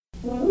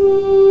You're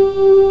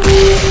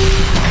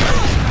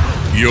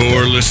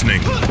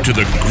listening to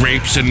the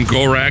Grapes and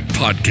Gorak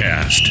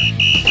podcast.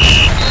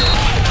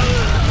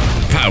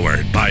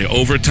 Powered by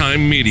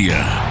Overtime Media.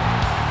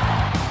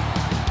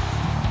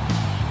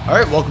 All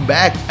right, welcome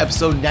back.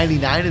 Episode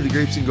 99 of the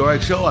Grapes and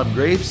Gorak Show. I'm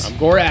Grapes. I'm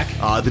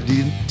Gorak.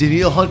 The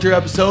Daniil Hunter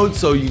episode,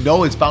 so you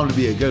know it's bound to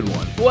be a good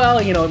one. Well,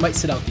 it might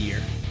sit out the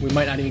year. We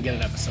might not even get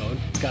an episode.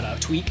 It's got a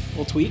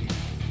little tweak.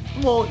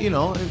 Well,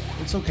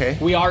 it's okay.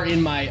 We are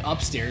in my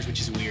upstairs,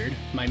 which is weird.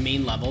 My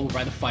main level. We're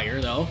by the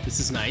fire, though. This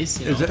is nice.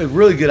 It's a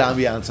really good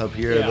ambiance up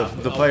here. Yeah.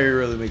 The fire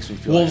really makes me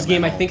feel Wolves like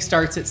game, I think,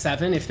 starts at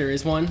 7, if there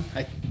is one.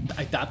 I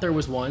thought there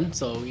was one,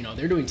 so,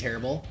 they're doing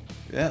terrible.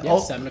 Yeah.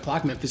 7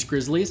 o'clock, Memphis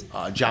Grizzlies.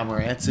 John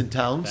Morant's in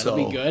town, That'll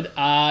be good.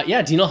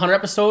 Daniil Hunter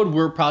episode, we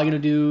are going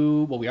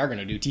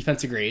to do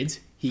defensive grades.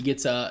 He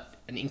gets an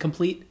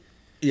incomplete.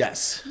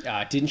 Yes.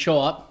 Didn't show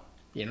up.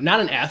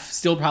 Not an F.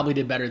 Still probably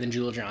did better than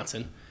Julio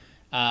Johnson.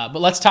 But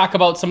let's talk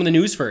about some of the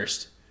news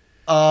first.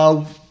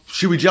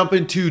 Should we jump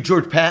into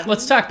George Patton?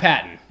 Let's talk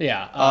Patton.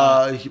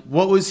 Yeah.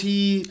 What was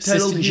he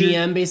titled assistant here?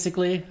 GM,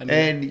 basically.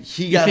 And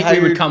he you got think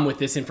hired. we would come with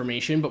this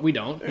information, but we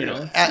don't.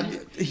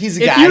 He's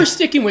a if guy. you're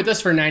sticking with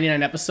us for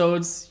 99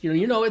 episodes,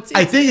 it's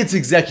I think it's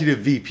executive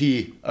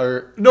VP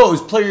it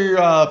was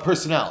player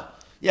personnel.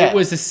 Yeah, it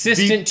was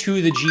assistant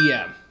to the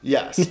GM.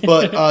 Yes,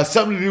 but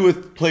something to do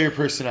with player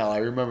personnel. I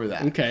remember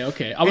that.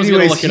 Okay. I was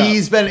going to look it up.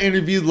 He's been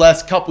interviewed the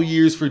last couple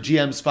years for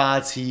GM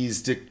spots.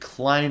 He's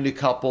declined a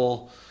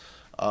couple.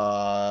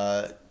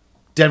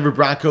 Denver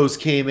Broncos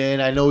came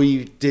in. I know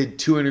he did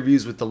 2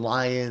 interviews with the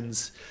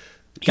Lions.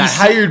 Got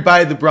hired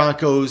by the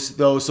Broncos,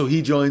 though, so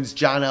he joins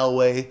John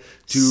Elway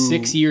to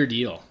 6-year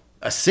deal.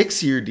 A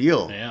 6-year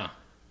deal. Yeah.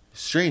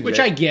 Strange. Which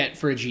right? I get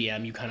for a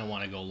GM. You kind of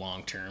want to go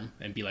long term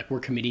and be like,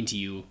 we're committing to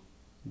you.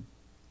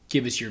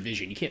 Give us your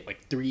vision. You can't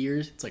 3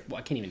 years. It's like, well,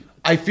 I can't even.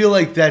 I feel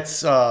like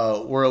that's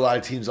where a lot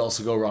of teams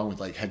also go wrong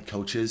with head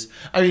coaches.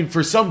 I mean,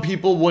 for some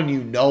people, when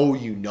you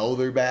know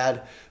they're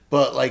bad.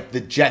 But the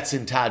Jets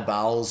and Todd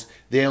Bowles,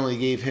 they only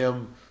gave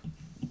him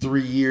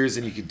 3 years,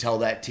 and you could tell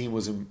that team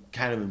was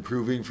kind of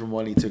improving from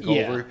when he took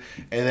over.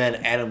 And then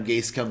Adam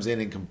Gase comes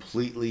in and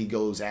completely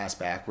goes ass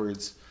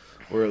backwards,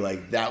 where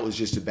that was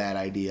just a bad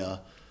idea.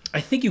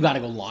 I think you got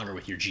to go longer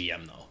with your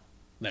GM though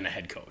than a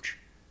head coach.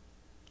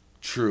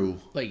 True.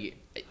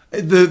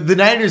 The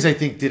Niners, I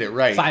think, did it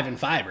right.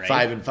 5-5, right?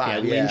 5-5, yeah.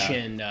 Lynch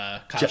and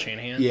Kyle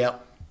Shanahan.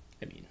 Yep.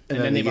 I mean, and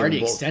then they've already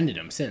extended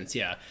him since.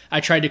 Yeah, I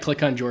tried to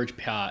click on George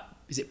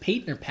Is it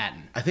Peyton or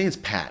Patton? I think it's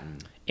Patton.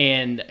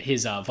 And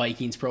his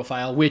Vikings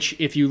profile, which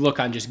if you look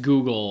on just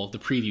Google, the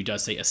preview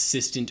does say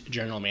assistant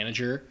general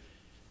manager.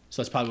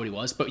 So that's probably what he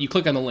was. But you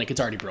click on the link,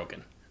 it's already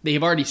broken. They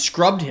have already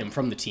scrubbed him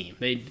from the team.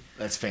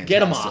 That's fantastic.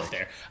 Get him off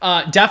there.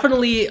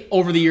 Definitely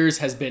over the years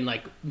has been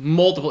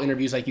multiple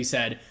interviews, like you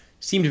said.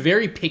 Seemed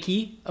very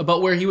picky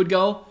about where he would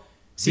go.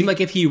 Seemed like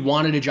if he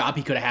wanted a job,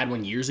 he could have had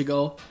one years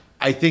ago.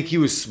 I think he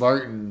was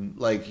smart and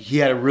he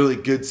had a really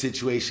good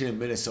situation in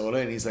Minnesota,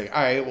 and he's like,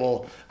 all right,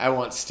 well, I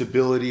want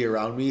stability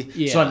around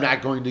me, so I'm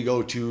not going to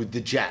go to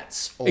the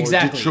Jets or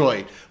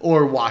Detroit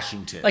or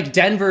Washington.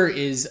 Denver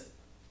is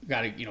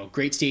got a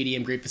great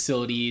stadium, great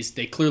facilities.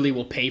 They clearly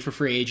will pay for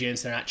free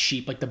agents. They're not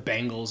cheap like the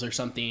Bengals or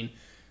something.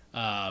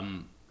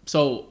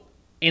 So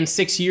in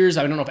 6 years,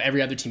 I don't know if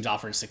every other team's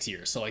offering 6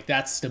 years. So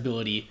that's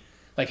stability.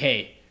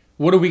 Hey,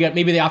 what do we got?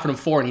 Maybe they offered him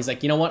 4, and he's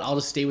like, you know what? I'll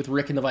just stay with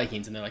Rick and the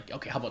Vikings. And they're like,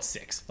 okay, how about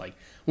 6?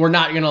 We're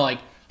not gonna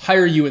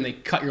hire you and they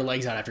cut your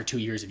legs out after 2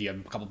 years if you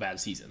have a couple bad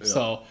seasons. Yeah.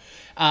 So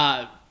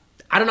I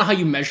don't know how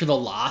you measure the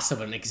loss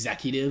of an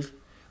executive.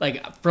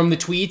 From the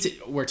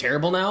tweets, we're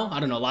terrible now.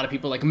 I don't know. A lot of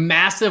people are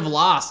massive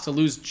loss to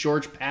lose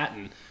George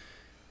Patton.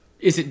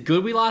 Is it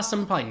good we lost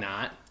him? Probably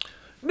not.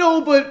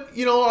 No, but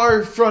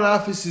our front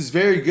office is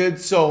very good,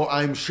 so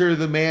I'm sure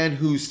the man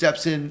who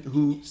steps in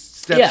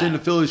to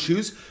fill his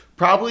shoes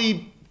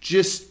probably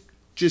just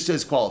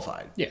as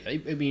qualified. Yeah, I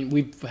mean,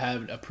 we've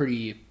had a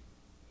pretty.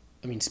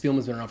 I mean,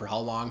 Spielman's been around for how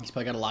long? He's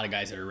probably got a lot of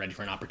guys that are ready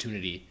for an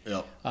opportunity.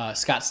 Yep.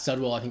 Scott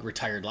Studwell, I think,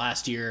 retired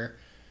last year.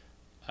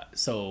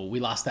 So we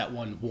lost that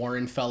one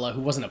Warren fella who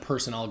wasn't a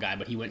personnel guy,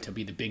 but he went to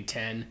be the Big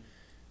Ten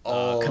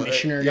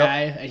commissioner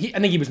guy. And I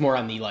think he was more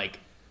on the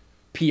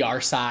PR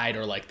side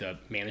or the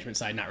management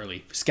side, not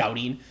really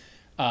scouting.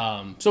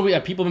 So we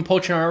have people have been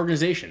poaching our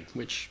organization,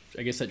 which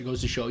I guess that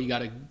goes to show you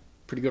got a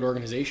pretty good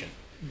organization.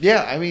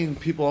 Yeah, I mean,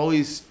 people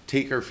always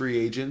take our free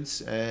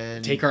agents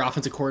and take our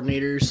offensive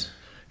coordinators.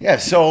 Yeah,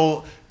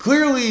 so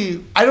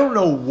clearly, I don't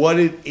know what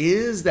it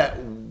is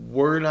that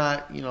we're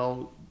not,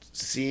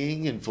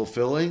 seeing and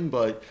fulfilling,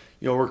 but,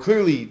 we're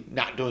clearly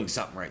not doing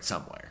something right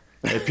somewhere.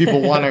 If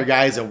people want our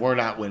guys and we're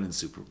not winning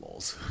Super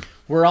Bowls.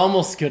 We're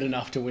almost good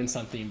enough to win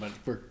something, but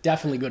we're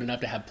definitely good enough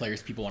to have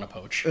players people want to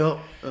poach. And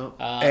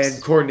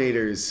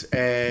coordinators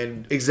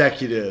and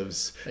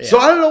executives. Yeah. So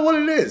I don't know what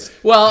it is.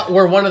 Well,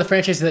 we're one of the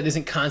franchises that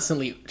isn't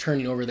constantly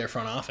turning over their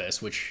front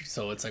office,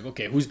 so it's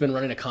okay, who's been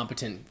running a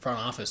competent front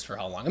office for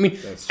how long? I mean,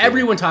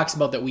 everyone talks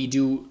about that we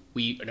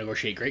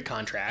negotiate great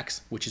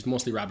contracts, which is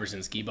mostly Rob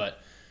Brzezinski, but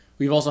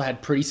we've also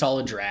had pretty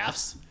solid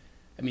drafts.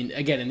 I mean,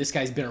 again, and this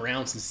guy's been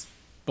around since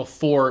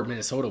before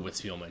Minnesota with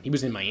Spielman. He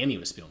was in Miami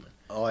with Spielman.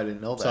 Oh, I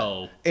didn't know that.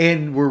 So,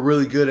 and we're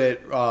really good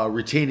at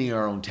retaining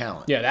our own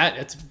talent.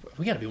 yeah,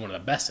 we got to be one of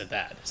the best at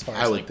that. As far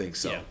as I would think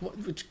so. Yeah,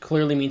 which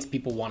clearly means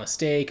people want to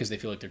stay because they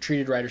feel like they're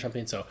treated right or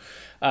something. So,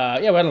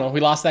 yeah, well, I don't know.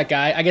 We lost that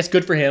guy. I guess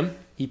good for him.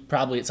 He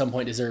probably at some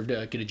point deserved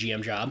to get a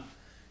GM job.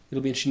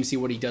 It'll be interesting to see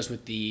what he does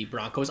with the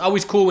Broncos.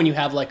 Always cool when you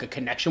have like a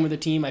connection with a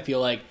team. I feel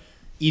like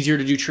easier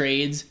to do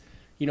trades.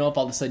 You know, if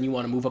all of a sudden you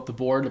want to move up the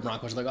board, the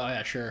Broncos are like, oh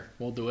yeah, sure,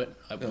 we'll do it.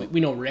 We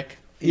know Rick.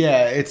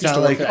 Yeah, it's Used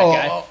not to work like for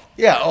that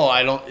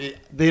guy.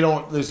 they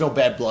don't. There's no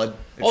bad blood.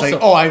 It's Also,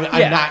 like I'm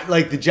yeah. not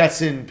like the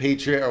Jets and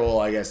Patriot, or well,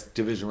 I guess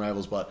division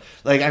rivals, but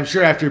like I'm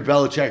sure after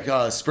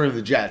Belichick spurned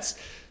the Jets,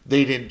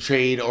 they didn't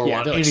trade or Yeah,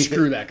 want they're like, anything.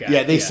 screw that guy.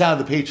 Yeah, they Yeah.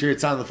 sound the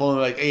Patriots on the phone.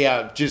 They're like, hey,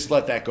 yeah, just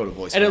let that go to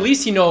voicemail. And at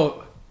least you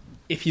know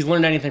if he's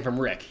learned anything from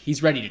Rick,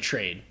 he's ready to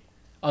trade.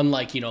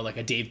 Unlike like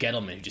a Dave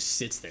Gettleman who just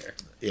sits there.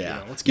 Yeah.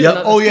 You know, let's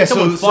get let's get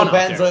someone fun out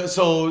Ben's there.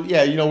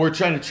 like, we're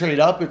trying to trade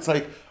up. It's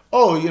like,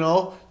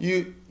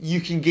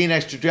 you can gain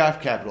extra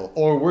draft capital,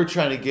 or we're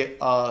trying to get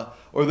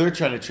or they're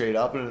trying to trade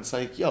up, and it's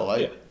like,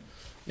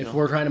 If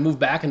we're trying to move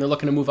back and they're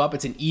looking to move up,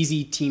 it's an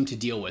easy team to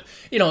deal with.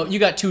 You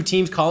got two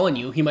teams calling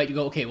you. He might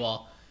go, okay,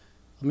 well,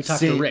 let me talk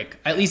to Rick.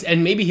 At least,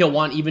 and maybe he'll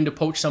want even to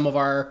poach some of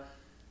our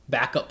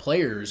backup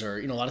players, or,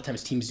 a lot of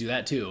times teams do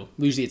that too.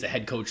 Usually it's a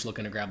head coach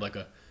looking to grab like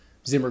a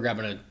Zimmer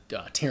grabbing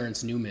a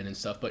Terrence Newman and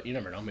stuff, but you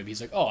never know. Maybe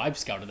he's like, oh, I've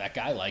scouted that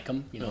guy, I like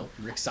him.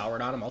 Rick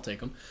soured on him, I'll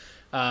take him.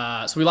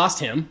 So we lost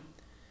him.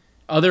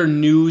 Other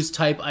news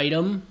type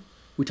item,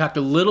 we talked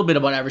a little bit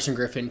about Everson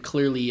Griffin,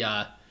 clearly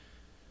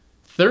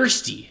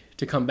thirsty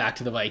to come back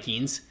to the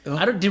Vikings.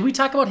 Did we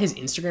talk about his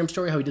Instagram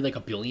story, how he did like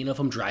 1 billion of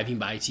them driving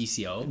by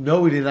TCO? No,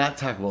 we did not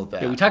talk about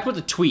that. Yeah, we talked about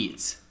the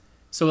tweets.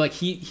 So like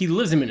he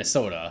lives in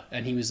Minnesota,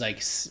 and he was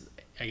like,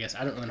 I guess,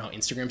 I don't really know how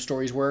Instagram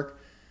stories work,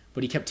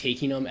 but he kept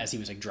taking them as he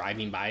was like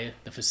driving by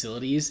the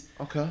facilities.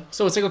 Okay.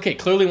 So it's like, okay,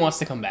 clearly wants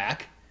to come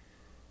back.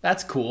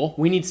 That's cool.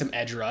 We need some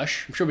edge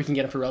rush. I'm sure we can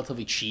get him for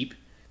relatively cheap. I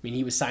mean,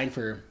 he was signed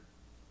for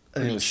I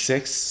think it was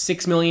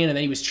 $6 million, and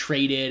then he was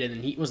traded, and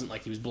then he wasn't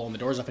like he was blowing the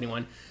doors off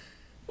anyone.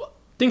 Well,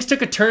 things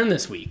took a turn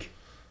this week.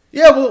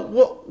 Yeah,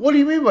 well, what do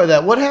you mean by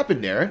that? What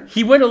happened, Darren?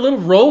 He went a little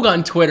rogue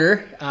on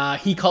Twitter.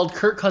 He called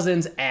Kirk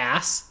Cousins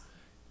ass,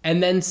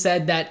 and then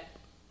said that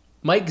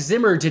Mike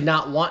Zimmer did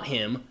not want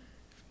him.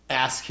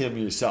 Ask him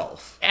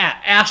yourself.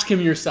 Ask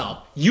him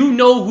yourself. You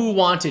know who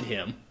wanted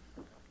him.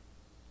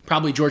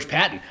 Probably George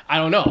Patton. I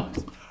don't know.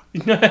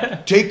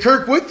 Take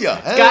Kirk with you.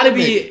 Gotta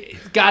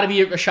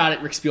be a shot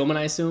at Rick Spielman,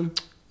 I assume.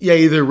 Yeah,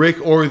 either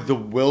Rick or the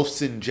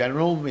Wilfs in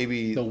general.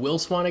 Maybe The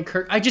Wilfs wanted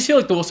Kirk. I just feel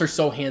like the Wilfs are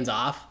so hands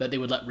off that they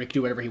would let Rick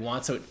do whatever he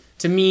wants. So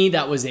to me,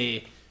 that was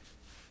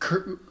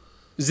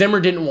Zimmer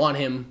didn't want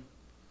him.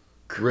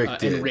 Rick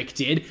did. And Rick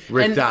did.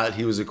 Rick thought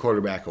he was a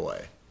quarterback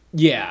away.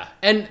 Yeah,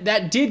 and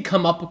that did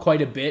come up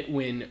quite a bit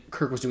when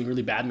Kirk was doing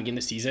really bad in the beginning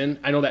of the season.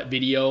 I know that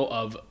video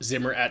of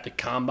Zimmer at the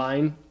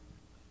Combine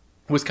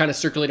was kind of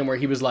circulating where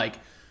he was like,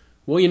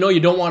 well, you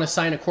don't want to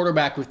sign a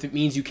quarterback if it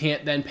means you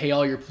can't then pay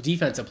all your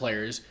defensive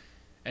players.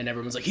 And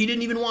everyone's like, he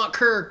didn't even want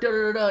Kirk,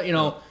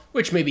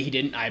 which maybe he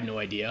didn't. I have no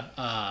idea.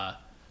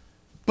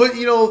 But,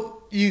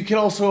 you can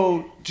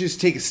also just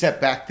take a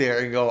step back there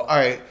and go, all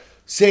right,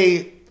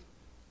 say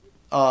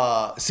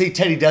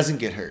Teddy doesn't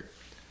get hurt.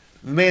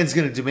 The man's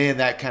going to demand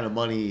that kind of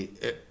money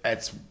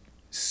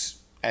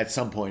at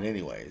some point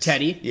anyways.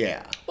 Teddy?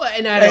 Yeah. Well,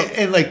 and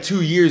in like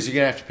 2 years, you're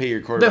going to have to pay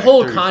your quarterback the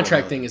whole $34 contract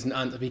million. thing is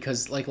not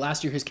because like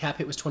last year his cap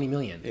hit was $20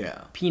 million.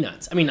 Yeah.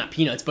 Peanuts. I mean, not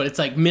peanuts, but it's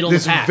like middle of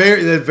This the pack.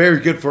 they're very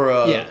good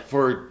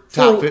for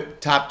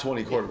top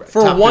 20 quarterback.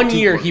 For top 1 15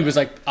 year, he quarterback. was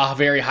like a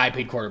very high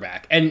paid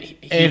quarterback, and he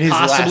And his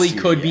possibly last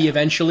year, could be yeah.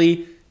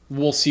 eventually.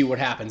 We'll see what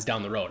happens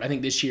down the road. I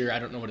think this year, I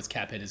don't know what his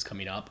cap hit is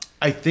coming up,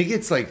 I think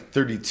it's like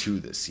 32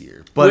 this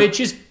year, but which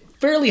is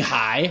fairly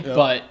high,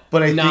 but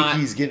I not,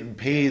 think he's getting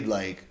paid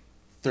like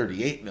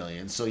 38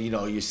 million. So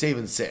you're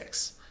saving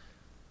 $6.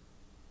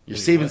 You're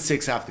saving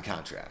 $6 off the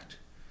contract.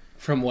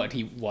 from what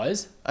he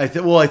was. I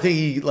think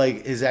he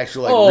like his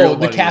actual like real The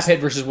money cap is- hit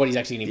versus what he's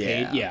actually getting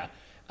paid. Yeah.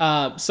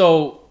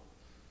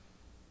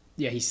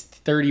 Yeah. He's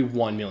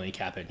 31 million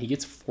cap hit. He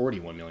gets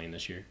 41 million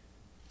this year.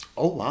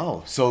 Oh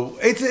wow! So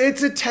it's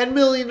a $10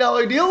 million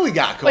deal we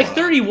got going. Like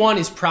 31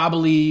 is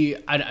probably,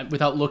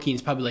 without looking,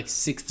 it's probably like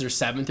 6th or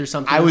 7th or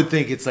something. I would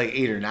think it's like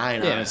 8 or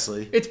 9, Yeah.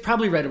 honestly. It's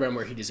probably right around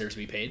where he deserves to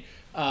be paid.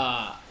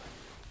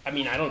 I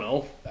mean, I don't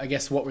know. I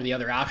guess what were the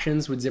other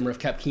options? Would Zimmer have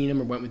kept Keenum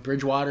or went with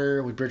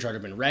Bridgewater? Would Bridgewater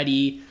have been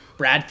ready?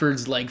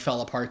 Bradford's leg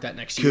fell apart that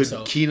next year, Could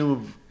so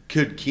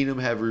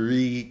Keenum have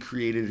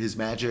recreated his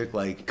magic?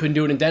 Like couldn't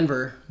do it in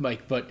Denver.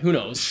 But who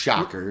knows?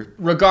 shocker.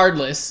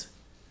 Regardless,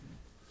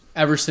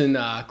 Everson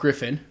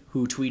Griffin,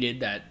 who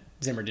tweeted that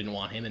Zimmer didn't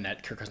want him and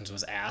that Kirk Cousins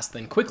was ass,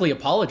 then quickly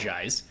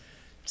apologized,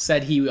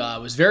 said he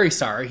was very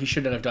sorry. He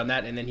shouldn't have done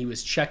that, and then he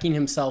was checking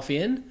himself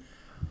in.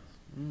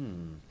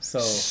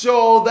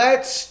 So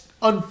that's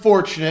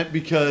unfortunate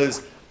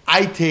because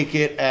I take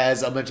it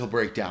as a mental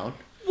breakdown.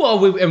 Well,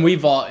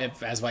 we've all,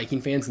 as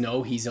Viking fans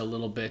know, he's a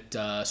little bit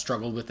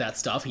struggled with that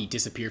stuff. He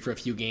disappeared for a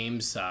few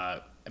games.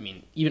 I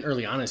mean, even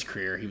early on in his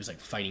career, he was like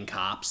fighting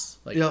cops.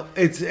 Like,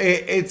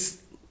 it's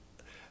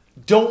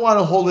don't want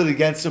to hold it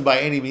against him by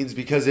any means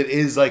because it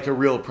is like a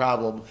real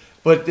problem,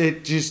 but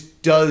it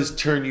just does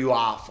turn you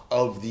off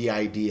of the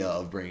idea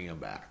of bringing him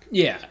back.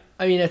 Yeah,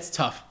 I mean, it's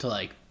tough to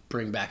like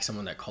bring back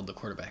someone that called the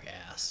quarterback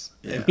ass.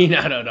 Yeah. I mean,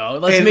 I don't know.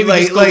 Let's And maybe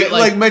like, just go get,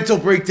 like mental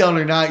breakdown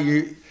or not,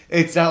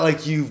 it's not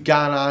like you've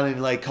gone on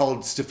and like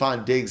called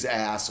Stephon Diggs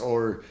ass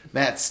or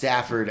Matt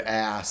Stafford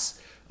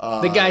ass.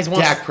 The guys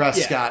want Dak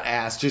Prescott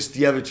ass. Just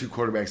the other two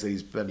quarterbacks that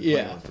he's been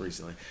playing with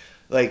recently.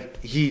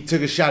 Like he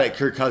took a shot at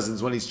Kirk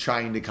Cousins when he's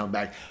trying to come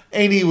back,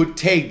 and he would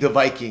tag the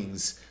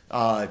Vikings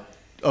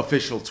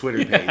official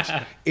Twitter page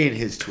in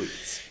his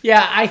tweets.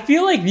 Yeah, I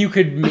feel like you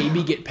could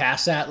maybe get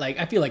past that. Like,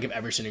 I feel like if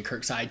Everson and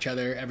Kirk saw each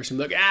other, Everson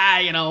would be like,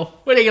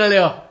 what are you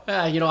gonna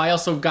do? I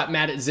also got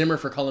mad at Zimmer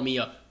for calling me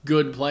a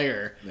good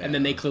player, and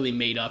then they clearly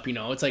made up.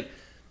 It's like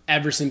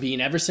Everson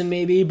being Everson,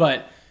 maybe,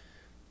 but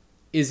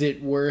is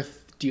it worth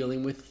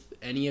dealing with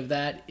any of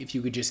that if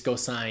you could just go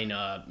sign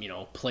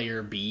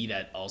player B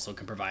that also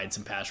can provide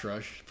some pass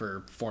rush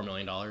for $4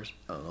 million? I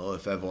don't know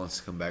if Ev wants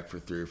to come back for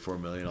 $3 or $4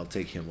 million. I'll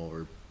take him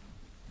over.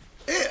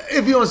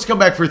 If he wants to come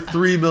back for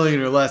 $3 million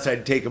or less,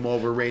 I'd take him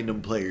over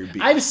random player B.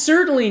 I'm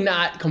certainly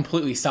not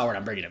completely soured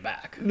on bringing it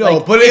back. No,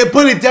 Like, but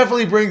it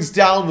definitely brings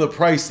down the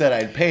price that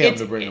I'd pay him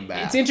to bring him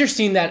back. It's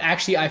interesting that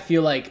actually I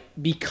feel like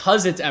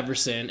because it's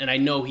Everson, and I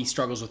know he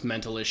struggles with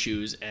mental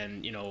issues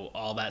and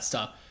all that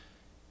stuff,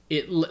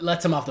 it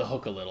lets him off the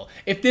hook a little.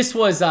 If this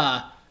was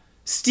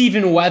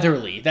Stephen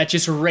Weatherly that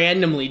just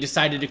randomly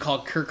decided to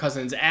call Kirk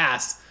Cousins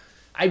ass,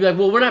 I'd be like,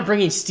 well, we're not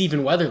bringing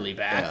Stephen Weatherly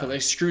back. Yeah.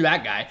 Like, screw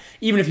that guy,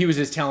 even if he was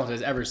as talented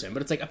as Everson.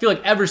 But it's like, I feel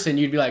like Everson,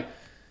 you'd be like,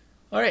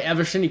 all right,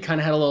 Everson, you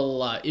kind of had a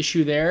little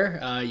issue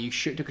there. You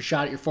took a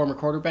shot at your former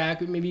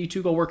quarterback. Maybe you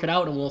two go work it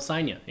out, and we'll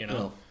sign you.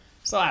 No.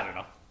 So I don't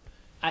know.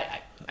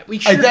 We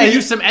sure could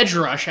use some edge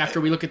rush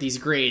after we look at these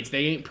grades.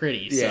 They ain't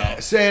pretty. Yeah.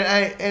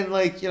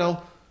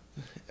 So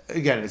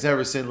Again, it's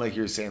Everson, like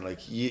you were saying,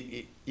 like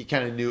you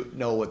kind of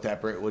know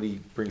what he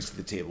brings to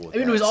the table. With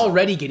it was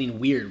already getting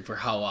weird for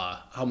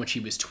how much he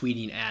was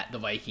tweeting at the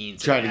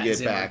Vikings, trying to at get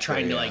Zimmer, back,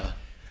 trying to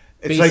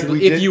It's basically,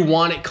 like if you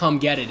want it, come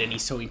get it, and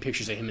he's showing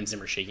pictures of him and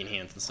Zimmer shaking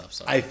hands and stuff.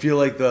 So I feel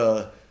like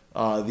the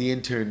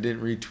intern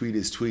didn't retweet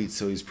his tweet,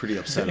 so he's pretty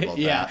upset about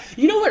that.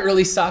 You know what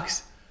really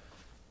sucks?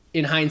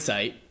 In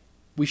hindsight,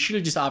 we should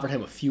have just offered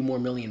him a few more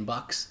 $1 million.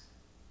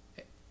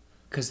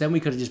 Because then we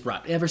could have just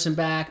brought Everson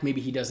back.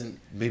 Maybe he doesn't.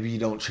 Maybe you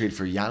don't trade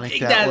for Yannick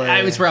that way.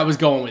 That's where I was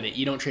going with it.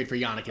 You don't trade for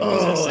Yannick in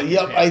business.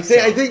 Yep. I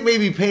think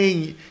maybe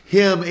paying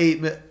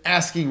him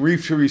asking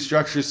Reef to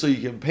restructure so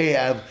you can pay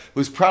Ev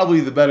was probably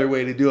the better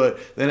way to do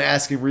it than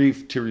asking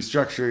Reef to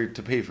restructure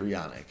to pay for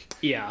Yannick.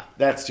 Yeah.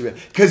 That's too bad.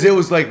 Because it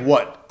was like,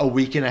 a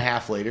week and a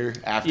half later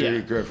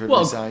after Griffin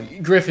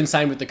resigned? Griffin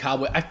signed with the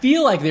Cowboys. I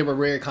feel like they were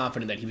very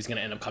confident that he was going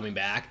to end up coming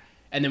back.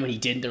 And then when he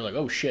didn't, they're like,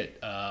 oh, shit.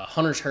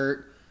 Hunter's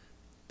hurt.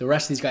 The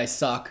rest of these guys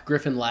suck.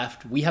 Griffin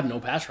left. We have no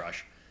pass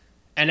rush.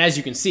 And as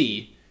you can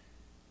see,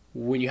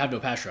 when you have no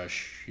pass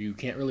rush, you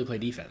can't really play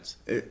defense.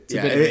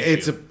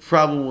 It's a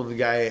problem when the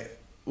guy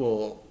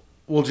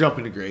We'll jump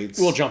into grades.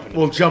 We'll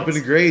jump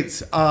into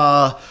grades.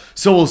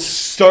 So we'll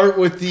start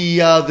with the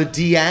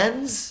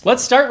DNs.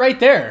 Let's start right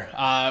there.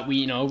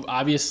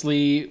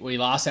 Obviously we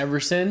lost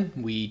Everson.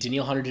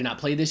 Danielle Hunter did not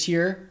play this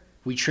year.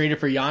 We traded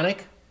for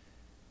Yannick.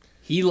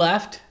 He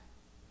left.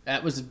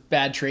 That was a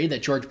bad trade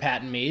that George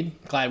Patton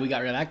made. Glad we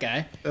got rid of that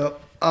guy.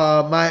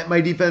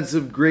 My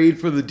defensive grade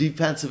for the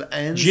defensive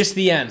ends. Just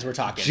the ends we're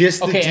talking.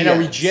 Okay, and are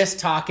we just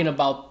talking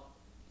about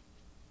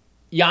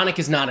Yannick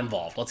is not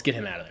involved? Let's get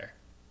him out of there.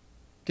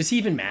 Does he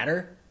even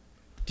matter?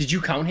 Did you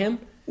count him?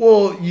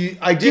 Well,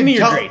 I did.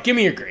 Give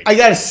me your grade. I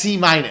got a C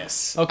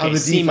minus. Okay, on the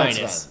C minus.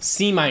 minus.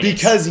 C minus.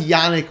 Because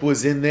Yannick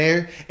was in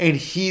there and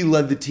he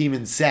led the team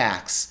in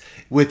sacks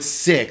with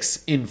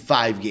 6 in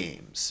 5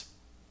 games.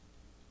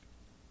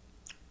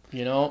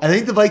 I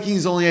think the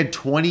Vikings only had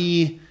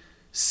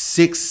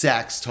 26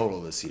 sacks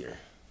total this year.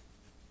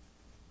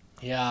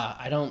 Yeah,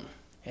 I know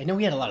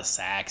he had a lot of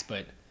sacks,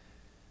 but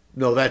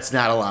no, that's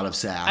not a lot of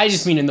sacks. I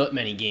just mean in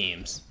many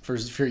games for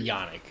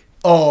Yannick.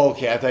 Oh,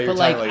 okay. I thought you were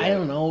talking I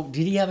don't know.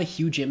 Did he have a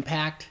huge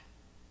impact?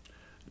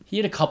 He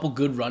had a couple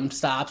good run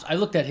stops. I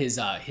looked at his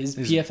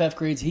PFF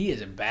grades. He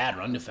is a bad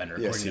run defender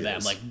according to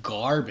them. Like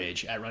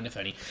garbage at run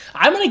defending.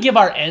 I'm gonna give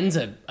our ends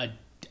a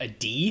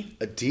D.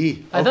 A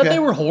D. I thought they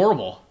were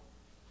horrible.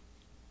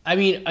 I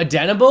mean,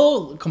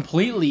 Adenabo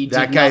completely did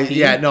that guy. nothing.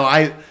 Yeah, no.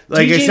 I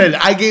said,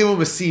 I gave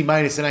him a C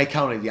minus, and I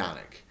counted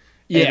Yannick.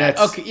 Yeah.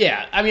 Okay.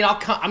 Yeah. I mean,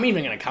 I'm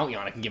even gonna count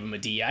Yannick and give him a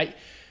D.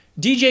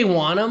 DJ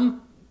Wanham,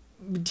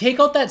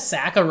 take out that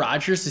sack of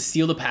Rodgers to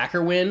steal the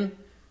Packer win.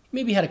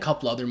 Maybe had a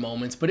couple other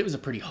moments, but it was a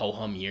pretty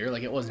ho-hum year.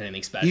 Like, it wasn't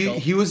anything special.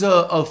 He was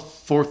a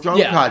fourth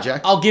round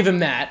project. I'll give him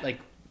that. Like,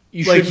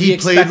 you like should be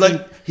expecting.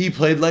 He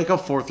played like a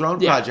fourth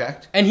round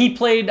project, and he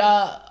played.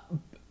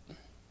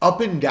 Up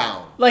and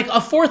down. Like a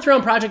 4th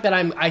round project that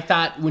I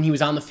thought when he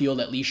was on the field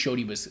at least showed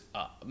he was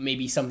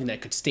maybe something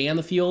that could stay on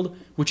the field,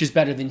 which is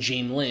better than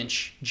Jane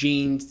Lynch.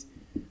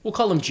 We'll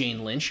call him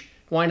Jane Lynch.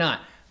 Why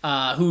not?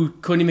 Who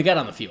couldn't even get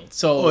on the field.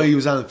 So Well, he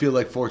was on the field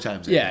like 4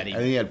 times. Yeah, I think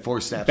he had 4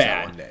 snaps bad.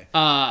 that one day.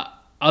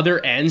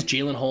 Other ends,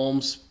 Jalen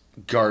Holmes,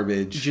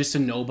 Garbage. just a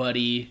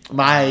nobody.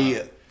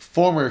 My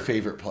former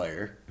favorite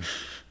player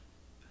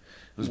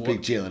was a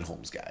big Jalen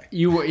Holmes guy.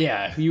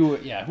 Yeah.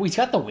 Well, he's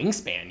got the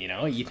wingspan, you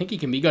know. You think he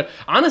can be good.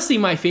 Honestly,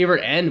 my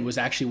favorite end was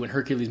actually when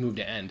Hercules moved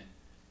to end.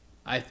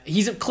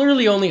 He's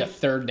clearly only a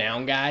 3rd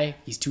down guy.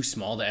 He's too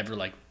small to ever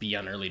be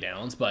on early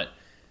downs, but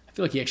I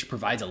feel like he actually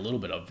provides a little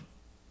bit of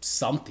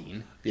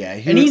something. Yeah,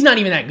 he's not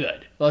even that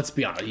good. Let's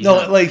be honest.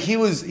 He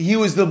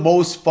was the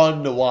most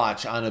fun to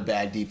watch on a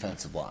bad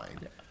defensive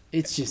line.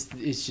 It's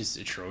just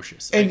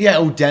atrocious. And yeah,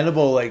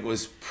 Odenigbo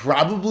was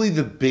probably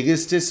the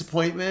biggest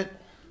disappointment,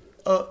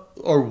 or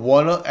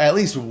at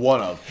least one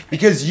of,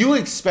 because you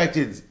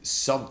expected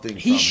something.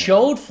 He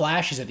showed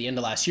flashes at the end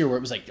of last year where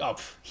it was like, oh,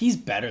 he's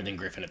better than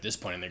Griffin at this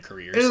point in their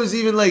careers. And it was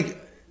even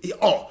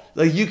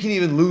you can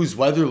even lose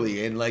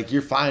Weatherly and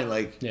you're fine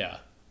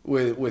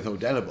with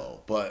Odenigbo,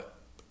 but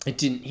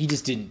he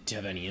just didn't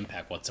have any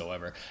impact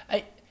whatsoever.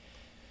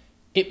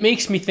 It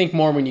makes me think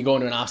more when you go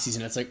into an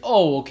offseason. It's like,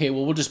 oh, okay,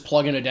 well, we'll just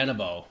plug in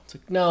Odenigbo. It's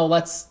like, no,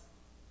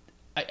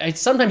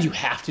 sometimes you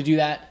have to do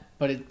that,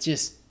 but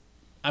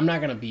I'm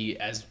not going to be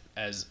as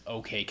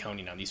okay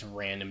counting on these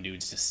random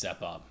dudes to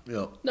step up.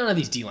 Yep. None of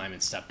these D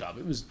linemen stepped up.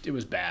 It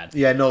was bad.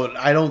 Yeah, no,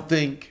 I don't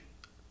think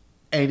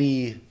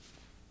any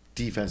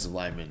defensive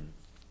lineman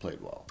played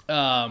well.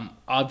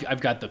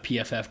 I've got the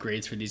PFF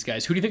grades for these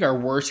guys. Who do you think our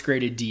worst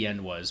graded D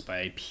end was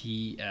by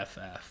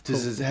PFF?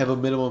 Does it have a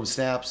minimum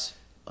snaps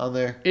on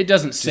there? It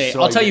doesn't say.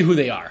 I'll tell you who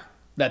they are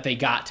that they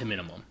got to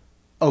minimum.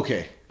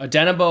 Okay.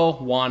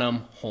 Odenigbo,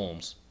 Wanham,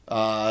 Holmes.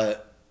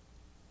 Mata'afa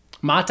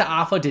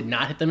did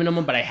not hit the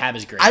minimum, but I have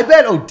his grade. I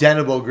bet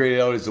Odenigbo graded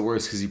out as the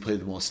worst because he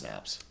played the most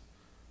snaps.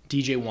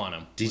 DJ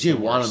Wanham. DJ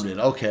Wanham did,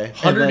 okay.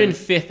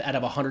 105th out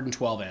of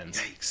 112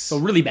 ends. Yikes. So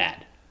really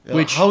bad.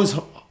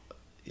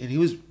 And he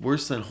was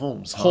worse than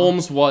Holmes. Huh?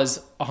 Holmes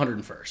was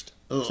 101st.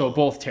 Ugh. So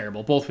both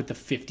terrible. Both with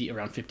the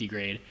around 50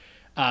 grade.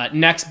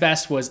 Next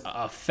best was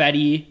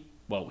Fetty.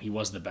 Well, he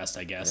was the best,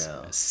 I guess.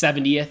 Yeah.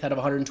 70th out of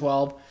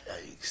 112.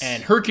 Yikes.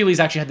 And Hercules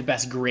actually had the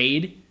best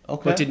grade,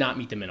 but did not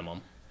meet the minimum.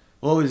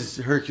 What was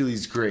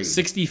Hercules' grade?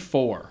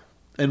 64.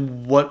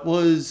 And what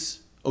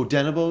was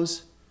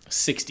Odenigbo's?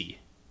 60.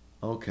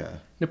 Okay.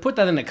 To put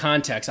that into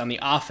context, on the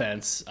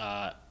offense,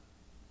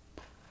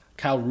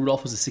 Kyle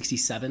Rudolph was a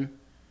 67.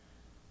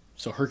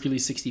 So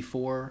Hercules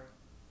 64.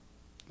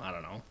 I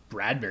don't know.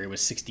 Bradbury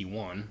was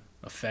 61.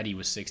 Fetty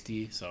was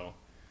 60. So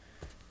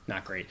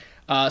not great.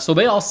 So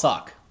they all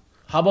suck.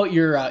 How about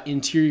your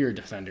interior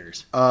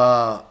defenders?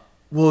 Well,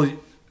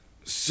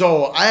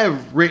 so I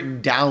have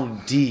written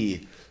down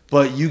D,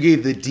 but you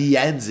gave the D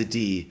ends a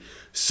D.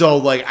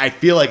 So I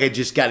feel like I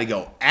just got to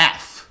go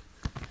F.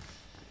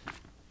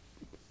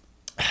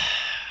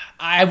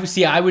 I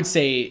would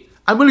say.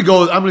 I'm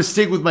gonna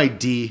stick with my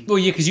D. Well,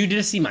 yeah, because you did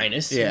a C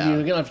minus. Yeah,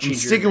 You're gonna have to change I'm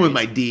sticking your with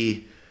grades. my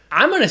D.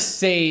 I'm gonna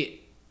say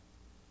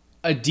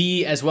a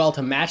D as well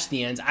to match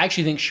the ends. I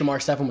actually think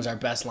Shamar Stephen was our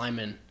best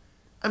lineman.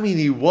 I mean,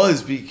 he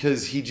was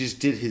because he just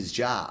did his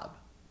job.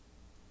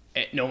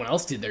 No one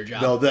else did their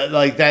job. No,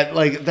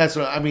 that's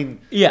what I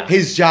mean. Yeah.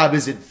 His job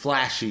isn't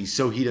flashy,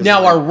 so he doesn't.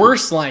 Now, our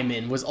worst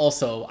lineman was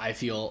also, I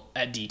feel,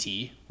 at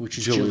DT, which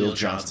is Jaleel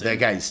Johnson. That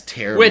guy's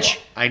terrible. Which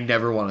I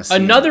never want to see.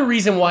 Another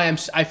reason why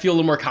I feel a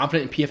little more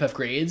confident in PFF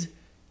grades,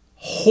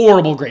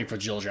 horrible grade for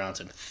Jaleel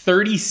Johnson.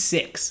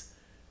 36.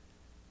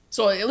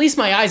 So at least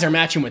my eyes are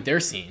matching what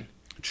they're seeing.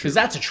 Because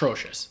that's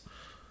atrocious.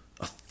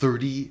 A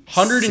 30.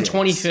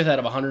 125th out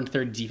of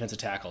 130 defensive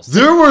tackles.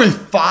 There were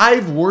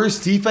 5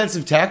 worse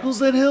defensive tackles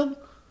than him?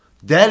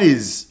 That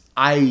is...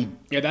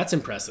 Yeah, that's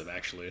impressive,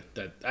 actually.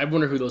 I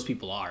wonder who those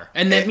people are.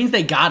 And that means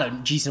they got a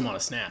decent amount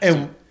of snaps.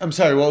 And I'm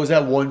sorry, what was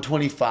that?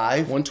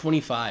 125?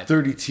 125.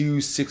 32,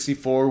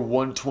 64,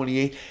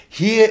 128.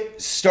 He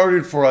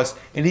started for us,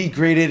 and he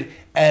graded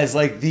as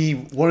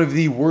one of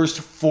the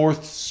worst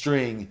 4th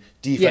string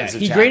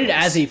defensive tackles. He graded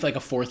as a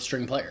 4th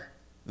string player.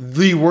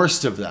 The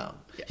worst of them.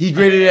 He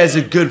graded as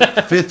a good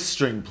 5th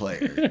string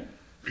player.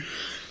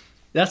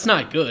 That's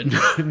not good.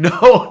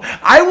 No,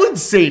 I would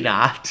say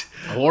not.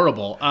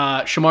 Horrible.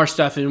 Shamar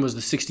Stephen was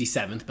the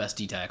 67th best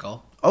D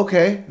tackle.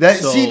 Okay.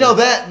 That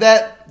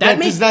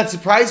does not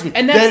surprise me.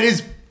 And that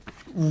is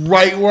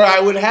right where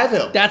I would have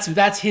him.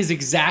 That's his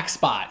exact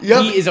spot.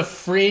 Yep. He is a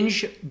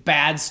fringe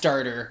bad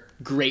starter,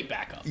 great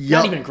backup. Yep.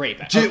 Not even a great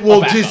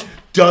backup. Just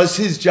does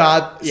his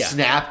job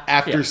snap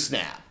after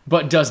snap.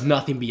 But does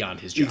nothing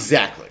beyond his job.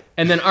 Exactly.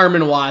 And then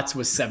Armin Watts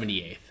was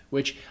 78th,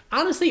 which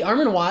honestly,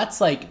 Armin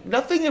Watts,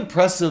 nothing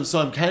impressive, so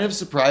I'm kind of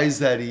surprised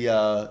that he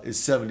is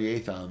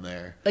 78th on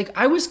there.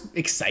 I was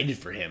excited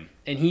for him.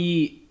 And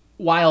he,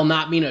 while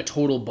not being a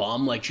total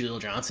bum like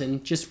Jaleel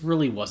Johnson, just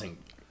really wasn't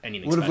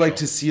anything Would have special. liked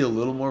to see a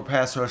little more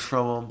pass rush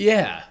from him.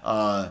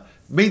 Yeah.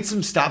 Made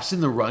some stops in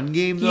the run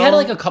game, though. He had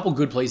like a couple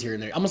good plays here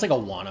and there, almost like a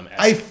Wanham-esque.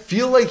 I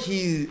feel like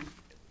he's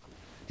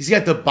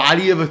got the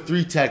body of a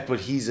 3-tech,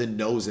 but he's a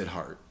nose at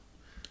heart.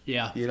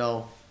 Yeah. You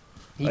know?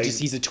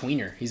 He's a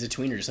tweener. He's a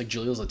tweener, just like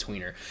Julio's a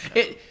tweener.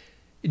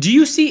 Do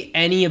you see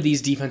any of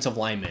these defensive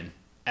linemen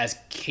as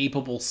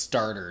capable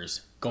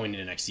starters going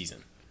into next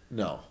season?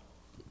 No.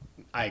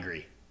 I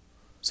agree.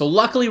 So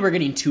luckily we're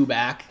getting 2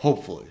 back.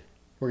 Hopefully.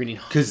 We're getting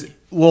Because,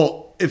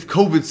 if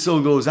COVID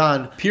still goes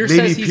on, Pierce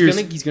maybe says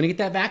he's gonna get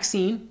that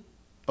vaccine.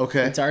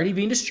 Okay. It's already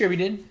being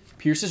distributed.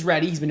 Pierce is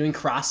ready. He's been doing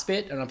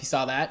CrossFit. I don't know if you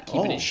saw that.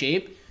 Keeping in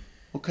shape.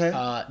 Okay.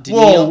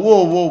 Daniil-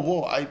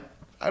 Whoa.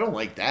 I don't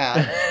like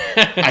that.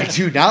 I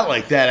do not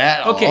like that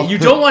at all. Okay, you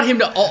don't want him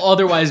to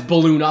otherwise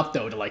balloon up,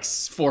 though, to like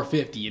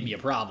 450 and be a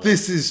problem.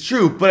 This is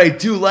true, but I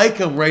do like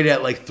him right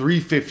at like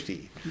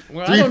 350.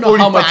 Well, I don't know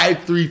how much.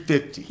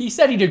 350. He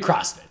said he did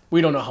CrossFit. We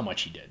don't know how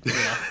much he did. You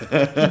know?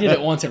 He did it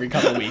once every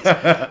couple of weeks.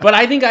 But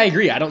I think I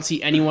agree. I don't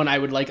see anyone I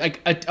would like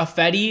a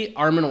Fetty,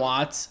 Armin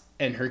Watts,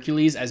 and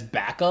Hercules as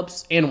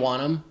backups, and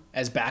Wanham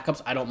as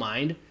backups. I don't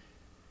mind.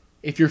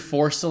 If you're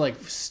forced to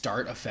like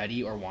start a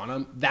Fetty or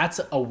Wanham, that's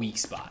a weak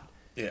spot.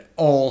 Yeah,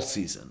 all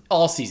season.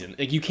 All season.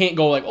 Like you can't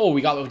go like, oh,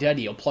 we got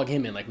Odedi, I'll plug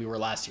him in like we were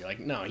last year. Like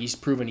no, he's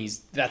proven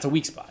that's a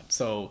weak spot.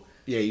 So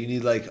yeah, you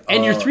need like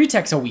and your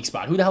 3-tech's a weak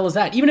spot. Who the hell is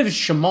that? Even if it's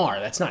Shamar,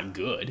 that's not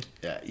good.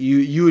 Yeah,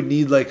 you would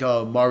need like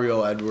a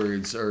Mario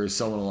Edwards or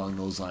someone along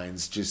those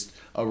lines, just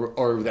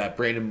or that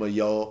Brandon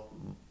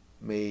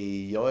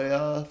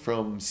Mayoya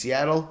from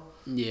Seattle.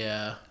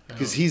 Yeah.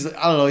 Because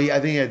I don't know,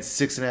 I think he had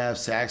 6.5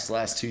 sacks the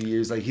last 2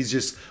 years. Like he's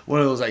just one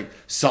of those like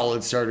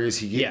solid starters.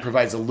 He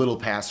provides a little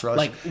pass rush.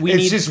 Like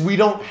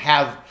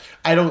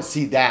I don't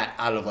see that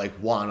out of like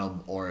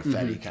Wanham or a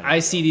Fetty kind of. I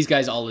see these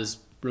guys all as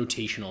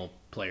rotational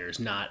players,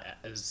 not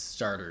as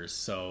starters.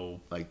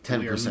 So like 10%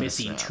 we are missing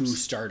snaps. 2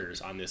 starters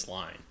on this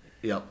line.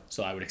 Yep.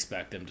 So I would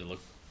expect them to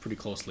look pretty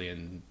closely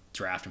and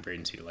draft and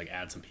Braden to like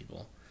add some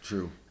people.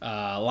 True.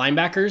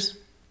 Linebackers.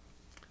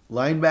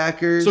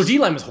 So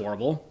D-line was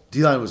horrible.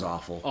 D-line was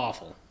awful.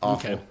 Awful.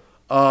 Okay.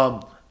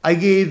 Okay. I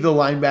gave the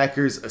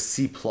linebackers a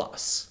C+.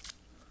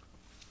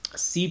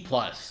 C+.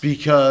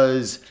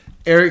 Because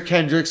Eric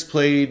Kendricks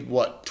played,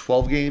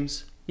 12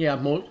 games? Yeah,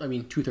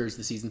 2/3 of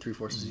the season, 3/4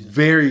 of the season.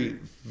 Very,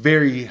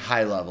 very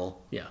high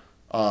level. Yeah.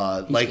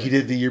 Like he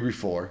did the year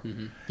before.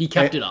 Mm-hmm. He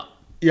kept it up.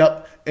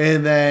 Yep.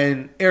 And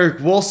then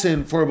Eric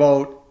Wilson for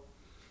about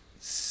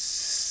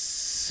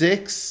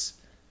 6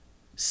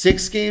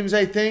 games,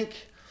 I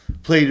think,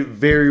 played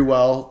very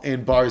well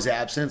in Barr's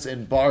absence,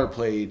 and Barr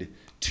played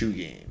 2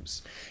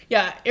 games.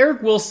 Yeah,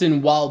 Eric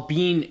Wilson, while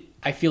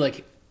I feel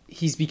like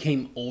he's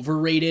became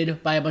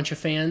overrated by a bunch of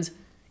fans,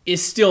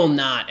 is still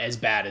not as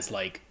bad as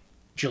like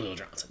Jaleel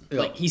Johnson. Yep.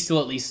 Like he's still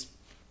at least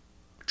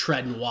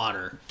treading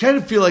water. Kind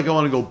of feel like I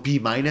want to go B-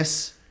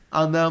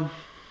 on them.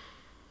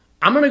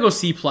 I'm gonna go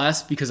C+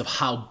 because of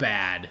how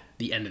bad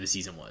the end of the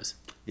season was.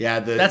 Yeah,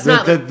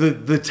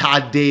 the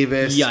Todd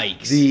Davis.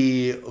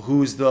 Yikes.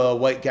 Who's the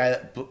white guy?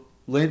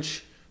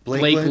 Lynch?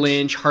 Blake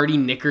Lynch, Hardy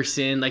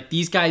Nickerson, like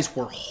these guys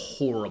were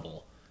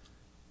horrible.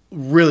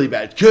 Really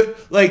bad.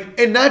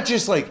 And not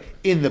just like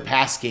in the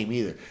pass game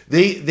either.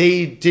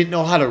 They didn't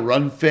know how to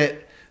run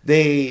fit.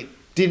 They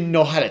didn't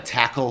know how to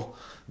tackle.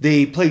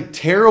 They played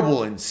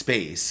terrible in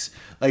space.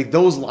 Like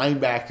those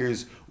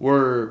linebackers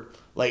were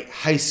like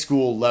high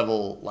school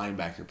level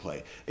linebacker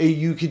play.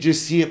 You could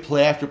just see it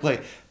play after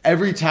play.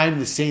 Every time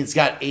the Saints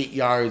got 8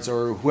 yards,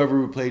 or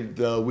whoever we played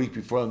the week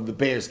before them, the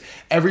Bears,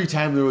 every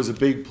time there was a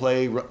big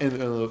play in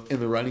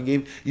the running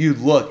game, you'd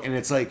look and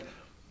it's like,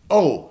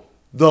 oh,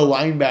 the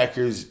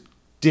linebackers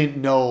didn't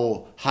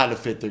know how to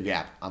fit their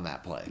gap on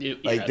that play.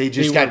 They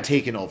just got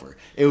taken over.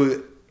 It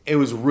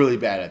was really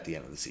bad at the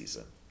end of the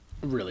season.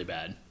 Really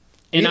bad.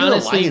 And even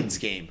honestly, the Lions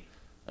game.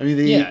 I mean,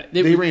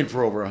 they ran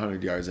for over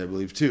 100 yards, I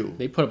believe, too.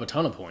 They put up a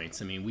ton of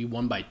points. I mean, we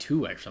won by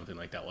 2 or something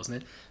like that,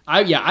 wasn't it?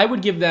 I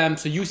would give them.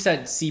 So you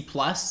said C+.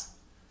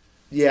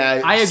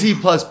 Yeah, C+,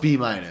 B-.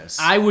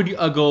 I would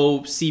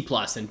go C+,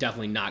 and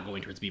definitely not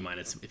going towards B-.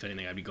 If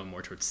anything, I'd be going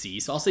more towards C.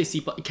 So I'll say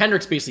C+.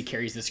 Kendricks basically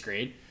carries this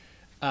grade.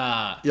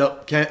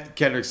 Yep,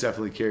 Kendricks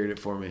definitely carried it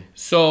for me.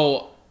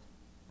 So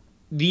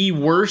the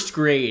worst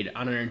grade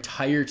on our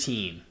entire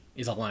team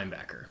is a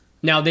linebacker.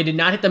 Now, they did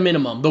not hit the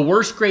minimum. The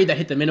worst grade that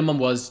hit the minimum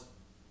was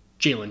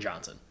Jalen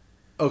Johnson.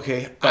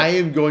 Okay, I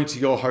am going to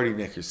go Hardy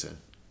Nickerson.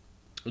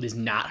 It is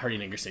not Hardy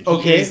Nickerson.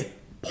 Okay. He is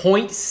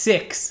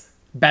 0.6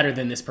 better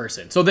than this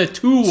person. So the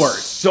 2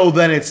 worst. So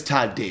then it's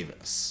Todd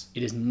Davis.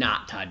 It is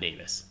not Todd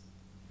Davis.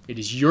 It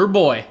is your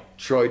boy,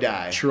 Troy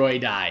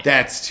Dye.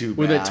 That's too bad.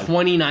 With a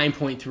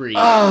 29.3.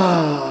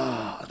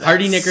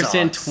 Hardy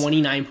Nickerson,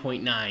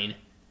 29.9.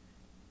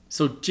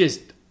 So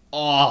just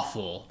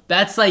awful.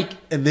 That's like...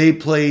 And they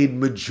played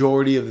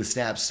majority of the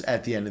snaps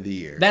at the end of the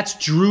year. That's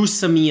Drew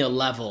Samia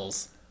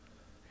levels.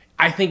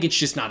 I think it's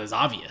just not as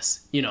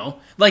obvious, you know?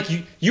 Like,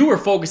 you were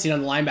focusing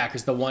on the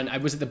linebackers. I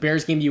was at the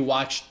Bears game, you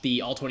watched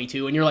the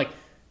All-22, and you're like,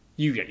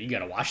 you got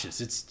to watch this.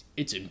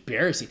 It's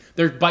embarrassing.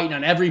 They're biting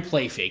on every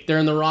play fake. They're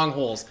in the wrong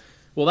holes.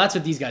 Well, that's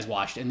what these guys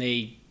watched, and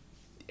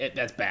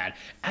That's bad.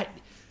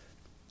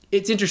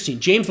 It's interesting.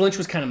 James Lynch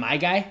was kind of my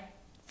guy.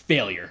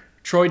 Failure.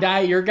 Troy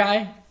Dye, your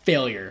guy.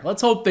 Failure.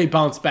 Let's hope they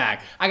bounce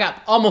back. I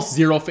got almost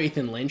zero faith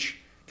in Lynch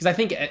because I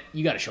think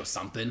you got to show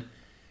something.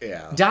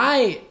 Yeah.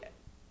 Dye,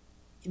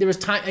 there was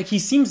time. Like he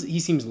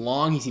seems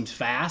long. He seems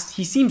fast.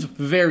 He seems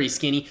very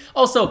skinny.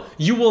 Also,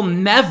 you will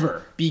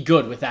never be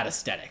good with that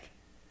aesthetic.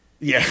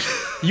 Yeah.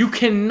 You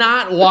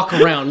cannot walk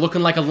around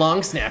looking like a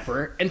long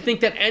snapper and think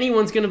that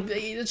anyone's gonna.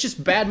 It's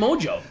just bad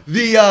mojo.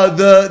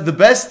 The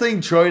best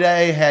thing Troy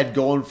Dye had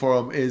going for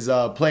him is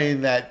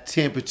playing that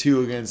Tampa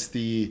 2 against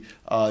the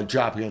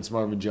drop against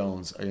Marvin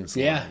Jones against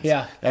the Lions.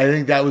 Yeah. I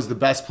think that was the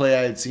best play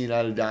I had seen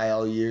out of Dye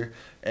all year,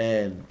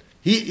 and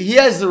he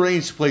has the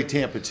range to play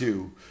Tampa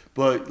 2.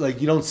 But, like,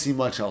 you don't see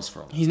much else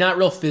from him. He's not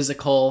real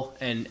physical,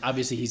 and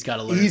obviously he's got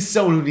to learn. He's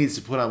someone who needs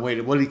to put on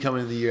weight. What did he come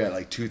into the year at,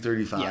 like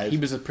 235? Yeah, he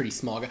was a pretty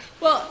small guy.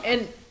 Well,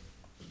 and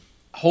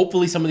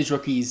hopefully some of these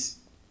rookies,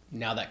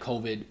 now that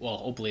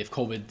hopefully if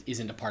COVID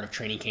isn't a part of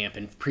training camp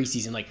and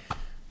preseason, like,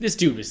 this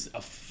dude was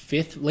a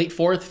late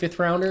fifth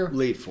rounder.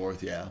 Late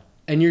fourth, yeah.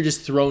 And you're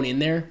just thrown in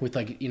there with,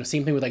 like,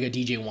 same thing with, like, a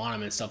DJ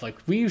Wanham and stuff. Like,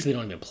 we usually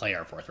don't even play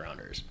our fourth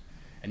rounders.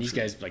 And these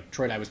guys, like,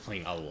 Troy Dye was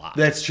playing a lot.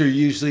 That's true.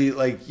 Usually,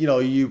 like,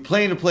 you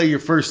plan to play your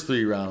first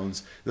 3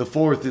 rounds. The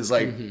fourth is,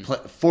 like,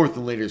 fourth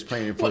and later is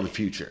playing for the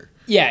future.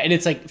 Yeah, and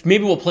it's like,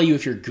 maybe we'll play you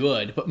if you're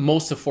good, but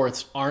most of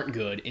fourths aren't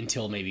good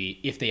until maybe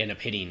if they end up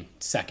hitting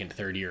second,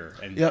 third year.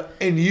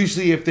 And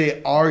usually if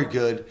they are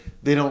good,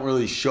 they don't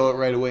really show it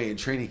right away in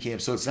training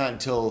camp. So it's not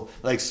until,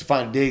 like,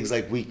 Stephon Diggs,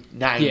 like, week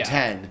 9,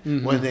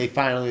 10, when they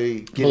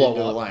finally get into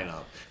the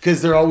lineup.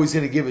 Because they're always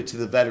going to give it to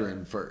the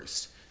veteran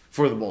first.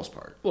 For the most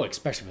part. Well,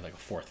 especially with like a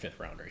fourth, fifth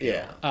rounder.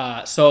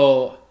 Yeah.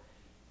 So,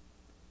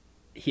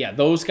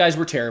 those guys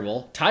were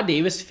terrible. Todd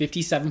Davis,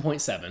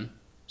 57.7.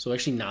 So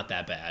actually not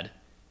that bad.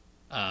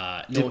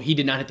 No, he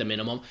did not hit the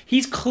minimum.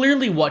 He's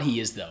clearly what he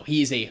is, though.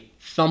 He is a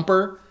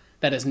thumper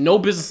that has no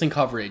business in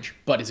coverage,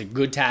 but is a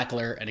good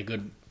tackler and a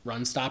good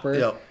run stopper.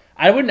 Yep.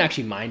 I wouldn't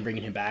actually mind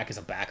bringing him back as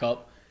a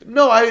backup.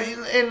 No,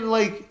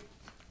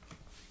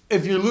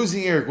 if you're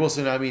losing Eric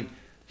Wilson, I mean,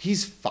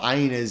 he's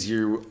fine as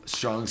your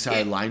strong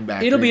side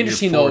linebacker. It'll be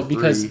interesting, though,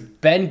 because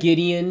Ben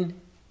Gideon,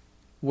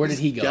 where did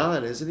he go? He's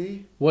gone, isn't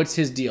he? What's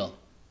his deal?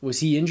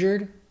 Was he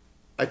injured?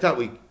 I thought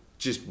we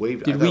just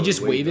waived him. Did we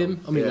just waive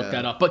him? Let me look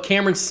that up. But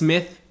Cameron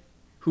Smith,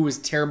 who was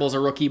terrible as a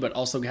rookie, but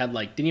also had,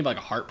 like, didn't he have, like,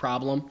 a heart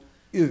problem?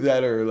 Either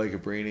that or, like, a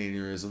brain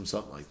aneurysm,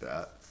 something like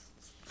that.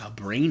 A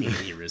brain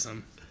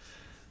aneurysm?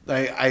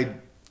 I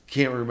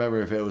can't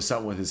remember if it was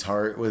something with his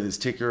heart, with his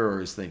ticker, or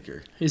his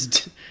thinker.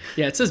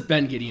 It says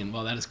Ben Gideon.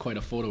 Well, that is quite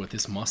a photo with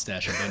this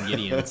mustache of Ben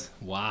Gideon's.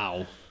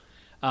 Wow.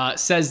 It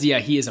says,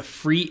 he is a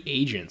free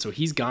agent, so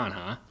he's gone,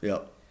 huh?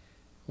 Yep.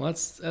 Well,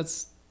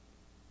 that's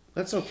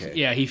okay.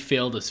 Yeah, he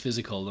failed his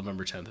physical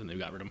November 10th, and they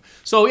got rid of him.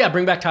 So,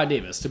 bring back Todd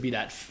Davis to be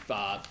that,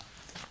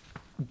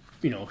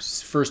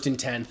 first and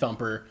 10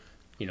 thumper.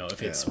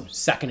 If it's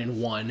second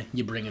and 1,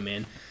 you bring him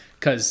in.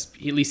 Because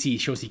at least he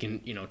shows he can,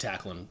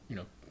 tackle and,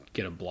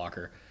 get a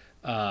blocker.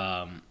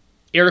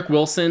 Eric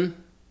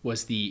Wilson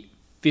was the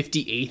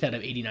 58th out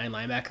of 89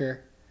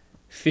 linebacker,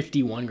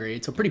 51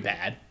 grade, so pretty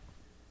bad.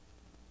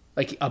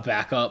 Like a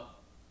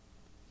backup,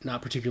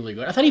 not particularly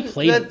good. I thought he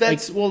played.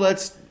 That's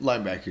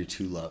linebacker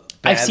 2 low.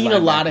 I've seen a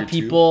lot of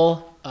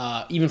people,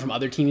 even from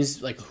other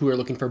teams, like who are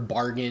looking for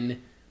bargain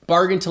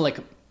to like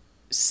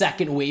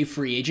second wave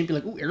free agent, be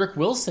like, "Ooh, Eric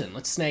Wilson,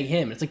 let's snag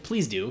him." And it's like,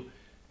 please do.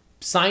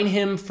 Sign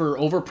him for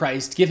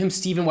overpriced. Give him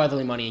Stephen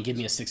Weatherly money and give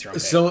me a 6-round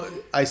pick. So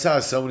I saw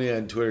somebody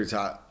on Twitter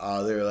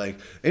they were like,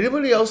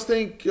 anybody else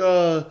think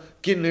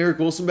getting Eric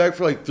Wilson back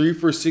for like 3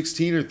 for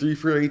 16 or 3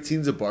 for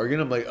 18 is a bargain?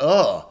 I'm like,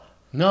 no,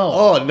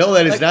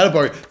 that is not a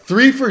bargain.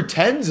 3 for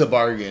 10's a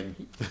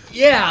bargain.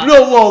 Yeah.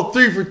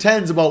 3 for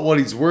 10's about what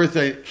he's worth.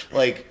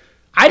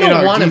 I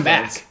don't want him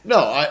back.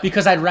 No,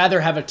 because I'd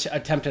rather have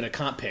attempted a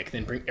comp pick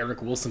than bring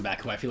Eric Wilson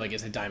back, who I feel like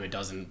is a dime a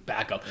dozen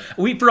backup.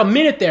 For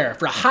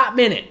a hot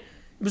minute.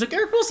 It was like,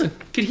 Eric Wilson,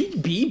 could he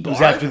be Barr? It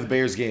was after the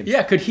Bears game.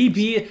 Yeah, could he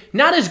be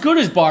not as good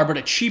as Barr, but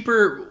a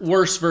cheaper,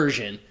 worse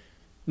version?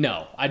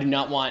 No, I do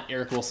not want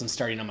Eric Wilson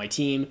starting on my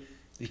team.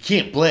 You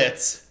can't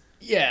blitz.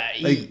 Yeah.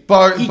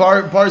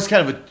 Barr's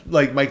kind of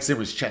like Mike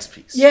Zimmer's chess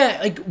piece. Yeah,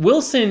 like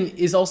Wilson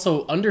is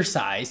also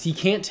undersized. He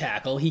can't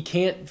tackle. He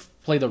can't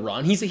play the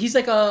run. He's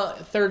like a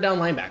third down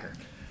linebacker.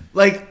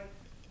 Like,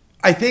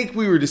 I think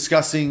we were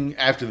discussing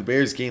after the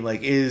Bears game,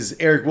 like, is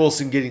Eric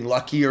Wilson getting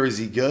lucky or is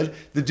he good?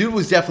 The dude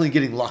was definitely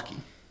getting lucky.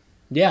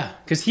 Yeah,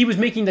 because he was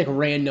making like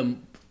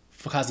random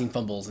causing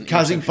fumbles. He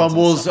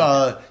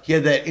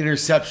had that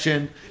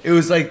interception. It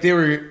was like they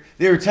were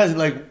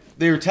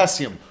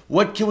testing him.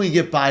 What can we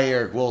get by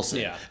Eric Wilson?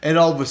 Yeah. And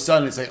all of a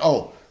sudden it's like,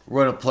 oh,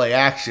 we're gonna play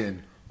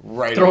action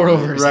throw it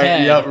over his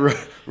head. Yep,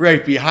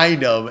 right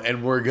behind him,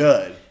 and we're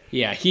good.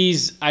 Yeah,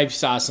 I've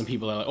saw some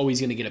people that are like, oh,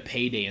 he's gonna get a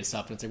payday and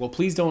stuff, and it's like, well,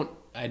 please don't.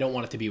 I don't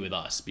want it to be with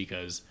us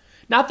because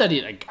not that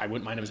I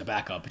wouldn't mind him as a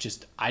backup, but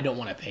just I don't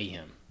want to pay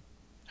him.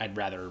 I'd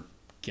rather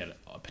get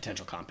a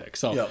potential comp pick.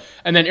 So, yep.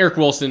 And then Eric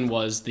Wilson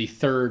was the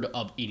third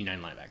of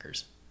 89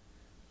 linebackers.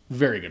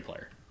 Very good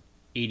player.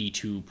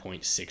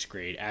 82.6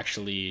 grade.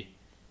 Actually,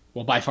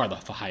 well, by far the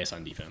highest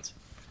on defense.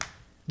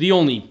 The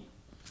only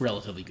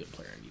relatively good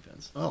player on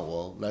defense. Oh,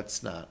 well,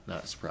 that's not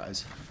a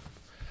surprise.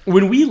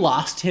 When we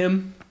lost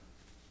him,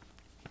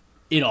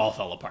 it all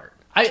fell apart.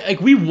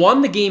 We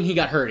won the game he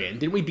got hurt in.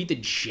 Didn't we beat the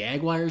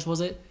Jaguars,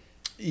 was it?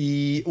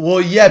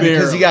 Well, yeah,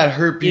 because he got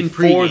hurt In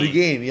before pregame. the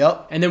game.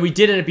 Yep. And then we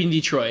did end up beating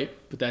Detroit,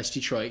 but that's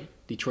Detroit.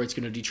 Detroit's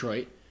going to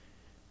Detroit.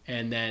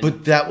 And then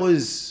But that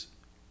was...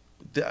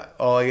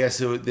 I guess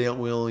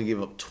we only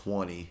gave up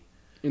 20.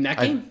 in that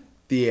game?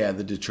 Yeah,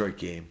 the Detroit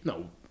game.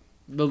 No.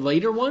 The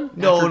later one?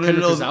 No, After no,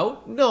 Kendrick no. was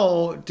out?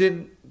 No,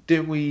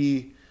 didn't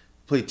we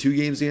play 2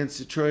 games against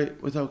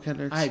Detroit without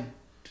Kendricks? I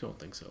don't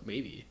think so.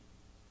 Maybe.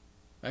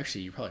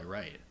 Actually, you're probably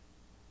right.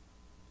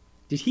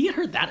 Did he get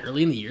hurt that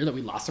early in the year that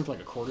we lost him for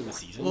like a quarter of the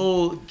season?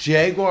 Well,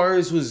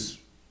 Jaguars was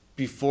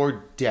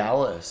before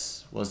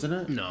Dallas, wasn't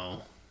it?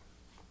 No.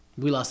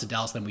 We lost to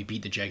Dallas, then we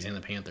beat the Jags and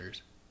the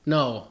Panthers.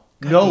 No.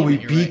 God No, damn we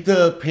it, you're beat right.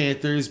 the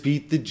Panthers,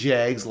 beat the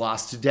Jags,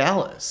 lost to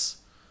Dallas.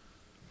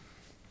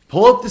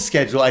 Pull up the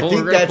schedule. I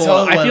think that's how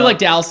it I went feel up. like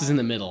Dallas is in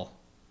the middle.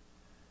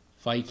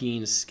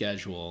 Vikings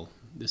schedule.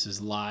 This is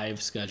live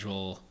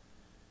schedule.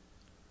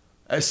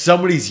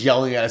 Somebody's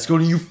yelling at us,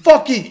 going, "You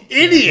fucking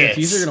idiots!"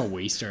 These are going to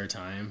waste our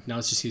time. Now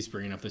it's just he's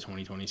bringing up the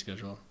 2020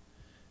 schedule.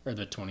 Or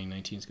the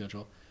 2019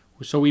 schedule.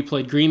 So we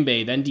played Green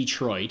Bay, then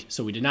Detroit.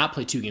 So we did not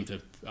play 2 games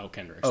without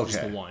Kendricks. Just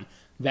the Okay. one.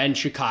 Then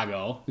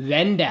Chicago.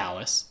 Then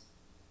Dallas.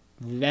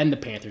 Then the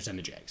Panthers and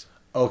the Jags.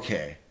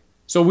 Okay.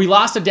 So we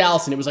lost to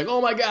Dallas, and it was like,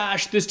 oh my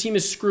gosh, this team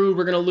is screwed.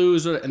 We're going to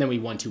lose. And then we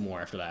won 2 more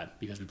after that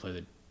because we played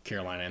the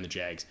Carolina and the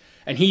Jags.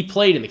 And he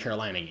played in the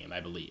Carolina game, I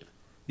believe.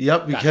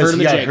 Yep, hurt because in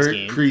he the got Jags hurt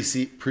game.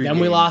 pre-game. Then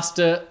we lost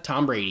to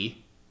Tom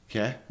Brady.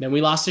 Okay. Then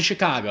we lost to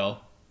Chicago.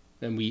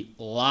 Then we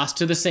lost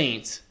to the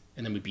Saints.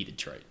 And then we beat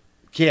Detroit.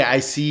 Okay, I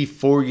see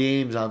 4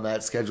 games on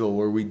that schedule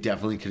where we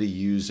definitely could have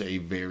used a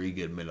very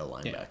good middle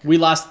linebacker. We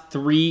lost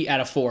 3 out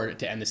of 4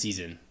 to end the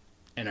season.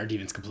 And our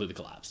defense completely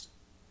collapsed.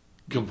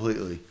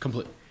 Completely.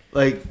 Completely.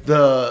 Like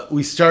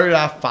we started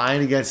off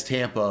fine against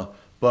Tampa,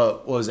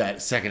 but what was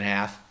that, second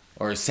half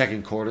or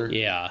second quarter?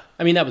 Yeah.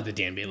 I mean, that was the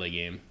Dan Bailey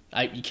game.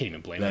 You can't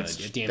even blame That's-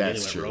 that. Dan that's Bailey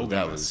went true. rogue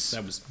That on was- us.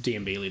 That was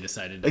Dan Bailey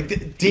decided.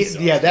 Like he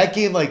sucks. that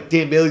game, like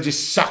Dan Bailey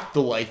just sucked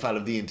the life out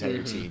of the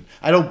entire team.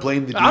 I don't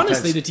blame the defense.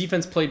 Honestly, the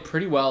defense played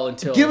pretty well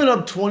until giving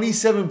up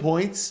 27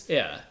 points.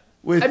 Yeah.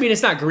 With- I mean,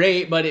 it's not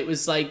great, but it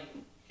was like,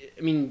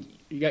 I mean,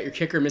 you got your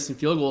kicker missing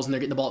field goals, and they're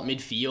getting the ball at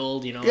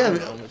midfield. You know, Yeah, I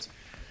don't know.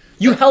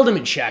 You held him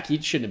in check. He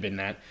shouldn't have been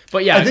that.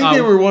 But yeah, I think they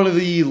were one of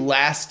the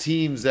last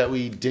teams that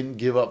we didn't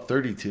give up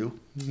 32.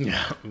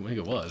 Yeah, I think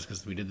it was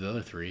because we did the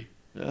other 3.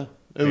 Yeah, it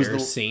Bears,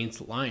 was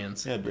Saints,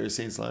 Lions. yeah, Bears,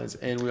 Saints, Lions,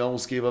 and we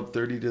almost gave up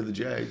 30 to the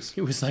Jags.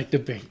 It was like the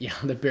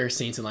Bears,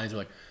 Saints, and Lions were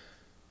like,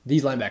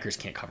 these linebackers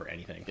can't cover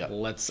anything. Yep.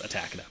 Let's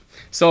attack them.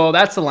 So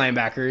that's the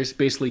linebackers.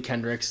 Basically,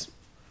 Kendricks,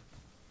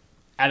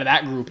 out of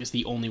that group, is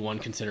the only one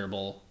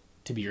considerable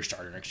to be your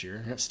starter next year.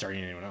 You're not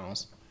starting anyone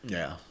else.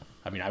 Yeah,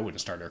 I mean, I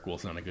wouldn't start Eric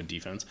Wilson on a good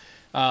defense.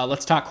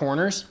 Let's talk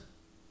corners.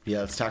 yeah.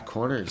 Let's talk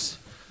corners.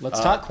 Let's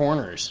talk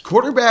corners.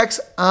 Quarterbacks,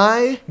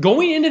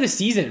 Going into the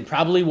season,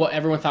 probably what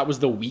everyone thought was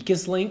the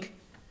weakest link.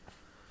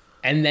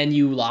 And then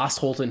you lost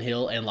Holton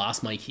Hill and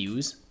lost Mike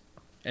Hughes.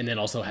 And then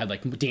also had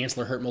like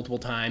Dantzler hurt multiple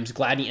times.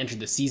 Gladney entered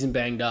the season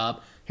banged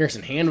up.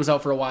 Harrison Hand was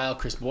out for a while.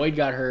 Chris Boyd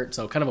got hurt.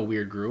 So kind of a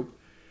weird group.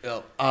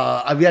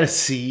 I've got a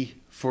C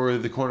for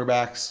the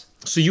cornerbacks.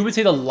 So you would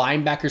say the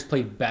linebackers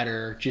played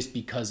better just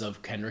because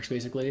of Kendricks,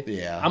 basically?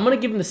 Yeah. I'm going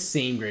to give them the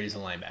same grade as the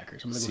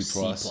linebackers. I'm going to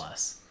go C+.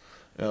 C+.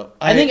 Yep.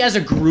 I think as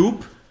a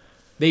group,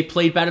 they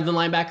played better than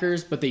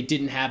linebackers, but they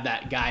didn't have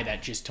that guy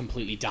that just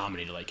completely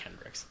dominated like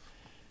Kendricks.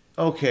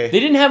 Okay. They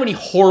didn't have any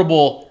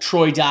horrible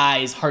Troy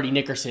Dyes, Hardy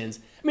Nickersons.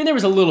 I mean, there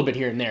was a little bit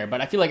here and there,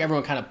 but I feel like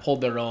everyone kind of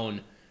pulled their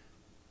own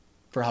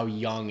for how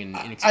young and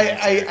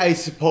inexperienced they were. I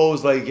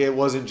suppose like it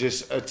wasn't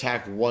just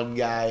attack one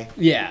guy.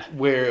 Yeah.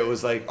 Where it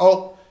was like,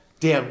 oh,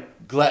 damn,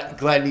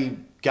 Gladney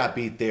got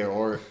beat there,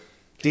 or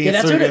Yeah,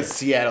 that's Dantzler what against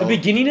Seattle. The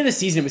beginning of the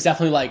season, it was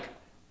definitely like,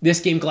 this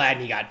game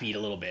Gladney got beat a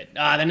little bit.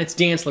 Then it's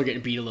Dantzler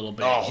getting beat a little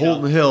bit. Oh, you know?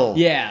 Holton Hill.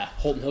 Yeah,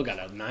 Holton Hill got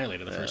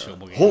annihilated the first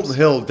couple games. Holton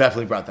Hill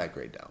definitely brought that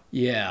grade down.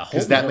 Yeah. Because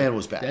Holton that Hill- man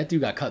was bad. That dude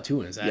got cut too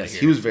and is out of Yes,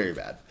 here. he was very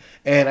bad.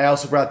 And I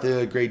also brought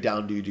the grade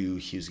down due to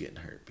Hughes getting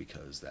hurt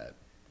because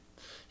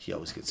he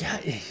always gets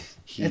hurt.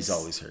 He's That's-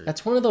 always hurt.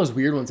 That's one of those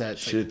weird ones that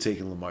Should have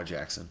taken Lamar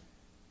Jackson.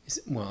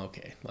 well,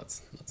 okay,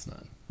 let's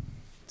not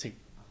take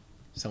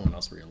someone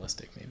else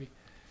realistic. Maybe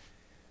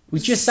we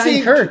just signed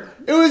Same- Kirk.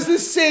 It was the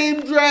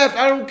same draft.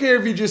 I don't care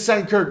if you just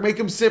signed Kirk. Make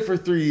him sit for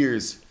 3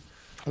 years.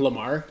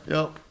 Lamar.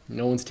 Yep.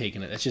 No one's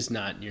taking it. That's just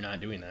not. You're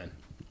not doing that.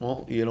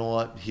 Well, you know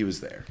what? He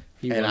was there.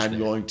 He and was I'm there.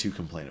 going to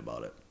complain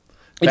about it.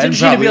 It's Ben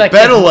interesting to be probably like,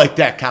 better like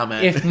that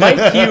comment. If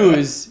Mike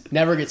Hughes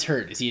never gets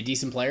hurt, is he a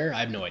decent player? I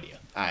have no idea.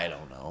 I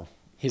don't know.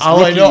 His All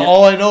rookie-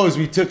 I know is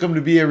we took him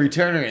to be a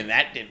returner, and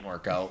that didn't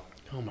work out.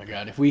 Oh my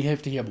god! If we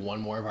have to have one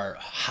more of our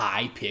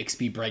high picks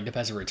be bragged up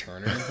as a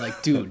returner,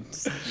 like, dude,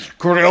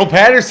 Cordell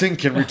Patterson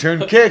can return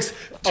kicks.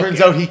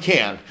 Turns Okay. out he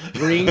can.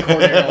 bring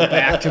Cordero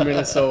back to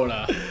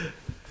Minnesota.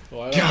 Wow.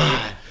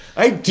 God,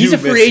 I do. He's a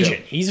miss free him.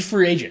 agent. He's a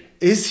free agent.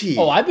 Is he?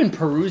 Oh, I've been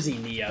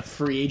perusing the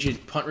free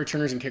agent punt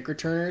returners and kick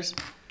returners.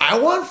 I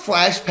want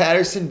Flash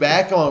Patterson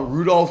back. I want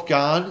Rudolph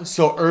gone.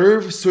 So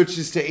Irv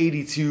switches to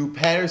 82.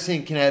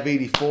 Patterson can have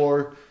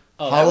 84.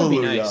 Oh,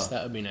 Hallelujah. that would be nice.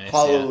 That would be nice.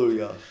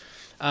 Hallelujah.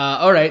 Yeah.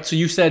 All right. So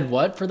you said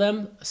what for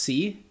them? A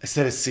C? I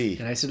said a C.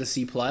 And I said a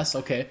C plus.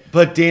 Okay.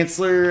 But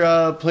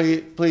Dantzler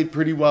played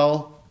pretty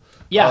well.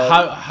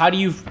 Yeah.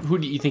 Who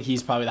do you think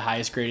he's probably the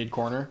highest graded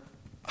corner?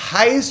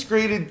 Highest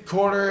graded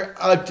corner.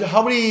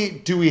 How many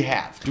do we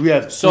have? Do we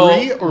have So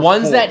three or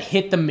ones four? that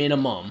hit the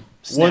minimum.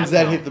 Ones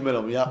that count hit the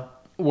minimum. Yeah.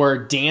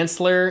 were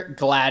Dantzler,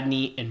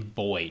 Gladney, and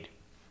Boyd,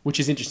 which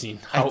is interesting.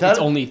 How thought- it's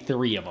only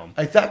 3 of them.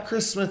 I thought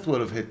Chris Smith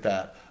would have hit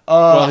that.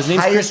 Well, his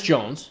name's Chris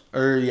Jones,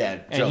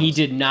 And and he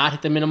did not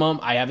hit the minimum.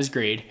 I have his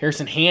grade.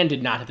 Harrison Hand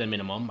did not hit the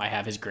minimum. I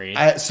have his grade.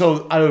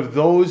 So out of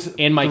those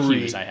And Mike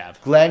three, Hughes I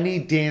have.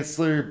 Gladney,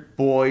 Dantzler,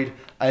 Boyd.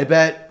 I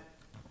bet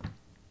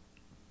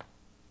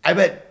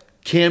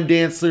Cam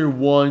Dantzler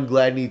 1,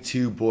 Gladney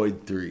 2,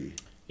 Boyd 3.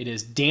 It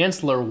is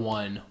Dantzler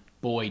 1,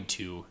 Boyd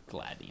 2,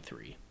 Gladney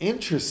 3.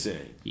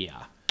 Interesting.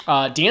 Yeah.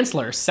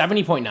 Dantzler,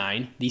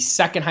 70.9, the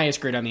second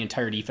highest grade on the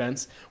entire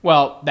defense.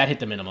 Well, that hit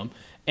the minimum.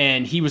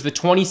 And he was the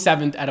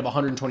 27th out of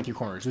 123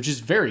 corners, which is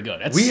very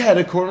good. We had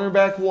a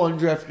cornerback 1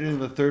 drafted in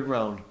the 3rd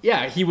round.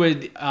 Yeah, he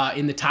would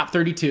in the top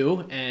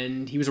 32,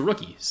 and he was a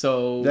rookie.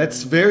 So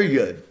That's very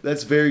good.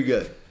 That's very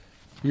good.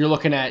 you're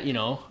looking at,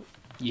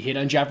 you hit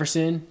on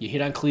Jefferson, you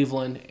hit on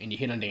Cleveland, and you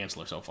hit on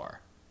Dantzler so far.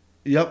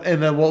 Yep.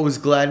 And then what was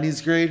Gladney's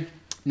grade?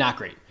 Not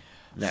great.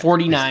 Not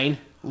 49,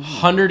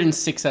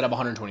 106 out of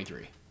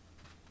 123.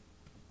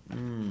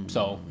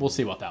 So we'll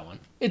see about that one.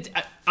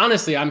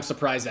 Honestly, I'm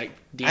surprised that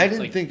I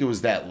didn't think it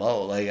was that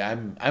low. Like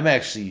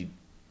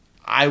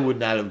I would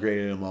not have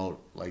graded him out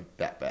like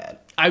that bad.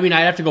 I mean,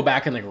 I'd have to go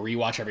back and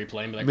rewatch every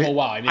play and be like, oh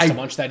wow, I missed a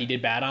bunch that he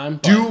did bad on.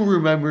 But Do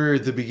remember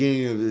the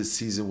beginning of this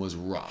season was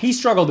rough. he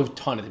struggled a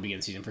ton at the beginning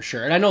of the season for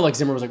sure. And I know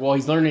Zimmer was like, well,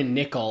 he's learning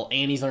nickel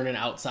and he's learning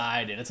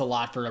outside, and it's a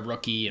lot for a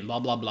rookie and blah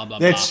blah blah blah.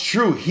 That's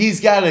true. He's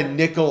got a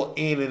nickel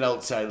and an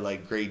outside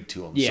grade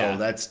to him. Yeah. So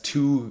that's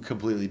 2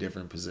 completely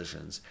different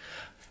positions.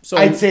 So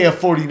I'd say a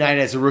 49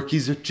 as a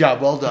rookie's a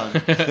job well done.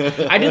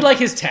 I did like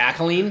his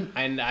tackling,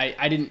 and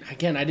I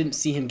didn't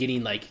see him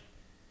getting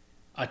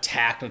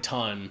attacked a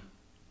ton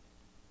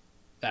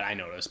that I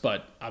noticed,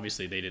 but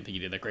obviously they didn't think he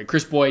did that great.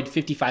 Chris Boyd,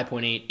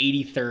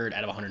 55.8, 83rd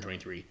out of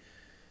 123.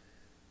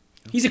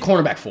 He's a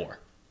cornerback 4.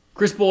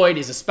 Chris Boyd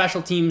is a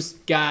special teams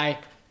guy,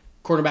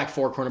 cornerback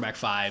 4, cornerback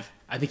 5.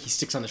 I think he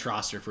sticks on this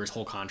roster for his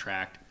whole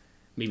contract.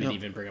 Maybe they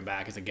even bring him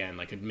back as, again,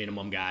 a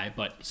minimum guy,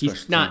 but he's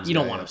Special not. teams You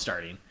don't guy, want yeah. him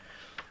starting.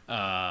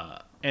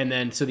 And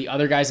then, so the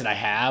other guys that I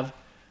have,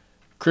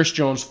 Chris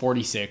Jones,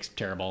 46,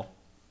 terrible.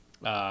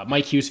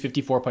 Mike Hughes,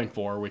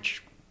 54.4,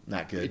 which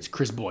Not good. it's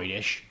Chris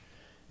Boyd-ish.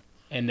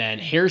 And then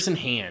Harrison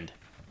Hand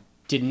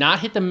did not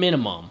hit the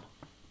minimum,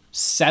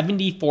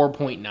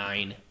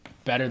 74.9,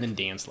 better than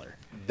Dantzler.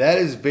 That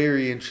is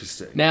very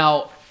interesting.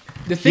 Now,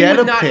 the thing had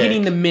with a not pick.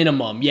 hitting the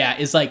minimum,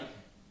 is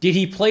did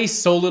he play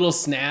so little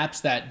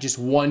snaps that just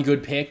one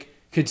good pick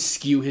could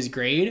skew his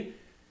grade?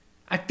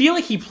 I feel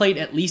like he played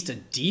at least a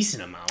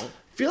decent amount.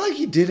 I feel like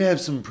he did have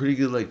some pretty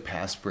good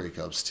pass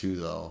breakups too,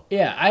 though.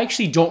 Yeah, I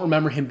actually don't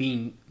remember him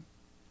being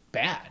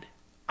bad.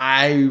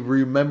 I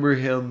remember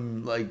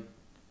him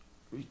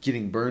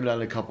getting burned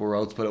on a couple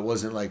routes, but it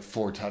wasn't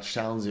 4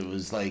 touchdowns. It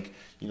was the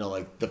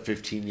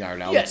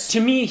 15-yard outs. Yeah,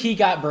 to me, he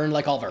got burned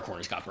like all of our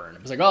corners got burned.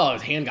 It was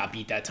his hand got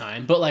beat that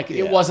time. But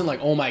Yeah. it wasn't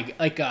oh my,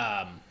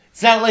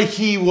 It's not like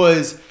he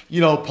was,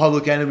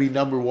 public enemy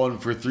number 1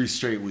 for 3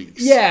 straight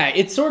weeks. yeah,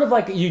 it's sort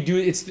of you do,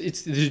 it's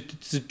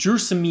the Drew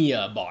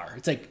Samia bar.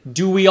 It's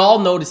do we all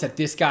notice that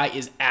this guy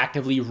is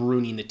actively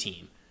ruining the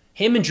team?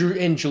 Him and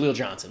Jaleel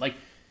Johnson.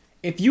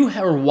 If you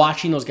are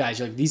watching those guys,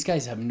 you're these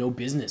guys have no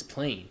business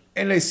playing.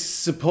 And I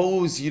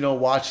suppose,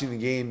 watching the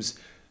games,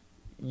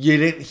 you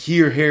didn't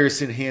hear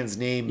Harrison Hand's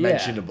name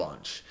mentioned a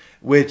bunch,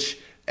 which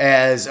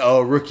as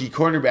a rookie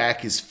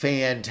cornerback is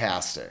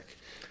fantastic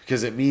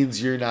because it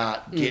means you're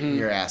not getting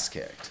your ass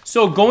kicked.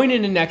 So going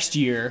into next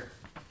year,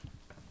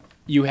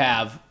 you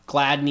have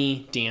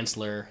Gladney,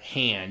 Dantzler,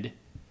 Hand,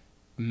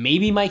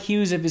 maybe Mike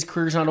Hughes if his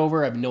career's not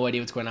over. I have no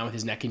idea what's going on with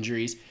his neck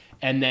injuries.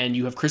 And then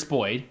you have Chris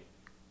Boyd,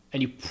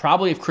 and you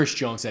probably have Chris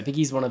Jones. I think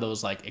he's one of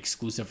those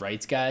exclusive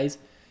rights guys.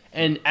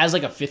 And as a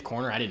 5th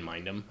corner, I didn't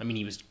mind him. I mean,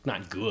 he was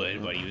not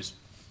good, but he was.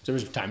 There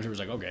was times where it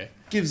was okay.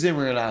 Give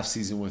Zimmer an off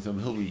season with him;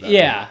 he'll be better.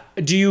 Yeah.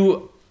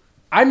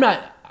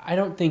 I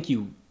don't think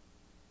you.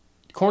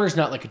 Corner's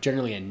not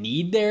generally a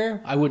need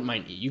there. I wouldn't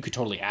mind. You could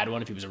totally add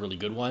one if he was a really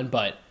good one,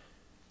 but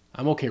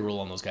I'm okay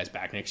rolling those guys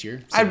back next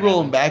year. I'd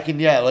roll him back,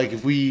 and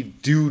if we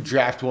do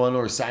draft one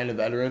or sign a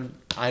veteran,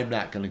 I'm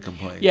not going to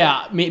complain.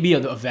 Yeah, maybe a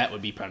vet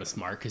would be kind of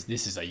smart because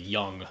this is a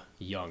young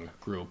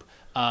group.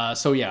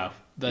 So yeah,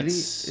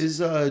 that's Is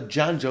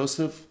John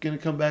Joseph going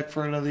to come back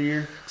for another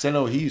year? Because I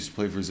know he used to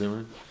play for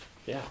Zimmer.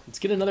 yeah. Let's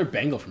get another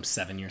Bengal from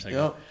 7 years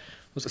ago. Yep.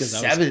 Those guys-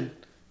 7.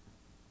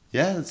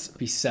 Yeah, it's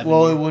Be 7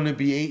 Well, years. it wouldn't it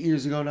be 8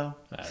 years ago now?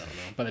 I don't know.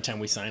 By the time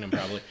we sign him,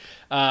 probably.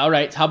 All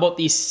right. How about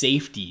these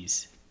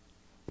safeties?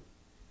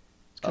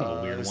 It's kind of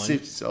a weird one.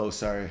 Safeties. Oh,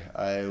 sorry,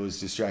 I was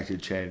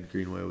distracted. Chad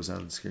Greenway was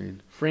on the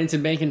screen.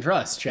 Franson Bank and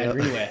Trust, Chad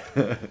Greenway.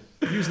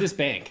 Use this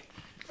bank.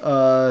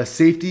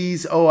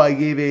 Safeties. Oh, I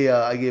gave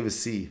a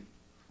C.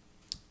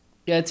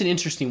 Yeah, it's an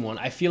interesting one.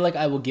 I feel like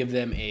I will give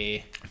them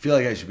a. I feel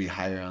like I should be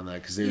higher on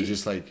that because they were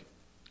just like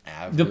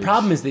average. The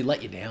problem is they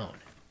let you down.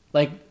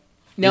 Like,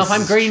 now This if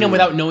I'm is grading them true.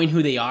 without knowing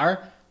who they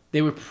are,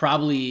 they were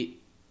probably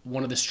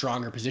one of the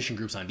stronger position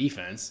groups on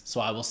defense.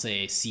 So I will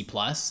say C+.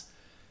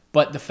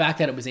 But the fact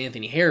that it was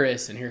Anthony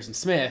Harris and Harrison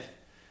Smith,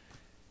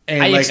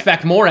 and I like,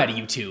 expect more out of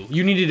you two.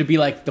 You needed to be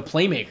like the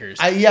playmakers.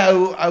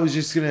 I was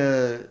just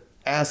gonna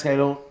ask.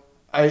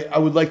 I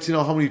would like to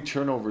know how many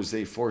turnovers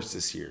they forced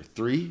this year.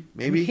 3,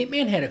 maybe.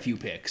 Hitman had a few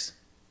picks.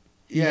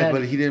 Yeah, had-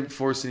 but he didn't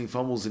force any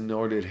fumbles, and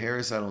nor did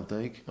Harris. I don't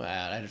think. Well,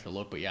 I'd have to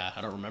look, but yeah,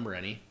 I don't remember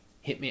any.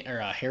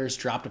 Harris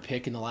dropped a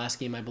pick in the last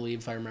game, I believe,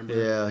 if I remember.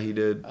 Yeah, he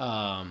did.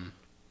 Um,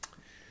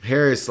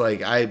 Harris,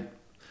 like I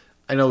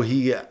know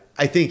he.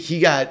 I think he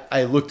got.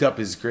 I looked up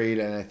his grade,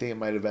 and I think it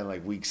might have been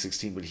like week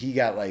 16, but he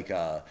got like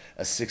a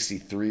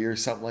 63 or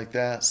something like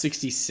that.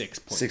 66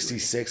 points.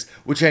 66,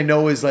 which I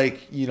know is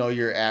like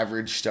your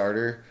average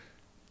starter.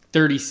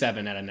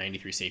 37 out of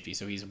 93 safety,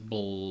 so he's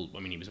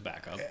he was a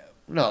backup.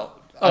 No.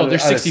 Oh, out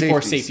there's of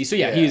 64 safeties. safety. So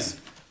yeah, he's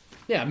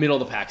middle of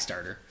the pack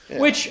starter. Yeah.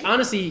 Which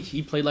honestly,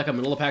 he played like a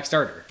middle of the pack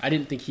starter. I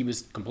didn't think he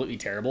was completely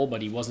terrible,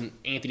 but he wasn't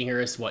Anthony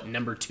Harris,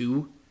 number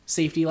 2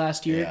 safety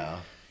last year. Yeah.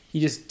 He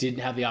just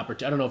didn't have the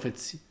opportunity. I don't know if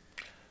it's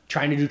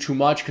trying to do too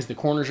much because the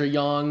corners are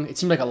young. It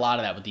seemed like a lot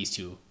of that with these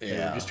two. They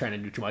were just trying to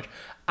do too much.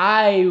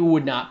 I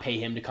would not pay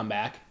him to come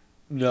back.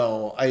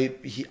 No, I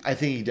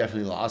think he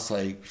definitely lost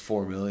like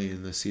 $4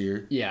 million this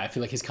year. Yeah, I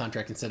feel like his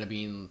contract, instead of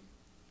being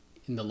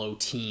in the low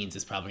teens,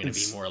 is probably going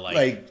to be more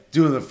like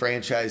doing the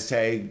franchise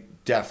tag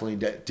definitely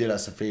did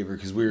us a favor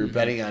because we were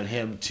betting on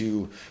him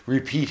to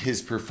repeat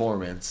his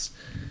performance,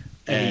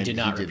 and he did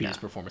not repeat his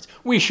performance.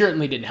 We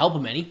certainly didn't help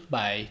him any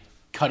by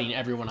cutting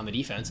everyone on the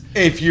defense.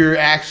 If you're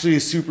actually a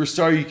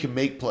superstar, you can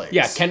make plays.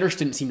 Yeah, Kendricks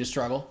didn't seem to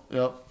struggle.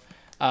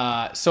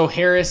 Yep. So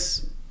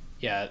Harris,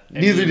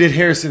 Neither did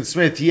Harrison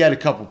Smith. He had a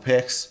couple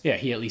picks. Yeah,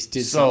 he at least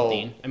did So-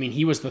 something. I mean,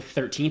 he was the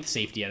 13th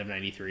safety out of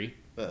 93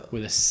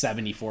 with a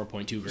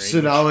 74.2 grade.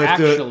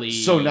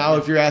 So now,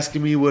 if you're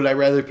asking me, would I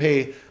rather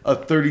pay a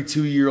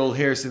 32-year-old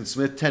Harrison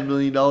Smith $10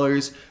 million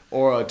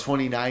or a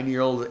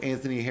 29-year-old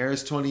Anthony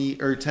Harris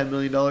 $10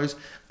 million?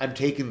 I'm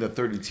taking the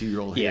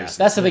 32-year-old. Yeah,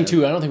 Harrison that's the thing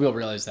Smith. too. I don't think people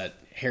realize that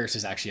Harris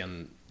is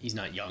actually he's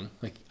not young.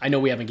 Like, I know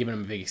we haven't given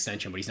him a big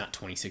extension, but he's not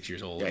 26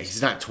 years old. Yeah,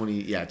 he's not 20.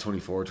 Yeah,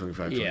 24,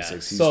 25,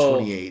 26. He's so-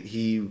 28.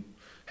 He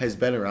has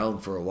been around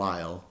for a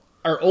while.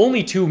 Our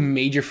only 2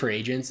 major free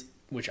agents,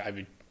 which I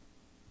would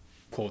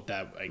quote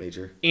that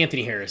Major.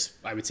 Anthony Harris,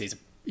 I would say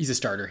he's a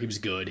starter. He was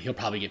good. He'll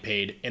probably get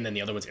paid. And then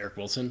the other one's Eric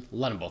Wilson.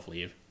 Let them both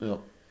leave. Yep.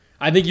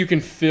 I think you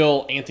can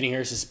fill Anthony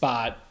Harris's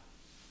spot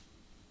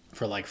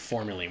for like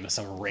 $4 million with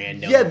some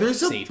random. Yeah, there's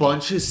safety. a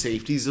bunch of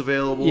safeties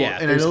available. Yeah,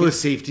 and I there's know good- the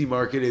safety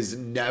market is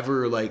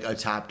never like a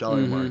top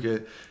dollar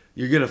market.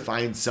 You're gonna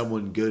find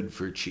someone good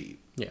for cheap.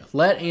 Yeah,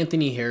 let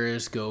Anthony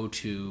Harris go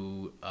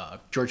to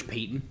George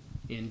Payton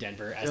in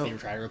Denver as they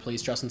try to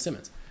replace Justin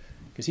Simmons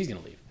because he's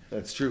going to leave.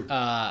 That's true.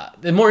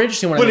 The more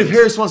interesting one. But I if think is-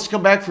 Harris wants to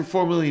come back for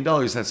 $4 million,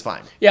 that's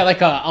fine. yeah,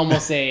 like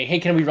almost say, hey,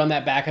 can we run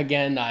that back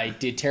again? I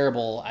did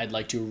terrible. I'd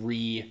like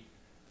to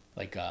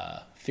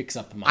fix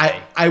up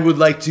my. I would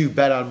like to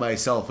bet on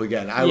myself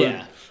again. I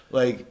Yeah.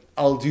 would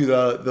I'll do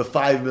the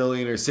 $5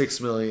 million or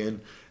 $6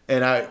 million,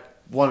 and I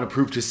want to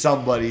prove to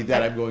somebody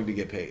that I'm going to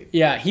get paid.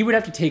 Yeah, he would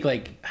have to take I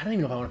don't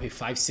even know if I want to pay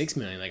 $5-6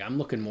 million. Like, I'm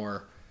looking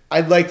more.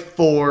 I'd like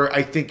 4.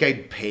 I think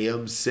I'd pay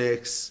him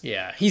 6.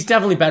 Yeah, he's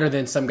definitely better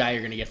than some guy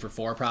you're going to get for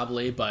 4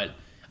 probably, but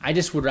I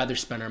just would rather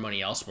spend our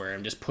money elsewhere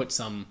and just put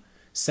some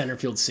center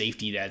field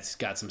safety that's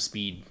got some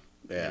speed.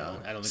 Yeah,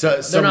 I don't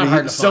think they're not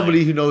hard to somebody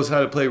find. who knows how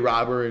to play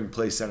robber and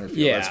play center field.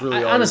 Yeah, That's really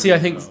all honestly, we I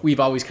need to think know. we've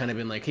always kind of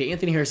been like, hey,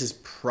 Anthony Harris is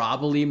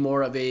probably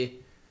more of a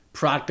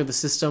product of the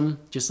system,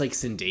 just like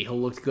Sendejo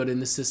looked good in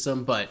the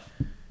system, but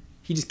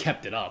he just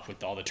kept it up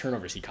with all the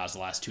turnovers he caused the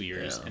last 2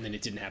 years, and then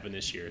it didn't happen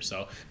this year.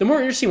 So the more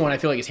interesting one I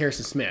feel like is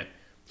Harrison Smith.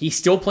 He's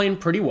still playing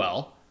pretty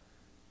well,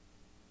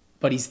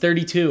 but he's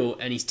 32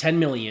 and he's $10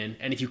 million,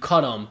 and if you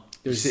cut him,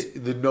 there's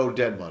the no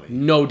dead money.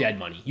 no dead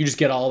money. You just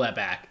get all that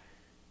back.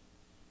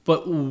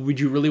 But would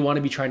you really want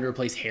to be trying to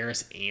replace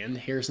Harris and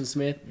Harrison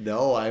Smith?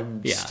 No,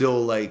 I'm Yeah.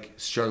 still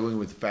struggling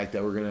with the fact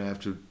that we're gonna have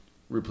to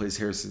replace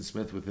Harrison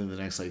Smith within the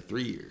next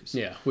 3 years.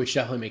 Yeah, which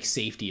definitely makes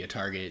safety a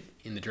target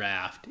in the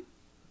draft.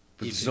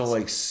 But If there's no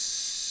it's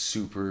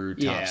super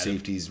top Yeah,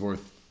 safeties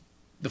worth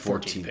the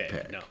 14th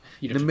pick. No,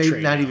 you'd have And to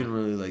trade not down. even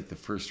really the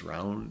first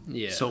round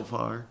so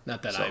far.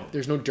 Not that So,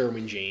 there's no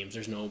Derwin James,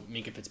 there's no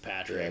Minka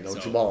Fitzpatrick. yeah, no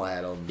so- Jamal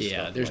Adams. Yeah,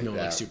 nothing there's like no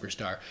that.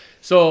 superstar.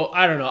 So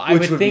I don't know. I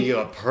Which would would think be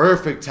a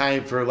perfect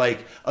time for a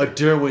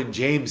Derwin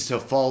James to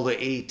fall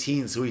to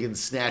 18 so we can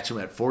snatch him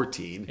at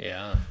 14.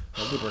 yeah,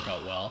 that would work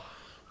out well.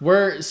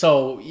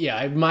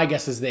 My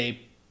guess is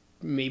they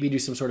maybe do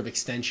some sort of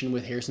extension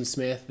with Harrison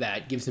Smith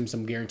that gives him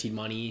some guaranteed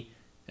money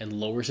and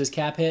lowers his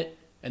cap hit,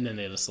 and then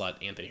they just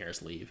let Anthony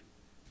Harris leave.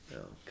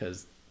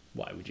 Because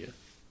why would you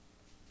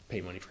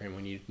pay money for him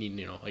when you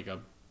need, like a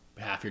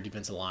half your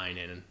defensive line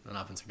and an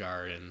offensive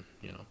guard and,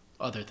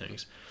 other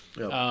things.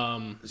 Yep.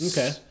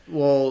 Okay.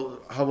 Well,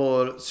 how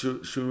about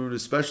should we move to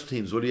special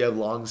teams? What do you have,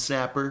 long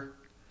snapper?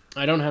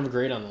 I don't have a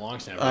grade on the long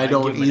snapper. I I'd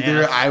don't give him an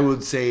either. F. I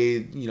would say,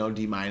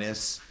 D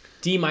minus.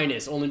 D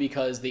minus, only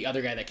because the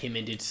other guy that came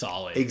in did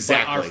solid.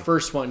 Exactly. But our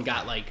first one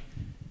got like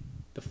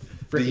the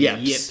freaking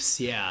yips. yips.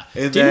 Yeah.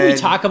 And Didn't we then-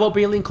 talk about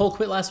Bailey and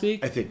Colquitt last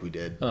week? I think we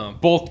did.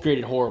 Both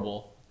graded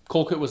horrible.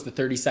 Colquitt was the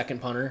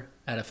 32nd punter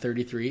out of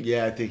 33.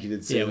 Yeah, I think you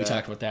did say that. Yeah, we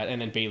talked about that. And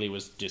then Bailey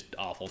was just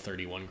awful,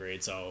 31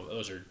 grade. So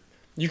those are,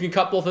 you can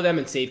cut both of them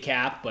and save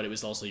cap, but it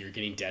was also you're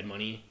getting dead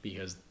money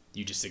because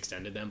you just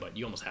extended them, but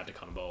you almost have to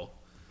cut them both.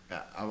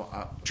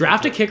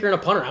 Draft a kicker and a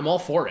punter. I'm all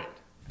for it.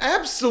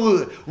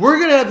 Absolutely. We're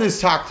going to have this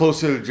talk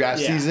closer to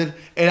draft Yeah. season,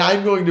 and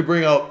I'm going to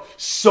bring up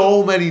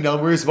so many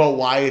numbers about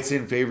why it's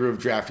in favor of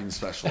drafting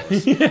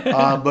specialists.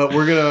 But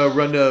we're going to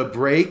run to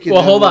break. And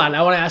Well, then hold on.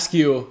 I want to ask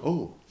you,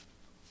 Oh,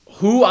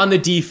 who on the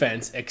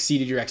defense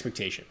exceeded your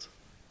expectations?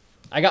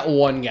 I got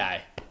one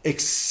guy.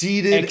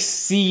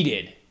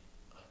 exceeded.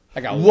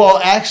 I got one. Well,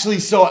 actually,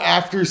 so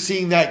after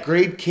seeing that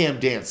grade, Cam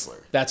Dantzler.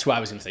 That's who I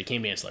was going to say,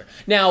 Cam Dantzler.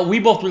 Now, we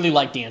both really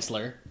like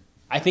Dantzler.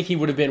 I think he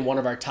would have been one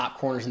of our top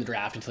corners in the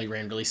draft until he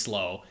ran really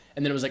slow.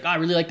 And then it was like, I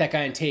really like that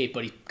guy on tape,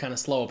 but he's kind of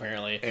slow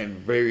apparently. And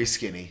very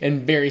skinny.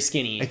 And very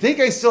skinny. I think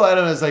I still had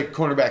him as like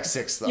cornerback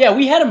 6, though. Yeah,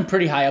 we had him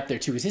pretty high up there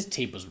too because his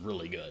tape was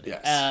really good.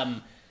 Yes.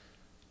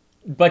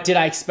 But did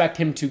I expect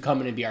him to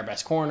come in and be our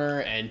best corner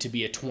and to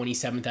be a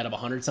 27th out of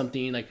 100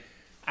 something? Like,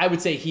 I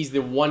would say he's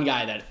the one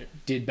guy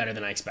that did better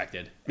than I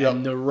expected. Yep.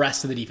 And the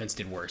rest of the defense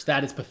did worse.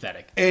 That is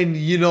pathetic. And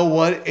you know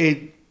what?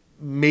 It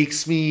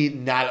makes me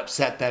not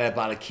upset that I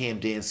bought a Cam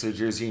Dantzler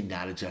jersey and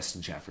not a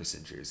Justin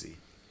Jefferson jersey.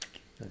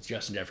 That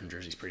Justin Jefferson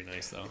jersey's pretty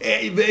nice though.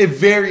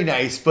 Very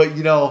nice, but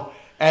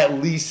at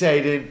least I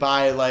didn't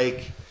buy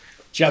like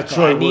Jeff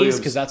Troy Gladney's, Williams.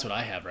 because that's what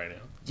I have right now.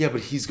 Yeah,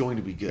 but he's going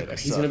to be good.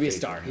 He's going to be a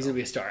star. He's going to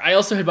be a star. I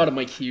also had bought a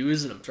Mike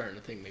Hughes, and I'm trying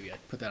to think maybe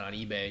I'd put that on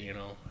eBay,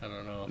 I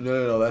don't know.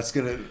 No, that's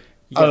gonna.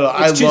 Yeah,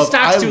 I don't know.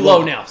 Stock's too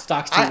low now.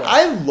 Stock's too low.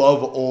 I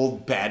love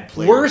old bad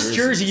players. Worst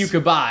jersey you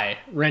could buy,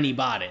 Rennie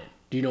bought it.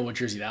 Do you know what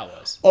jersey that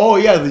was? Oh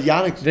yeah, the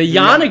Yannick. The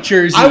Yannick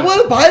jersey. I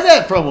want to buy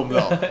that from him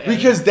though,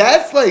 because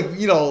that's like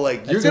you're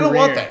That's gonna a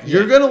want rare- that.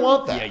 You're gonna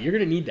want that. Yeah, you're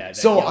going to need that.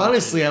 So Yannick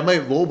honestly, I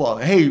might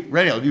lowball. Hey,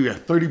 Rennie, I'll give you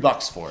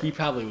 $30 for He it.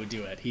 probably would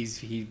do it.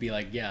 He'd be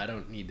like, yeah, I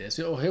don't need this.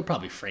 Oh, he'll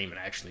probably frame it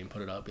actually and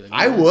put it up. Be like,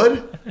 I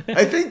would.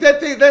 I think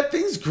that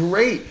thing's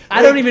great.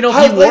 I don't even know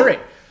if he wore it.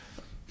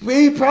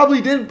 He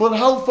probably didn't. But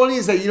how funny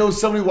is that?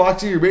 Somebody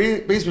walks in your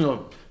basement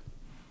going,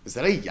 "Is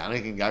that a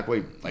Yannick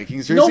Ngakoue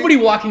Vikings jersey?" Nobody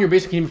walking your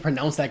basement can even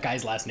pronounce that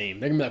guy's last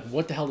name. They're going to be like,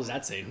 what the hell does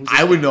that say? Who's this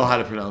I would guy? know how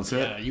to pronounce it.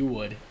 Yeah, you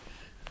would.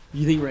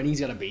 You think Rennie's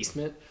got a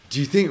basement? Do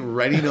you think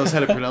Rennie knows how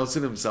to pronounce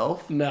it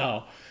himself?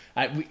 No.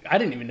 I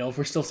didn't even know if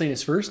we're still saying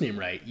his first name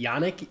right.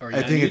 Yannick or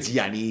I think it's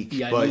Yannick?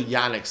 Yannick, but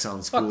Yannick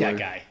sounds Fuck cooler. that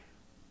guy.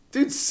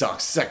 Dude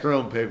sucks. Second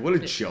round pick. What a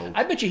joke.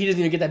 I bet you he doesn't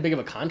even get that big of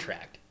a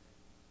contract.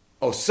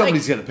 Oh,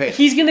 somebody's gonna pay.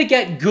 He's gonna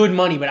get good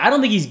money, but I don't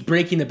think he's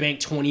breaking the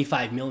bank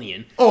 $25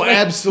 million. Oh, Like,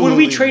 absolutely When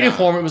we traded not.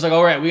 for him, it was like,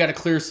 all right, we got to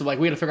clear. So like,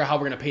 we got to figure out how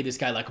we're gonna pay this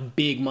guy like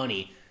big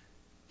money.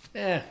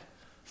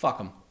 Fuck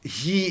him.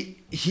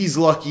 He's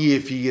lucky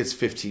if he gets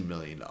 $15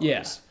 million.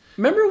 Yeah.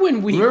 Remember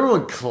when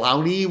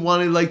Clowney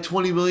wanted like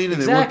 $20 million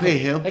and they wouldn't Exactly. pay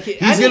him? Like,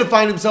 He's I gonna think-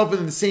 find himself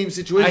in the same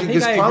situation I think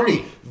because I Clowney,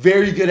 agree.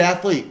 very good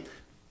athlete.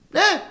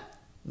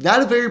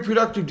 Not a very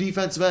productive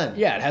defensive end.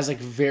 Yeah, it has like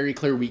very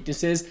clear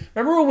weaknesses.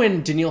 Remember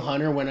when Daniil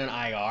Hunter went on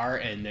IR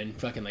and then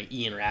fucking like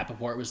Ian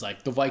Rappaport was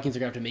like, the Vikings are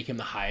gonna have to make him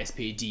the highest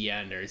paid D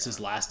end, or it's his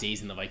last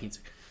days in the Vikings.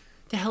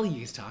 The hell are you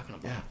guys talking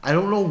about? I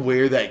don't know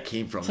where that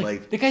came from.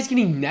 Like, the guy's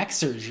getting neck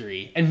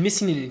surgery and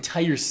missing an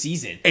entire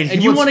season, And and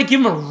he you wants- want to give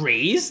him a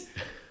raise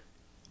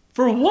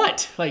for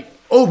what? Like,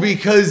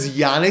 because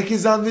Yannick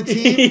is on the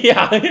team?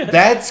 yeah,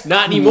 That's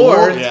not cool.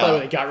 anymore. That's Yeah. probably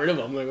why they got rid of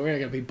him. Like, we're not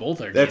gonna pay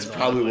both our. That's games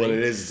probably what it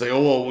is. It's like, oh,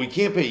 well, we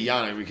can't pay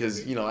Yannick because,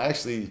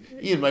 actually,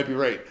 Ian might be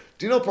right.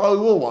 Dino probably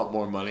will want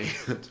more money.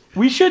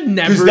 We should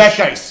never. Because that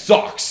guy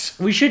sucks.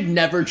 We should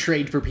never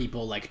trade for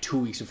people like 2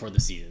 weeks before the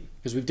season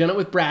because we've done it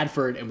with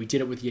Bradford and we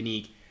did it with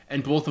Yannick,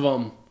 and both of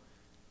them.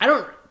 I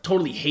don't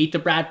totally hate the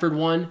Bradford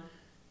one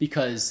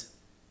because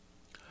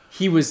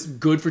he was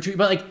good for 2,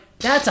 but like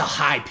that's a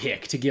high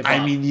pick to give up.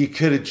 I mean, you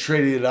could have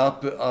traded it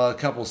up a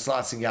couple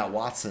slots and got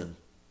Watson.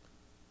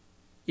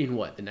 In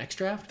what, the next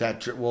draft?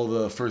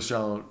 The first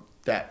round.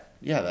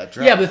 That draft.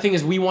 Yeah, but the thing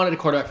is, we wanted a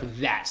quarterback for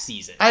that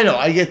season. I know,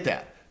 I get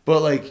that,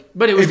 but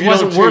But it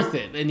wasn't worth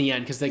it in the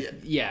end because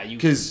you.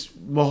 Because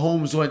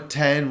Mahomes went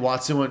 10,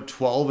 Watson went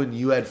 12, and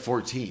you had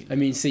 14. I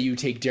mean, say you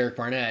take Derek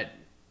Barnett,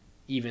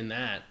 even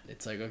that,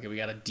 it's like, okay, we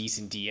got a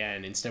decent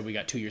DN. Instead, we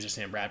got 2 years of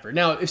Sam Bradford.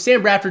 Now, if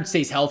Sam Bradford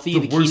stays healthy,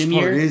 The worst Keenum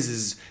part year,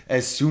 is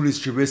as soon as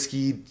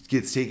Trubisky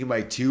gets taken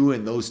by 2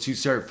 and those 2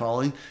 start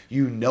falling,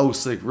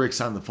 Slick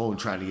Rick's on the phone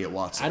trying to get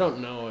Watson. I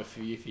don't know if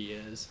he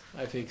is.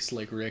 I think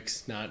Slick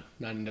Rick's not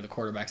into the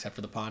quarterbacks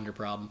after the Ponder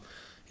problem.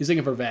 He's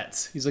looking for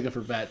vets.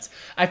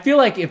 I feel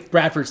like if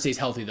Bradford stays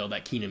healthy, though,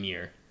 that Keenum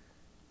year,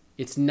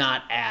 it's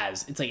not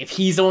as... It's like if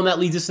he's the one that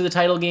leads us to the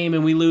title game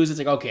and we lose, it's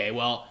like, okay,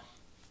 well...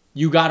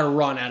 You got to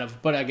run out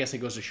of, but I guess it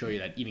goes to show you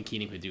that even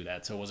Keenum could do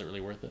that, so it wasn't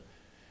really worth it.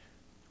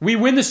 We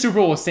win the Super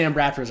Bowl with Sam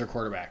Bradford as our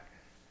quarterback.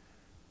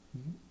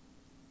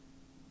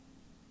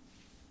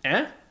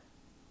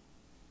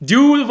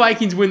 Do the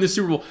Vikings win the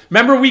Super Bowl?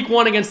 Remember week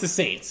 1 against the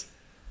Saints?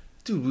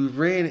 Dude,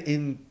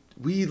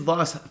 we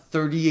lost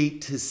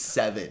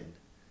 38-7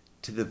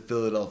 to the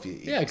Philadelphia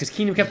Eagles. Yeah, because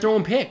Keenum kept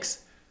throwing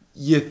picks.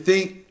 You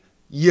think...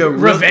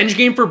 Revenge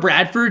game for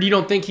Bradford? You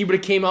don't think he would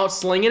have came out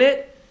slinging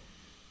it?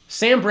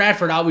 Sam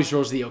Bradford always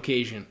rose to the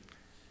occasion.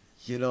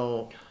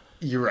 You're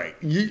right.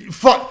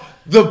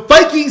 The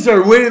Vikings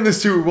are winning the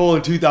Super Bowl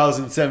in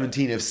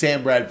 2017 if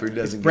Sam Bradford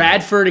doesn't.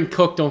 Bradford and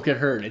Cook don't get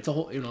hurt. It's a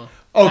whole,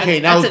 Okay,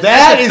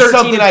 that is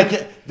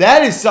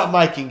something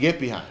I can get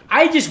behind.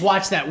 I just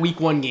watched that week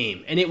 1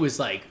 game, and it was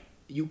like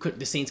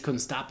the Saints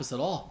couldn't stop us at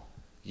all.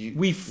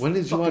 When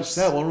did you watch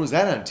that? When was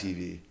that on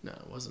TV? No,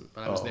 it wasn't.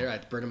 But I was there. I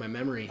burned in my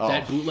memory.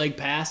 That bootleg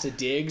pass to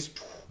Diggs.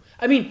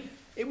 I mean.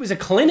 It was a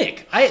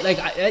clinic.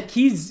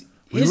 His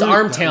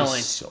arm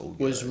talent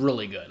was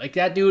really good. Like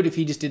that dude, if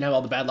he just didn't have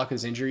all the bad luck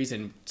with his injuries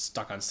and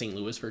stuck on St.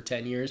 Louis for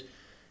 10 years,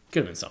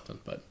 could have been something.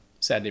 But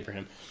sad day for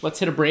him. Let's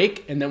hit a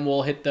break and then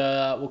we'll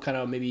kind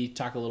of maybe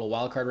talk a little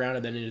wild card round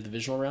and then into the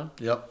divisional round.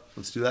 Yep,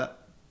 let's do that.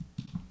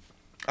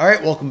 All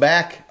right, welcome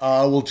back.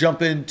 We'll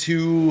jump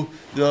into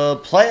the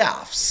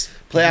playoffs.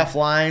 Playoff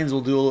lines.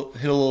 We'll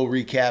hit a little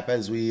recap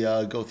as we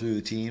go through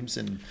the teams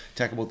and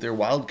talk about their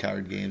wild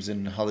card games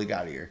and how they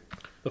got here.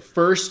 The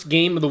first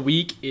game of the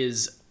week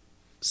is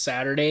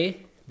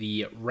Saturday,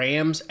 the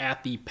Rams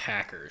at the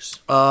Packers.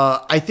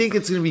 I think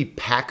it's going to be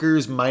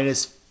Packers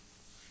minus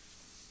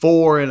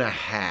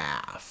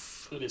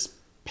 4.5. It is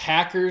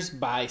Packers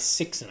by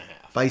 6.5.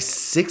 By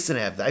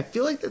 6.5. I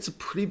feel like that's a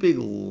pretty big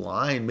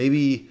line.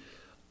 Maybe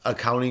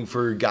accounting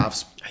for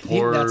Goff's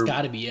poor that's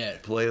got to be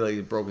it. Play, like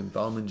a broken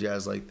thumb and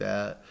jazz like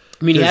that.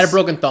 I mean, he had a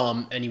broken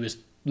thumb and he was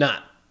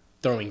not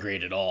throwing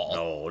great at all.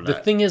 No, the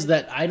thing is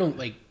that I don't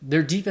like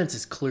their defense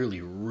is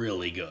clearly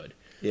really good.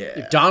 Yeah.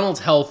 If Donald's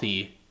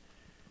healthy,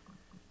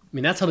 I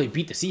mean that's how they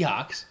beat the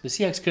Seahawks. The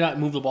Seahawks could not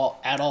move the ball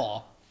at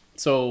all.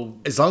 So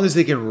as long as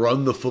they can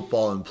run the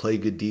football and play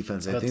good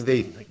defense, I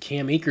think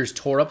Cam Akers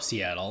tore up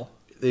Seattle.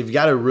 They've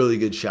got a really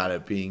good shot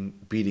at beating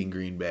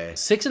Green Bay.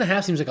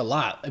 6.5 seems like a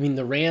lot. I mean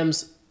the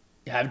Rams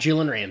have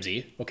Jalen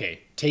Ramsey.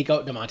 Okay, take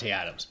out Devontae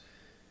Adams.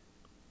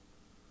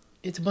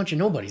 It's a bunch of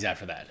nobodies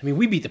after that. I mean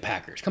we beat the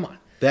Packers. Come on.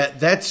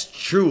 That's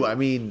true. I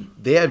mean,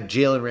 they have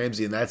Jalen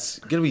Ramsey, and that's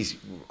going to be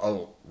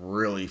a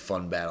really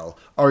fun battle.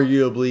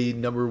 Arguably,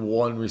 number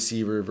 1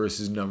 receiver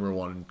versus number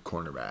 1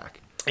 cornerback.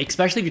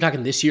 Especially if you're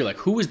talking this year. Like,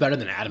 who was better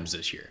than Adams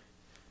this year?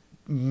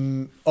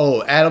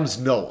 Adams,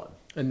 no one.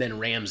 And then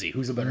Ramsey.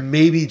 Who's the better?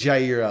 Maybe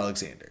Jair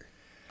Alexander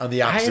on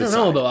the opposite side. I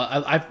don't know,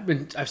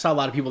 though. I've saw a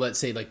lot of people that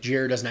say, like,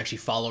 Jair doesn't actually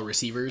follow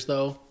receivers,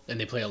 though, and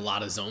they play a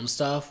lot of zone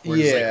stuff.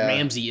 Whereas, like,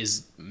 Ramsey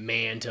is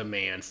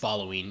man-to-man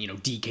following,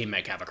 DK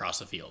Metcalf across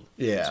the field.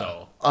 Yeah.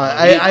 So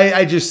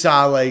I just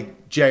saw,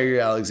 like,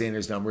 Jair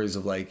Alexander's numbers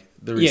of, like,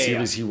 the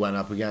receivers he went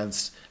up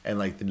against and,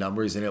 like, the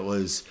numbers, and it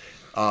was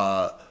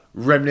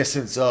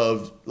reminiscence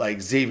of,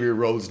 like, Xavier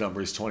Rhodes'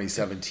 numbers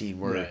 2017,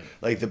 where,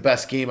 like, the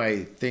best game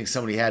I think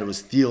somebody had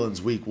was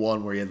Thielen's week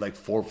 1, where he had, like,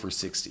 4 for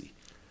 60.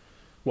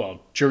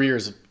 Well,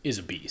 Jair is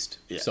a beast.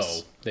 Yes.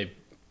 So they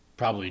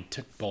probably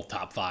took both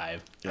top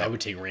 5. Yep. I would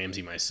take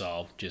Ramsey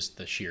myself, just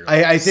the sheer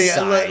I think,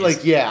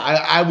 size.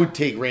 I would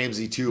take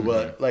Ramsey too,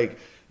 but, like...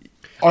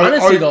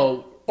 Honestly,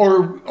 though...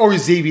 Or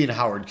Xavier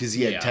Howard, because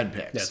he had 10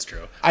 picks. That's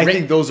true. I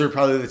think those are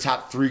probably the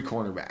top 3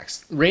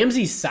 cornerbacks.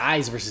 Ramsey's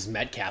size versus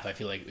Metcalf, I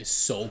feel like, is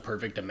so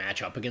perfect to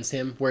match up against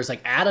him. Whereas,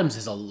 like, Adams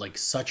is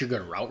such a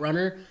good route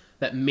runner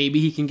that maybe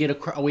he can get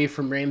away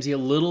from Ramsey a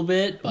little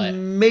bit, but...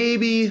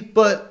 Maybe,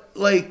 but,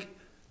 like...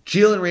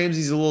 Jalen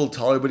Ramsey's a little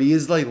taller, but he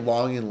is like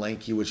long and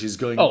lanky, which is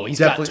going. Oh, he's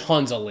got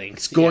tons of length.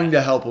 It's going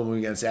to help him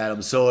against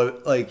Adams.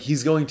 So like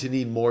he's going to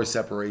need more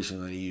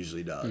separation than he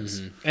usually does.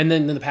 Mm-hmm. And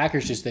then the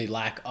Packers they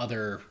lack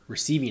other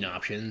receiving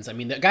options. I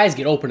mean, the guys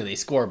get open and they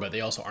score, but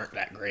they also aren't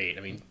that great.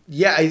 I mean,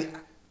 yeah, I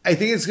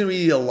think it's going to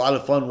be a lot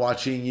of fun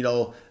watching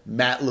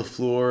Matt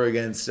LaFleur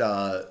against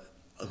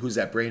who's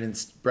that? Brandon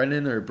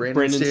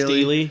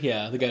Staley?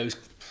 Yeah, the guy who's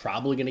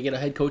probably going to get a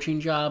head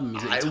coaching job.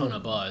 He's got a ton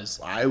of buzz.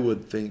 I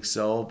would think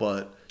so,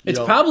 but. It's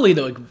probably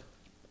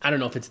I don't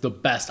know if it's the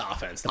best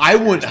offense. I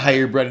wouldn't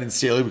hire Brendan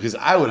Staley because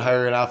I would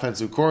hire an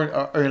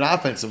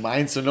offensive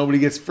mind so nobody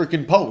gets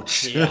freaking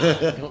poached.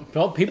 Yeah.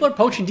 Well, people are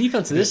poaching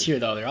defense this year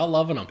though. They're all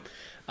loving them.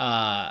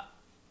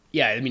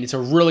 Yeah, I mean it's a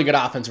really good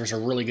offense versus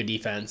a really good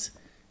defense,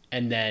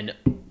 and then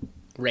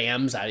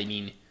Rams. I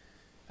mean,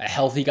 a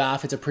healthy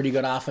Goff, it's a pretty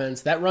good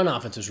offense. That run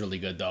offense was really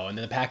good, though. And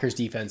then the Packers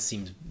defense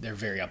seems, they're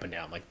very up and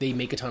down. Like, they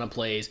make a ton of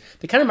plays.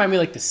 They kind of remind me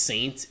like the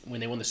Saints when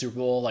they won the Super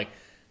Bowl. Like,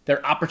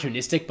 they're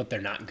opportunistic, but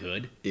they're not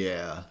good.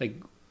 Yeah. Like,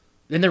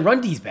 and their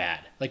run D's bad.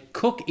 Like,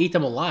 Cook ate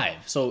them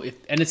alive. So,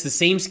 and it's the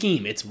same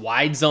scheme. It's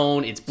wide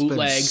zone, it's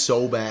bootleg. It's been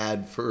so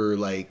bad for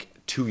like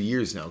 2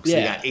 years now because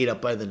they got ate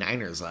up by the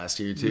Niners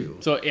last year, too.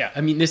 So, yeah, I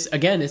mean, this,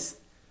 again, it's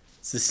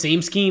the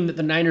same scheme that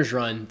the Niners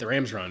run, the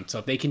Rams run. So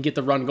if they can get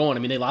the run going,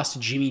 I mean, they lost to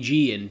Jimmy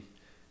G, and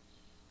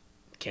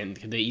can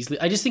they easily?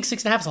 I just think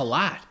 6.5 is a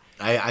lot.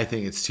 I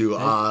think it's too.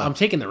 I'm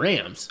taking the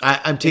Rams.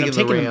 I'm taking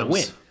the Rams. Them to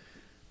win.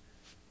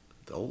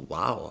 Oh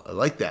wow, I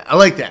like that.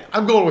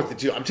 I'm going with the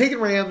 2. I'm taking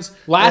Rams.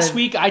 Last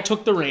week I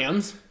took the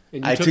Rams,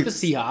 and you took the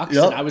Seahawks,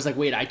 yep. and I was like,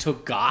 wait, I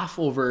took Goff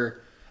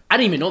over. I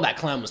didn't even know that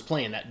clown was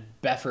playing that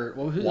Beffert.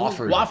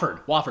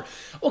 Wofford.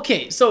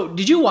 Okay, so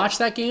did you watch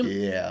that game?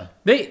 Yeah.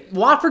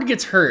 Wofford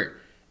gets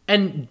hurt,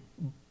 and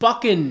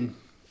Buck and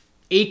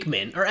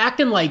Aikman are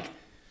acting like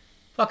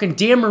fucking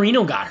Dan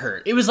Marino got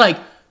hurt. It was like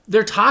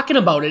they're talking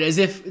about it as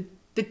if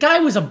the guy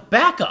was a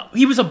backup.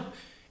 They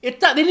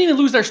didn't even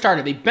lose their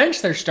starter. They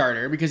benched their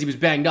starter because he was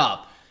banged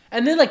up.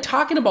 And then like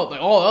talking about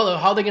like, oh,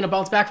 how are they going to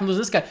bounce back from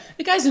losing this guy?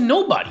 The guy's a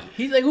nobody.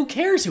 He's like, who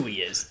cares who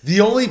he is?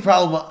 The only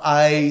problem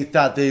I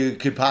thought they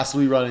could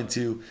possibly run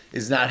into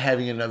is not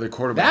having another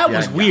quarterback. That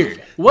was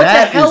weird. What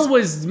the hell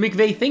was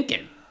McVay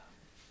thinking?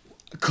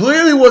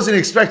 Clearly wasn't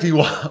expecting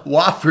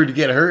Wofford to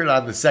get hurt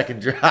on the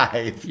second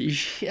drive.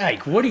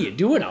 Like, what are you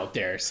doing out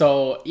there?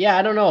 So, yeah,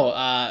 I don't know.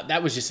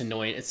 That was just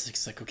annoying.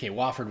 It's like, okay,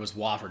 Wofford was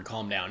Wofford.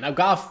 Calm down. Now,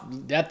 Goff,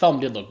 that thumb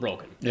did look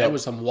broken. Yep. There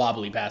was some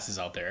wobbly passes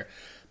out there.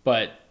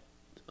 But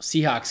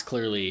Seahawks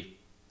clearly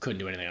couldn't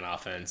do anything on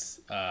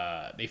offense.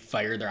 They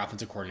fired their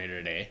offensive coordinator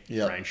today,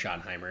 Ryan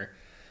Schottenheimer.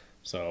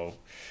 So,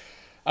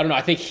 I don't know.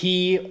 I think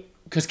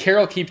because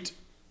Carroll keeps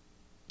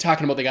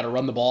talking about they got to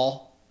run the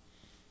ball.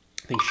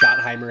 I think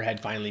Schottenheimer had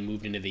finally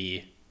moved into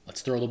the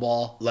let's throw the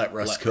ball. Let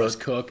Russ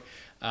cook.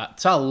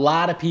 So a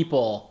lot of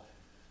people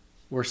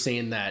were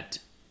saying that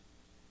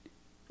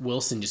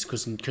Wilson just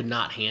could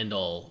not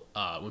handle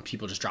when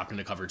people just dropped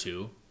into cover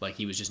 2. Like,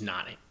 he was just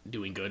not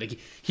doing good. Like,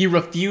 he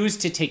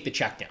refused to take the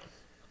check down.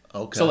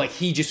 Okay. So, like,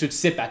 he just would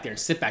sit back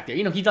there.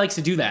 You know, he likes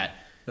to do that.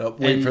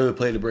 Wait for the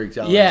play to break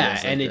down. Yeah,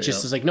 and it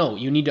just was like, no,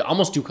 you need to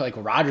almost do like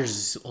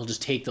Rodgers will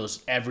just take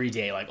those every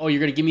day. Like, oh, you're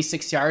going to give me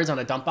 6 yards on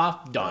a dump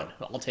off? Done.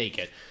 I'll take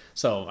it.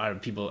 So,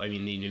 he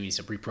needs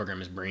to reprogram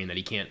his brain that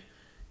he can't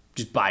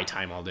just buy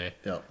time all day.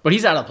 Yep. But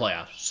he's out of the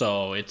playoffs.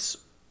 So, it's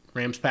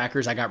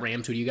Rams-Packers. I got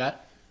Rams. Who do you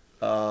got?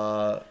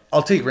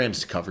 I'll take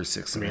Rams to cover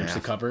 6.5. Rams to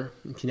cover.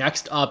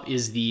 Next up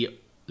is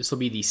this will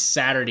be the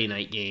Saturday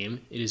night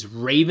game. It is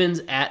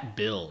Ravens at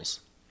Bills.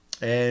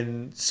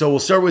 And so we'll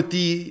start with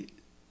the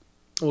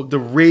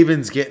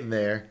Ravens getting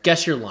there.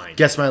 Guess your line.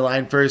 Guess my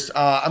line first.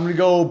 I'm going to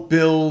go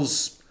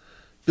Bills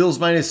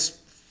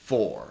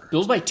 -4.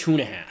 Bills by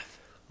 2.5.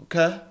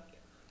 Okay.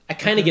 I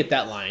kind of get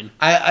that line.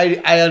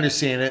 I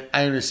understand it.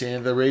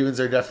 The Ravens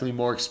are definitely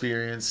more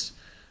experienced.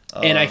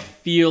 And I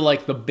feel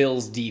like the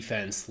Bills'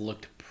 defense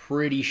looked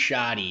pretty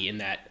shoddy in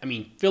that. I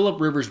mean, Phillip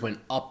Rivers went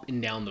up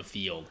and down the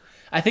field.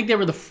 I think they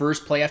were the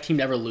first playoff team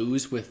to ever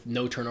lose with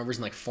no turnovers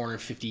and like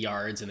 450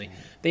 yards. And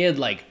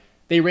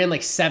they ran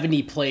like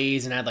 70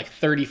 plays and had like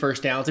 30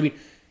 first downs. I mean,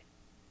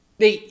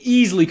 they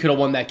easily could have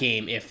won that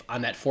game if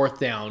on that 4th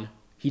down,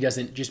 he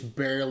doesn't just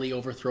barely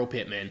overthrow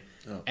Pittman.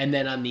 Oh. And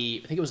then on I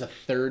think it was a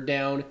 3rd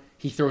down,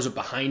 he throws it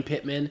behind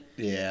Pittman.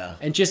 Yeah.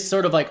 And just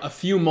sort of like a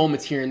few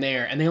moments here and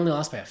there, and they only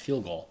lost by a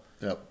field goal.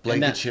 Yep.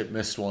 Blankenship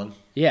missed one.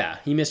 Yeah,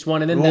 he missed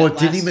one. And then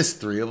did he miss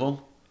 3 of them?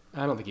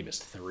 I don't think he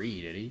missed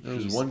 3, did he? There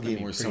was one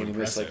game where somebody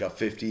missed like a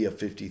 50, a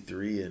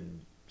 53,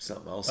 and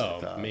something else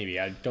like that. Maybe.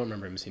 I don't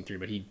remember him missing 3,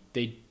 but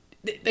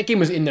that game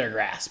was in their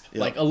grasp.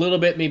 Yep. Like a little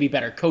bit maybe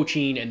better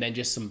coaching, and then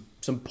just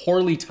some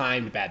poorly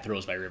timed bad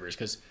throws by Rivers,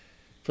 because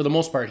for the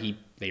most part,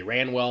 they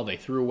ran well, they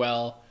threw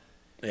well.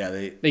 Yeah,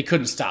 they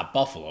couldn't stop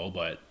Buffalo,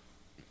 but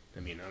I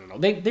mean, I don't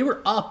know. They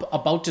were up,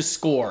 about to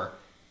score,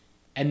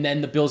 and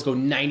then the Bills go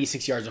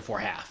 96 yards before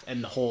half,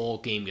 and the whole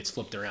game gets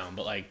flipped around.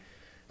 But like,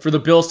 for the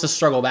Bills to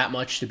struggle that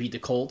much to beat the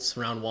Colts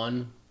round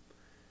 1,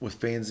 with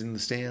fans in the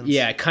stands,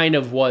 yeah, it kind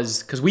of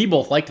was, because we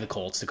both liked the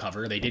Colts to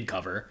cover. They did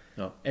cover,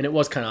 and it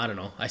was kind of, I don't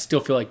know. I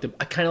still feel like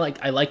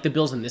I like the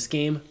Bills in this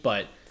game,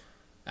 but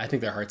I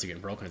think their hearts are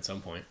getting broken at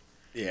some point.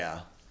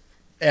 Yeah.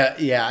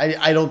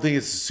 I don't think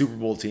it's a Super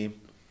Bowl team.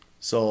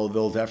 So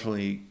they'll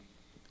definitely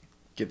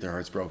get their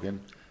hearts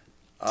broken.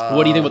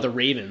 What do you think about the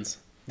Ravens?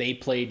 They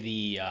played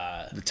the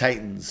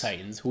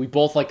Titans. We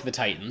both liked the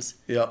Titans.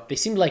 Yep. They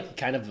seemed like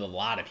kind of a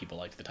lot of people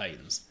liked the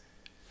Titans.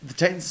 The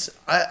Titans,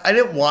 I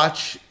didn't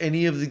watch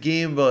any of the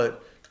game,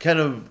 but kind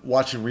of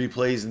watching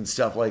replays and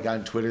stuff like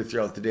on Twitter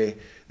throughout the day,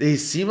 they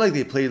seemed like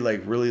they played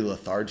like really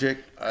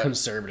lethargic.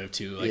 Conservative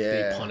too. Like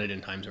they punted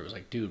in times where it was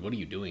like, dude, what are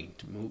you doing?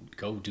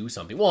 Go do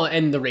something. Well,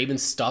 and the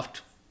Ravens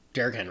stuffed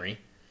Derrick Henry.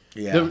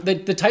 Yeah.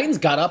 The Titans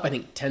got up, I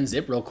think,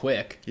 10-zip real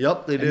quick.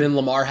 Yep, they did. And then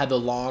Lamar had the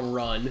long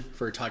run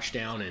for a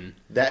touchdown. And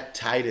that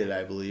tied it,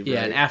 I believe. Yeah,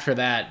 right? and after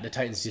that, the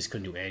Titans just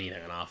couldn't do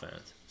anything on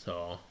offense.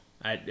 So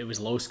it was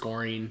low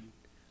scoring.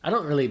 I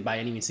don't really by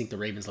any means think the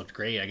Ravens looked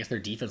great. I guess their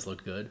defense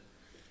looked good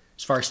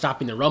as far as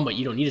stopping the run, but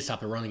you don't need to stop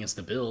the run against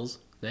the Bills.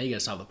 Now you got to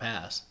stop the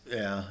pass.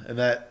 Yeah, and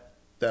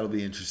that'll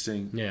be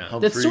interesting. Yeah.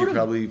 Humphrey That's sort of-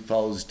 probably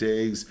follows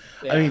Diggs.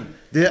 Yeah. I mean,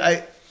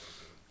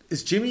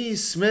 is Jimmy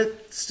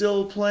Smith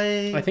still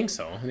playing? I think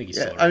so. I think he's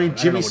Yeah, still I mean, around.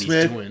 Jimmy don't know what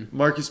he's doing. Smith,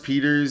 Marcus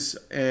Peters,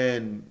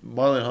 and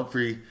Marlon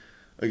Humphrey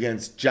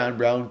against John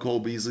Brown, Cole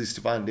Beasley,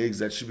 Stephon Diggs.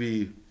 That should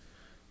be.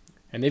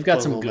 And they've got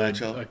Fun some little good.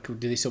 matchup.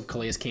 Do they still have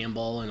Calais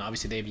Campbell? And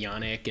obviously they have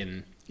Yannick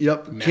and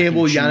Yep, Mac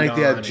Campbell, and Yannick.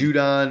 They have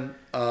Judon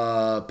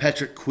Judon,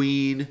 Patrick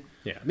Queen,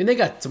 yeah. I mean they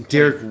got some.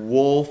 Derek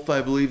Wolf.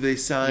 I believe they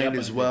signed Yep, I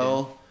as think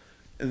well.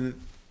 And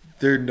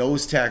their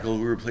nose tackle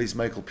who replaced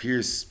Michael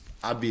Pierce,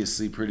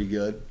 obviously pretty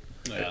good.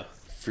 Yeah.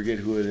 Forget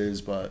who it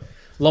is, but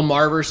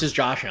Lamar versus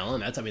Josh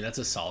Allen. That's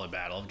a solid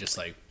battle of just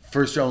like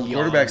first round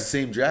young quarterbacks,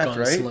 same draft,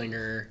 right?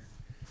 gunslinger.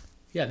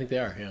 Yeah, I think they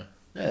are. Yeah.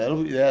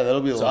 Yeah, that'll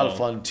be a lot of So-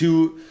 fun.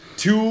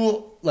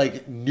 Two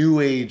like new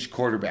age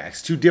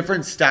quarterbacks, two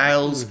different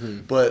styles,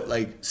 but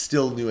like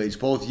still new age.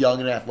 Both young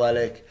and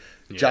athletic.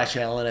 Yeah. Josh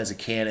Allen as a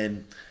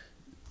cannon.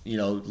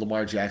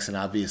 Lamar Jackson,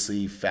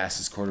 obviously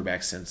fastest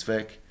quarterback since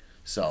Vic.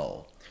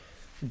 So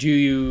What do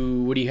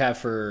you have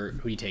for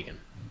who are you taking?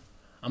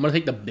 I'm gonna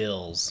take the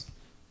Bills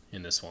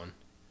in this one.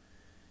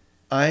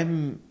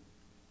 I'm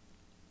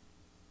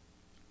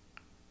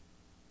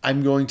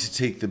going to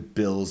take the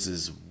Bills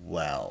as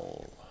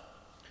well.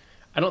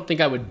 I don't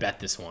think I would bet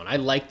this one. I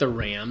like the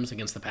Rams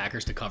against the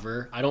Packers to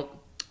cover.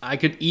 I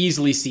could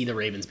easily see the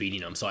Ravens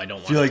beating them, so I don't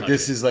want I feel to like touch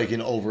this it. is like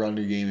an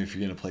over-under game if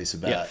you're going to place a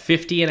bet. Yeah,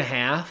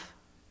 50.5.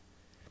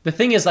 The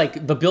thing is,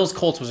 like, the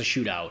Bills-Colts was a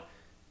shootout,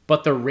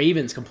 but the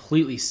Ravens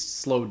completely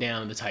slowed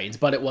down the Titans,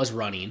 but it was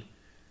running.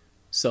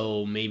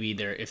 So maybe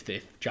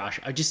if Josh...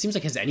 It just seems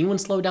like, has anyone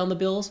slowed down the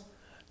Bills?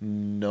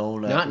 No,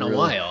 Not in a really.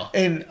 while.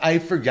 And I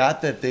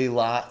forgot that they're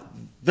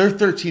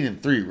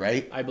 13-3,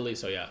 right? I believe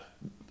so, yeah.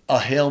 A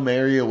Hail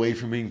Mary away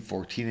from being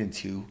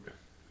 14-2.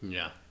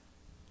 Yeah.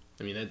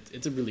 I mean,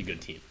 it's a really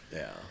good team.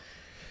 Yeah.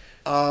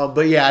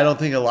 But yeah, I don't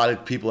think a lot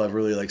of people have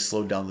really like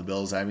slowed down the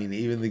Bills. I mean,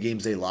 even the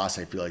games they lost,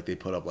 I feel like they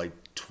put up like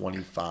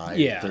 25,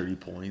 Yeah. 30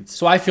 points.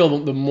 So I feel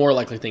the more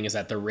likely thing is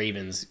that the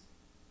Ravens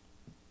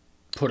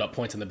put up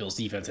points on the Bills'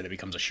 defense and it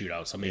becomes a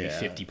shootout. So maybe Yeah.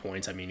 50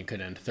 points. I mean, it could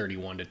end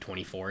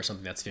 31-24 or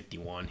something. That's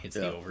 51. Hits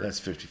Yeah, the over. that's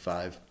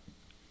 55.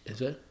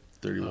 Is it?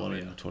 31 Oh,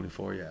 yeah. and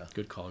 24, yeah.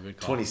 Good call. Good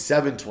call.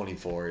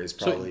 27-24 is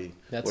probably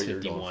That's what you're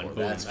 51. going for.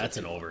 Boom, That's that's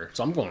an 51. over.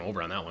 So I'm going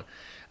over on that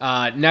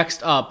one.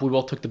 Next up, we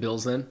both took the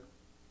Bills then.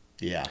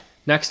 Yeah.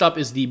 Next up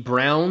is the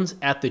Browns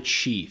at the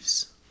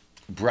Chiefs.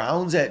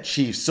 Browns at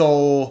Chiefs.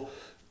 So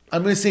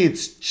I'm going to say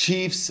it's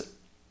Chiefs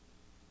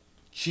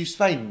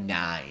by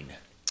 9.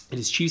 It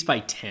is Chiefs by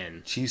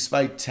 10. Chiefs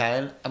by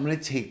 10. I'm going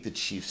to take the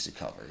Chiefs to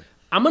cover.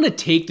 I'm going to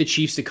take the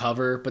Chiefs to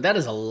cover, but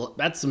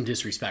that's some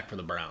disrespect for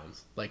the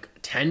Browns. Like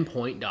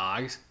 10-point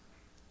dogs.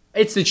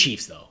 It's the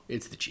Chiefs, though.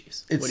 It's the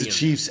Chiefs. It's What the are you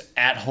Chiefs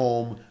at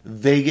home.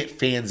 They get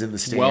fans in the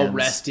stands. well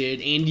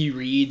rested. Andy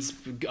Reid's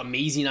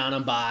amazing on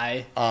them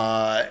by.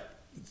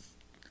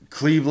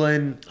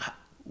 Cleveland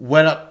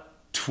went up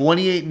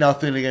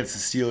 28-0 against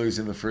the Steelers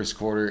in the first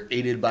quarter,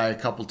 aided by a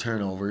couple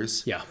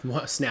turnovers. Yeah,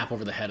 snap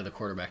over the head of the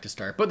quarterback to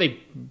start. But they,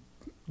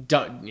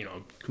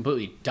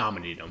 completely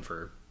dominated them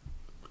for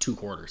 2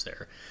 quarters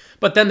there.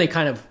 But then they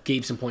kind of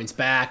gave some points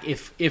back.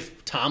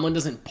 If Tomlin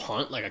doesn't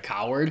punt like a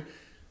coward,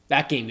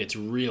 that game gets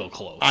real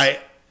close. I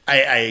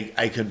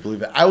couldn't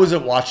believe it. I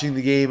wasn't watching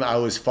the game. I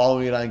was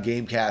following it on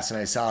GameCast, and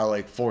I saw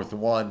like 4th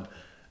and 1,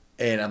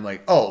 and I'm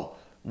like, oh,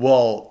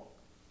 well,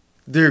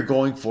 they're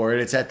going for it.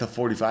 It's at the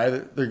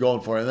 45. They're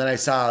going for it. And then I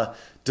saw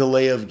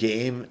delay of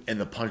game and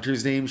the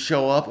punter's name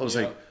show up. I was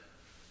like,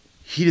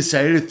 he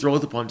decided to throw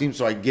at the punt team.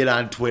 So I get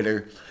on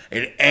Twitter,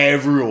 and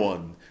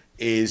everyone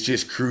is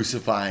just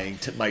crucifying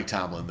Mike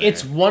Tomlin there.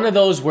 It's one of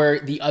those where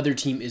the other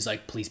team is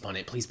like, please punt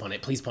it, please punt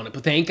it, please punt it.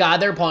 But thank God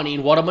they're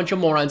punting. What a bunch of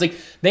morons. Like,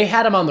 they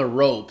had him on the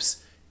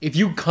ropes. If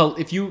you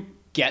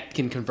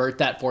can convert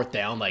that 4th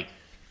down, like,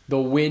 the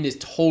wind is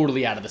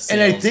totally out of the sails.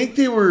 And I think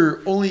they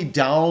were only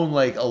down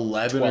like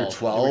 11 12. or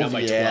 12. They were down by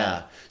Yeah.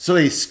 12. So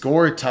they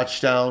score a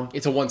touchdown.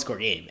 it's a 1-score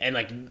game. And,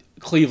 like,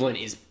 Cleveland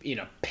is in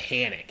a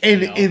panic.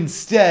 And you know?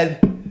 instead,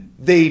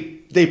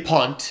 they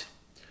punt.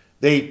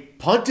 They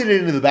punted it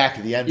into the back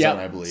of the end Yep.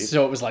 zone, I believe.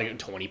 So it was like a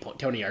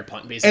 20-yard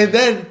punt, basically. And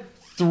then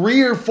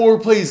 3 or 4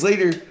 plays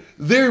later,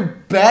 they're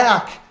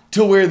back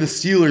to where the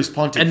Steelers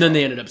punted And then from.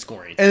 they ended up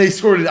scoring. And they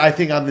scored it, I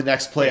think, on the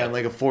next play on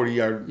like a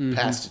 40-yard Mm-hmm.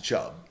 pass to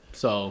Chubb.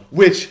 So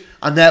Which,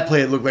 on that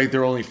play, it looked like there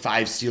were only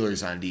 5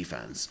 Steelers on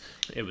defense.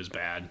 it was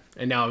bad.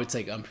 And now it's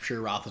like, I'm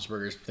sure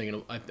Roethlisberger's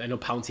thinking, I know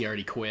Pouncey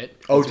already quit.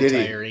 Oh, He's did he?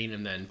 retiring,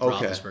 and then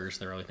Okay. Roethlisberger's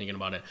thoroughly thinking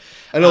about it.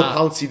 I know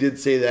Pouncey did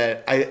say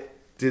that. I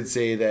did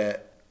say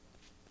that.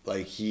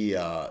 Like he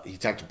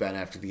talked to Ben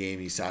after the game.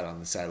 He sat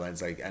on the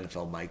sidelines, like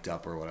NFL mic'd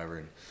up or whatever,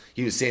 and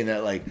he was saying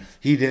that like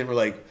he didn't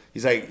like.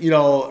 He's like,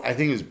 I think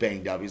he was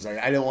banged up. He's like,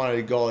 I didn't want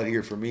to go out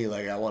here for me.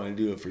 Like I wanted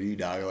to do it for you,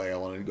 dog. Like I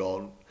wanted to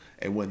go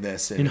and win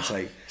this. And it's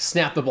like,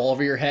 Snap the ball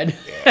over your head.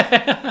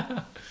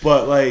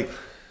 but like,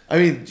 I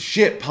mean,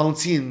 shit,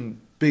 Pouncey and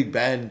Big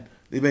Ben,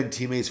 they've been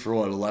teammates for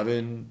what,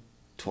 11,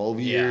 12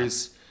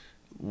 years?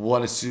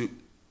 Lost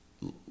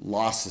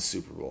the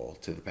Super Bowl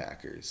to the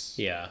Packers.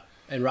 Yeah.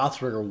 And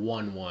Roethlisberger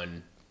won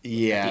one at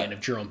the end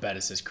of Jerome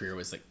Bettis' career.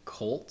 Was the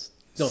Colts?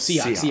 No,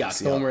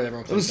 Seahawks. The one where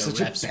everyone It was thinks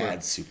such the a refs were.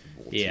 bad Super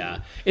Bowl. Yeah.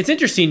 Too. It's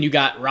interesting. You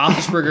got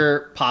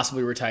Roethlisberger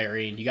possibly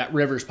retiring. You got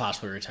Rivers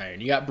possibly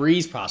retiring. You got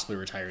Breeze possibly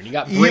retiring. You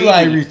got Brady.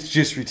 Eli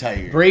just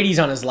retired. Brady's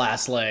on his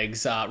last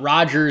legs.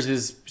 Rodgers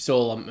is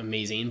still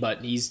amazing,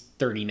 but he's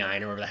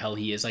 39 or whatever the hell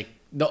he is. Like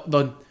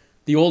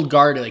the old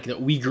guard like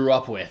that we grew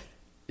up with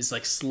is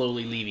like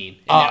slowly leaving,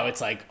 and now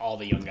it's like all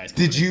the young guys.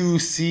 Did you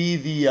see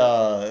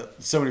the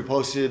somebody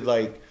posted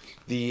like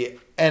the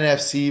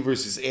NFC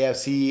versus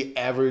AFC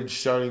average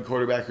starting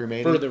quarterback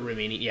remaining? For the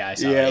remaining, I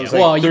saw Yeah, that. it was Yeah.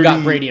 like Well, you got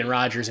 30 Brady and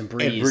Rodgers and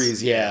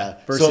Breeze. yeah.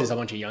 Versus So- a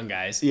bunch of young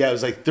guys. Yeah, it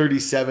was like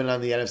 37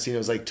 on the NFC and it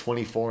was like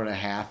 24 and a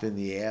half in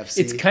the AFC.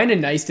 It's kind of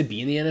nice to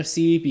be in the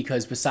NFC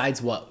because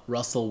besides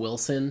Russell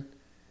Wilson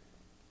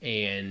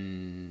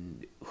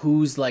and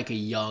who's like a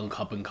young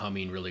up and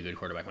coming really good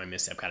quarterback?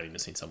 I've got to be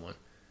missing someone.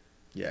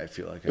 Yeah, I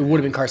feel like It would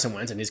have been Carson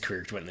Wentz, and his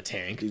career went in the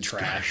tank. He's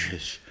Trash.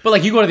 garbage. But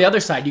like you go to the other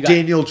side, you got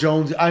Daniel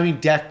Jones. I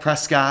mean, Dak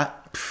Prescott.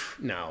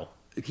 no.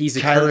 He's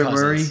a Kyler Kirk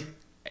Cousins. Murray.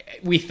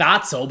 We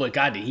thought so, but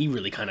God, did he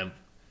really kind of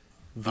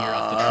veer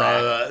off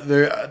the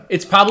track? Mitch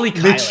It's probably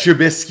Kyler.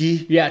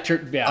 Trubisky. Yeah,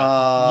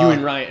 you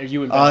and Ryan, or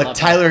you and Ben love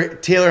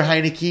Taylor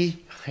Heineke.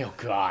 that. Oh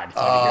God,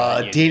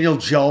 I Daniel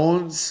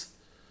Jones.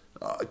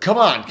 Come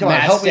on,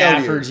 Matt help me out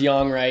Stafford's here.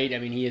 young, right? I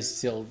mean, he is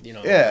still,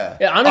 Yeah.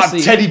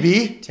 honestly, Teddy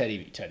B. Teddy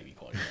B,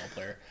 quality ball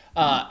player.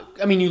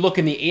 I mean, you look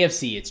in the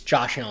AFC, it's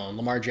Josh Allen,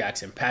 Lamar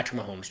Jackson,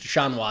 Patrick Mahomes,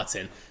 Deshaun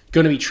Watson.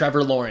 Going to be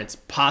Trevor Lawrence,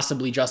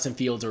 possibly Justin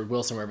Fields or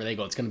Wilson, wherever they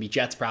go. It's going to be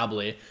Jets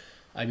probably.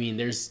 I mean,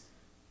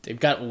 they've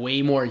got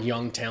way more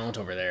young talent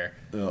over there.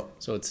 Yeah.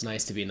 So it's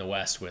nice to be in the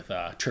West with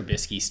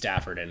Trubisky,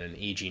 Stafford, and an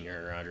aging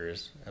Aaron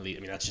Rodgers. At least,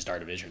 I mean, that's just our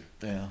division.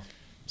 Yeah.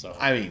 So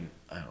I mean,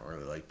 I don't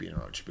really like being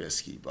around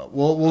Trubisky, but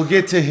we'll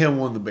get to him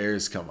when the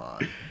Bears come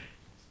on.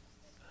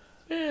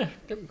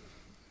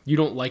 you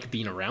don't like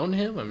being around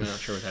him? I'm not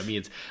sure what that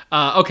means.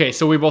 Okay,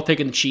 so we're both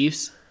taking the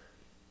Chiefs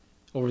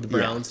over the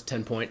Browns,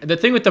 10 point. The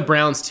thing with the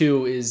Browns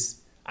too is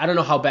I don't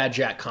know how bad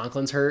Jack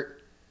Conklin's hurt,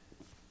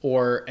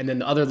 and then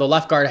the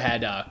left guard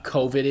had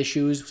COVID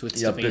issues with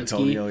Stefanski.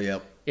 Antonio,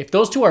 yep. If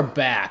those two are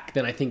back,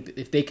 then I think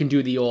if they can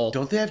do the old.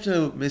 Don't they have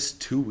to miss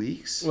 2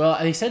 weeks? Well,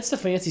 they said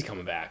Stefanski's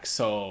coming back,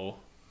 so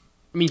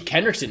I mean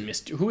Kendricks didn't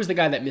miss. Who was the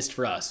guy that missed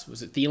for us?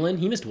 Was it Thielen?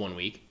 He missed 1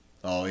 week.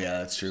 Oh yeah,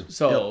 that's true.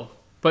 So,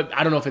 but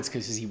I don't know if it's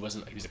because he was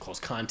a close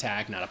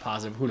contact, not a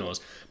positive. Who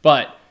knows?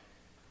 But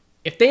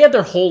if they had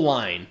their whole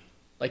line.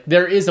 Like,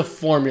 there is a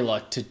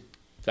formula to,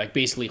 like,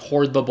 basically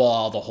hoard the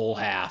ball the whole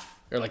half,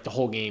 or, like, the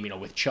whole game,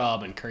 with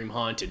Chubb and Kareem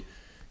Hunt, and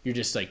you're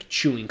just, like,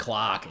 chewing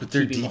clock and But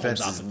their keeping defense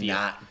Mahomes off is the field.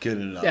 not good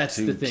enough That's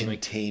to the thing,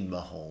 contain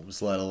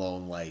Mahomes, let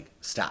alone, like,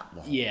 stop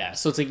Mahomes. Yeah,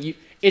 so it's like,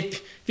 it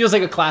feels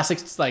like a classic,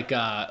 like,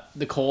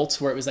 the Colts,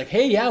 where it was like,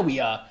 hey, yeah,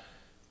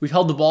 we've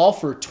held the ball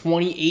for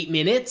 28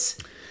 minutes.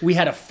 We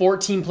had a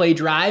 14-play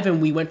drive, and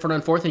we went for it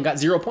on fourth and got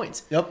 0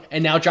 points. Yep.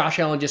 And now Josh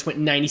Allen just went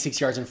 96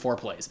 yards in 4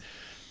 plays.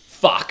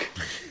 Fuck.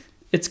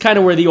 It's kind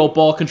of where the old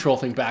ball control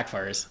thing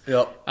backfires.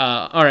 Yep.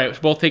 All right, we're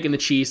both taking the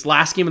Chiefs.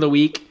 Last game of the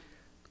week,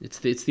 it's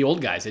the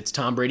old guys. It's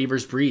Tom Brady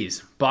versus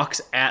Breeze.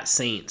 Bucks at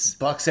Saints.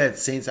 Bucks at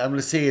Saints. I'm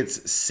going to say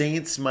it's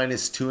Saints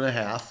minus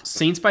 2.5.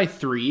 Saints by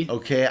 3.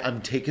 Okay,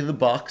 I'm taking the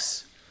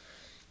Bucks.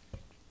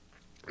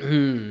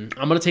 I'm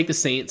going to take the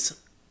Saints.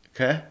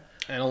 Okay.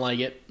 I don't like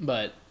it,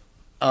 but...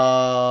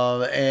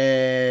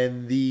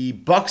 And the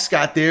Bucks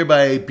got there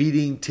by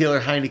beating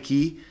Taylor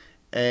Heineke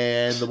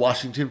and the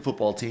Washington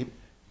football team.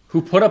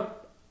 Who put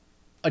up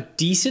a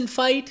decent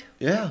fight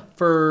Yeah.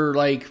 for,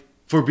 like...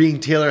 For being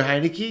Taylor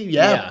Heineke,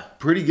 Yeah.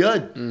 pretty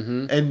good.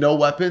 Mm-hmm. And no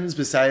weapons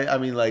besides, I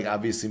mean, like,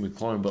 obviously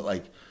McLaurin, but,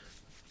 like,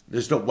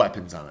 there's no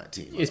weapons on that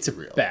team. It's a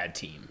real. bad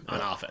team on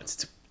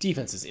offense.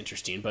 Defense is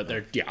interesting, but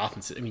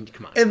offense, I mean,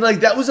 come on. And,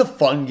 like, that was a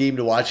fun game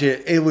to watch.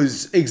 It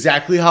was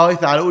exactly how I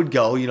thought it would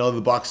go.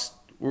 The Bucks,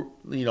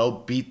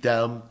 beat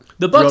them.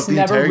 The Bucks throughout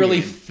never entire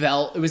really game.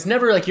 felt. It was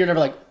never like you're never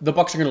like the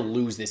Bucks are going to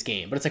lose this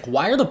game. But it's like,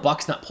 why are the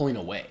Bucks not pulling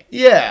away?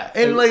 Yeah,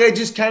 and like I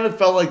just kind of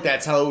felt like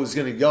that's how it was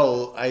going to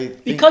go.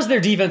 Because their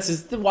defense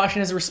is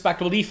Washington has a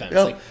respectable defense.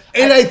 Like,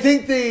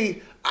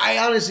 I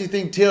honestly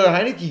think Taylor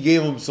Heineke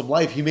gave him some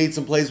life. He made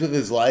some plays with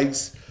his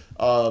legs.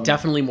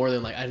 Definitely more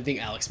than I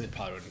think Alex Smith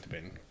probably wouldn't have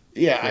been.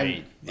 Yeah,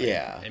 great.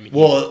 yeah. I mean,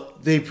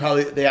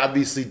 they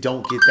obviously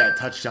don't get that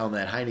touchdown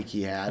that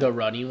Heineke had, the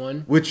running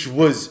one, which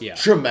was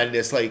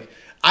tremendous. Like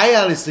I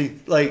honestly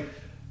like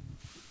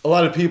a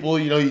lot of people.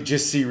 You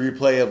just see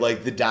replay of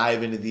like the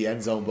dive into the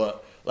end zone,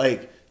 but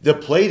like the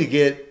play to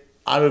get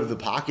out of the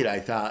pocket, I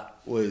thought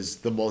was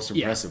the most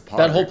impressive part.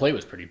 That whole play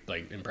was pretty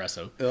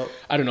impressive. Yep.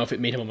 I don't know if it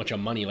made him a bunch of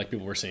money, like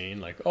people were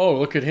saying, like, oh,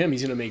 look at him,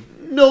 he's gonna make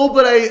No,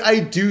 but I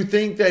do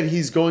think that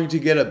he's going to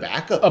get a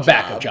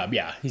backup job.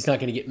 Yeah, he's not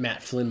gonna get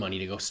Matt Flynn money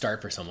to go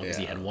start for someone because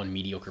he Yeah. had one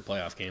mediocre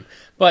playoff game,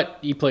 but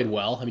he played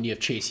well. I mean, you have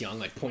Chase Young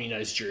like pointing at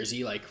his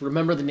jersey, like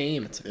remember the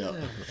name. It's like, Yep.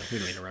 we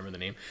don't need to remember the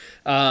name.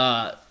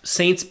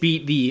 Saints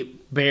beat the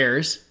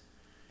Bears.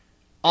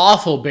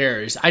 Awful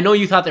Bears. I know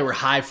you thought they were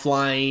high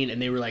flying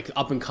and they were like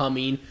up and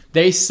coming.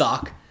 They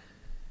suck.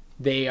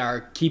 They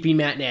are keeping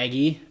Matt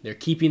Nagy. They're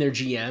keeping their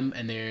GM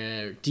and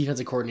their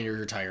defensive coordinator is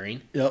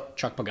retiring. Yep.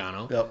 Chuck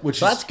Pagano. Yep,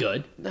 So that's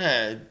good. Nah,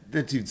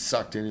 that dude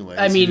sucked anyway.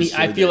 I mean,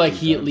 I feel like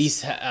he at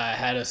least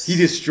had a. He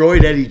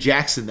destroyed Eddie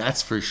Jackson,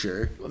 that's for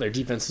sure. Well, their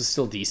defense was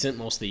still decent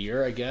most of the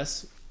year, I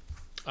guess.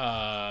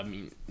 I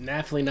mean,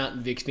 definitely not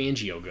Vic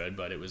Fangio good,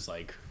 but it was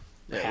like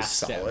a It was half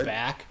step solid.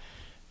 back.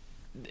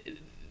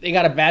 They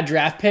got a bad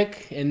draft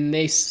pick and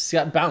they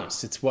got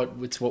bounced. It's what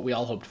we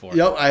all hoped for.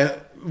 Yep, I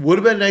would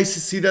have been nice to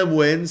see them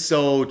win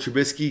so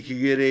Trubisky could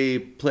get a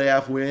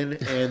playoff win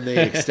and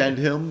they extend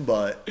him,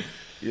 but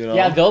you know.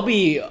 Yeah, they'll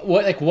be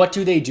what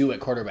do they do at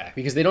quarterback?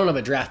 Because they don't have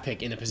a draft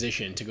pick in the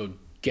position to go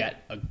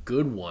get a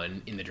good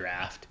one in the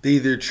draft. They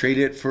either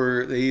trade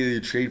for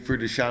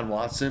Deshaun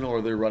Watson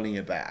or they're running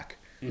it back.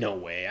 No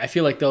way. I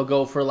feel like they'll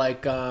go for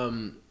like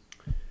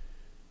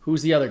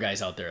who's the other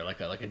guys out there? Like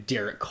a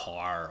Derek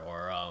Carr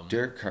or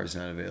Derek Carr's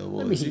not available,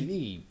 I mean, is he?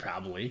 he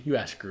probably. You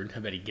ask Gruden, I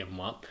bet he'd give him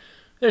up.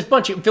 There's a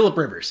bunch of Phillip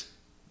Rivers.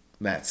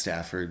 Matt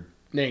Stafford,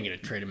 They ain't gonna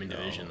trade him in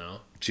division though.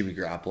 Jimmy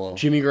Garoppolo.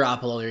 Jimmy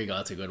Garoppolo, there you go.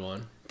 That's a good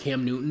one.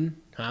 Cam Newton,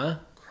 huh?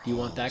 You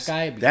want that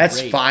guy? It'd be That's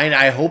great. fine.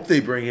 I hope they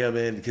bring him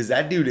in because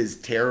that dude is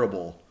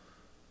terrible.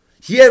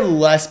 He had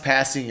less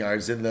passing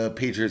yards than the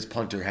Patriots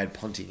punter had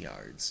punting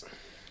yards.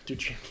 Dude,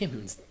 Cam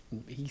Newton's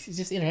he's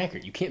just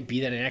inaccurate. You can't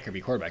be that inaccurate, be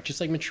quarterback. Just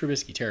like Mitch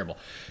Trubisky, terrible.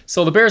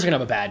 So the Bears are gonna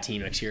have a bad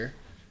team next year.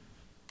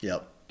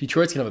 Yep.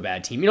 Detroit's gonna have a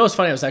bad team. You know what's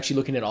funny? I was actually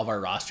looking at all of our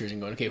rosters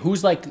and going, okay,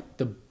 who's like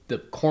the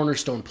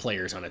cornerstone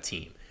players on a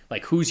team?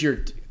 Like who's your?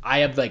 I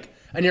have like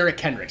an Eric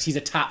Kendricks. He's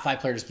a top 5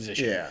 player at his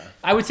position. Yeah.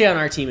 I would say on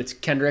our team it's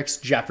Kendricks,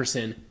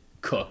 Jefferson,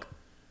 Cook,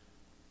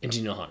 and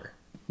Geno Hunter.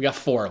 We got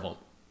 4 of them.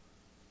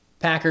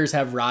 Packers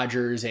have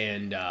Rodgers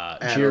and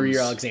Jerry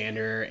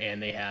Alexander,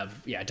 and they have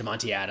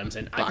Devontae Adams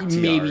and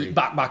maybe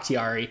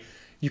Bakhtiari.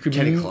 You could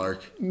Kenny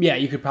Clark. Yeah,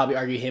 you could probably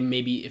argue him.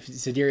 Maybe if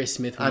Zadarius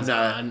Smith was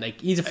on,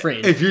 like he's a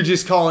fringe. If you're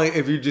just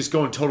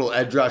going total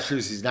edge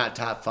rushers, he's not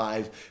top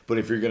 5. But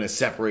if you're going to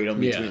separate them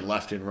between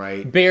left and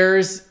right,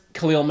 Bears,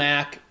 Khalil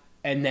Mack,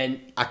 and then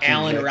Akeem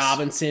Allen Hicks.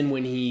 Robinson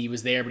when he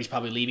was there, but he's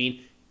probably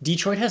leaving.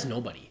 Detroit has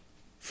nobody.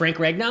 Frank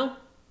Ragnow,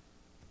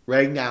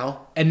 right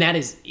now, and that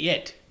is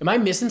it. Am I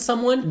missing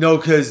someone? no,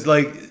 because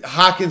like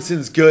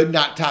Hawkinson's good,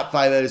 not top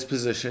 5 at his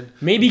position.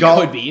 Maybe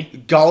could be.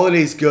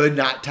 Galladay's good,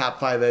 not top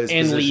 5 at his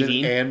And position,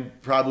 leaving.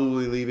 and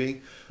probably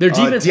leaving. Their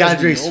defense has DeAndre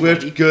nobody.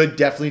 Swift, good,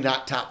 definitely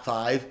not top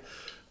 5.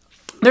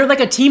 They're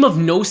like a team of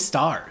no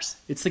stars.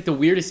 It's like the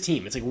weirdest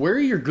team. It's like where are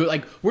your good?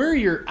 Like where are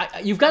your?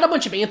 You've got a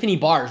bunch of Anthony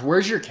Barrs.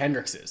 Where's your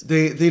Kendrickses?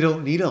 They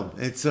don't need him.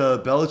 It's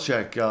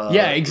Belichick.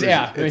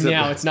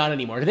 Now it's not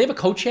anymore. Do they have a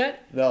coach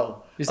yet?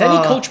 No. Has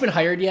any coach been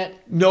hired yet?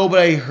 No, but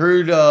I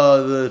heard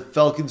the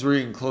Falcons were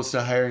getting close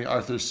to hiring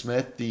Arthur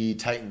Smith, the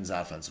Titans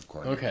offensive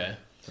coordinator.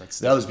 Okay,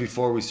 That was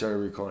before we started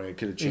recording. It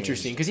could have changed.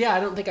 interesting. Because I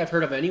don't think I've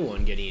heard of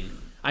anyone getting.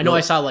 I know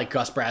I saw like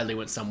Gus Bradley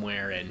went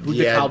somewhere, and who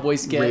the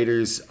Cowboys get?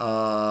 Raiders.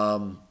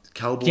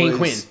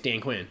 Cowboys.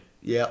 Dan Quinn.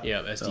 Yeah.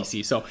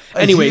 SDC. So,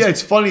 anyways,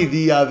 it's funny.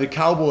 The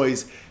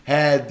Cowboys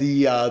had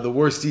the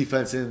worst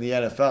defense in the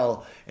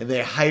NFL, and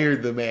they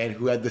hired the man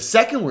who had the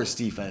second worst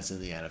defense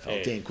in the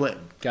NFL, Dan Quinn.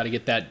 got to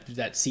get that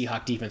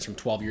Seahawk defense from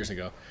 12 years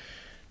ago.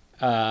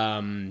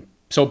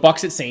 So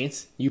Bucks at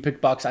Saints. You pick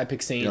Bucks. I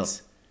pick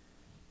Saints. Yep.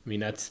 I mean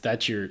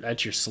that's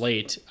your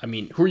slate. I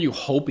mean, who are you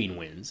hoping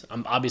wins?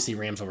 I'm obviously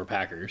Rams over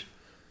Packers.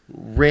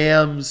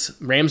 Rams,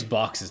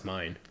 Bucks is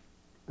mine.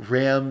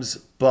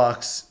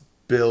 Bucks,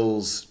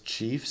 Bills,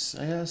 Chiefs.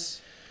 I guess.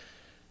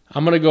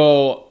 I'm gonna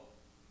go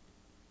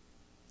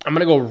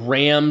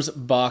Rams,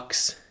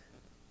 Bucks,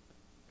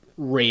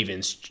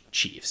 Ravens,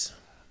 Chiefs.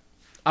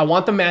 I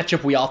want the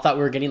matchup we all thought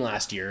we were getting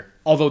last year.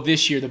 Although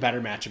this year the better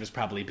matchup is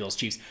probably Bills,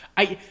 Chiefs.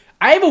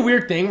 I have a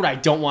weird thing where I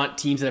don't want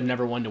teams that have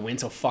never won to win,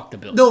 so fuck the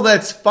Bills. No,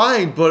 that's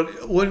fine,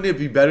 but wouldn't it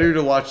be better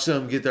to watch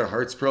them get their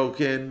hearts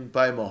broken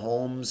by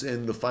Mahomes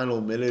in the final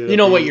minute of You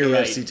know the what? You're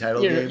AFC right.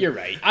 title game? You're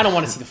right. I don't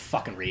want to see the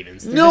fucking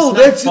Ravens. They're No,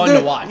 just not fun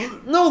to watch.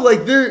 No,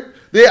 like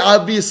they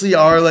obviously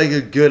are like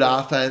a good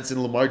offense,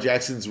 and Lamar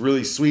Jackson's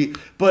really sweet,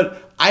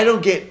 but I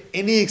don't get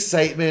any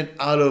excitement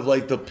out of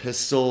like the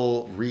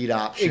pistol read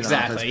option.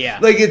 Exactly, offense. yeah.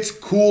 Like it's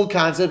cool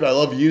concept. I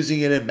love using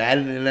it in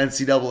Madden and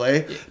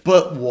NCAA,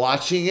 but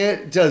watching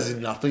it does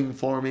nothing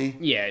for me.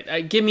 Yeah,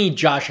 give me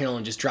Josh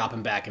Allen just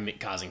dropping back and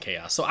causing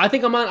chaos. So I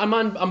think I'm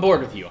on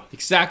board with you.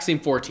 Exact same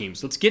 4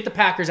 teams. Let's get the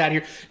Packers out of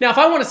here. Now, if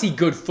I want to see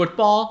good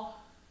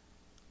football,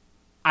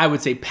 I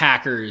would say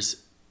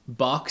Packers,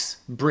 Bucks,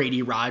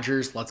 Brady,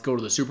 Rodgers. Let's go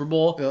to the Super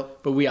Bowl. Yep.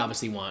 But we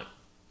obviously want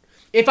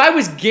If I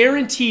was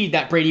guaranteed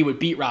that Brady would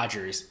beat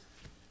Rodgers,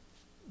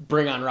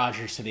 bring on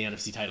Rodgers to the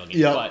NFC title game.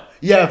 Yeah, But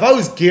yeah. If I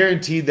was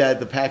guaranteed that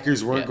the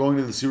Packers weren't going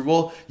to the Super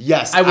Bowl,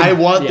 yes, I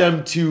want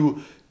them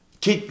to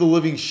kick the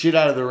living shit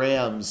out of the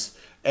Rams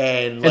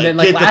and then,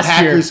 get the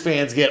Packers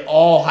fans get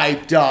all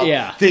hyped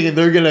up, thinking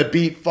they're gonna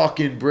beat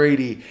fucking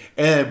Brady,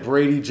 and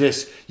Brady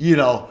just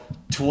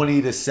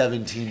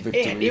 20-17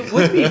 victory. And it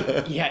would be,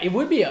 it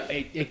would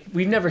be.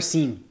 We've never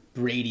seen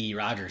Brady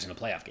Rodgers in a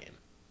playoff game.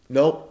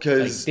 Nope,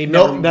 because they've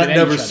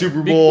never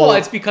Super Bowl. Well,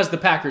 it's because the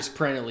Packers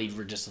perennially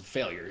were just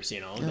failures.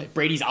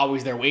 Brady's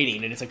always there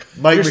waiting, and it's like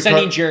you're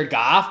sending Jared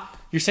Goff,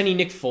 you're sending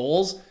Nick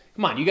Foles.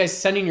 Come on, you guys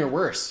sending your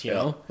worst, you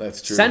know?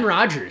 That's true. Send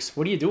Rodgers.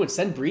 What are you doing?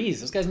 Send Breeze.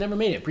 Those guys never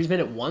made it. Breeze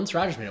made it once.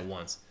 Rodgers made it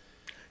once.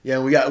 Yeah,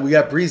 we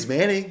got Breeze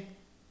Manning.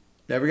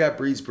 Never got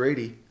Breeze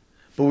Brady.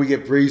 But we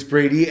get Breeze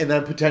Brady and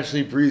then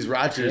potentially Breeze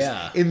Rodgers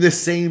in the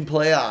same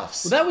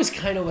playoffs. Well, that was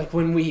kind of like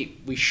when we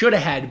should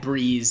have had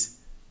Breeze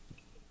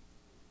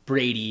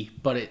Brady,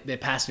 but the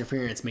pass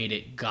interference made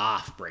it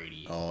Goff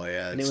Brady. Oh,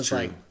 yeah, and it was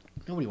like,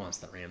 nobody wants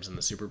the Rams in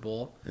the Super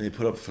Bowl. And they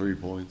put up 3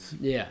 points.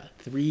 Yeah,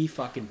 3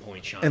 fucking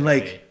points, Sean. And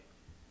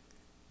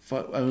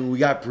we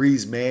got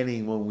Breeze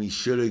Manning when we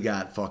should have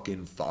got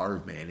fucking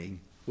Favre Manning.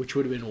 Which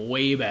would have been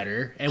way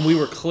better. And we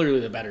were clearly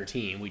the better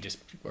team. We just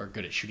were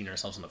good at shooting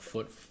ourselves in the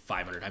foot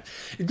 500 times.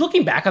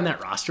 Looking back on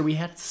that roster we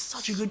had, it's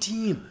such a good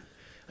team.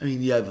 I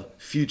mean, you have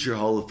future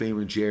Hall of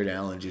Famer Jared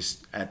Allen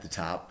just at the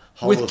top.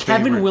 With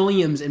Kevin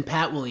Williams and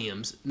Pat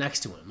Williams next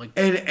to him.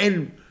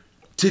 And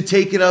to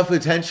take enough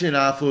attention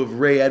off of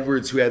Ray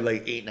Edwards, who had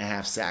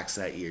 8.5 sacks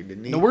that year,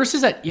 didn't he? The worst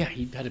is that,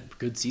 he had a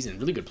good season.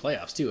 Really good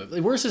playoffs, too.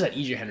 The worst is that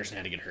E.J. Henderson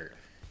had to get hurt.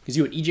 Because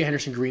you had E.J.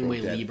 Henderson,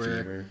 Greenway,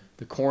 Lieber.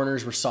 The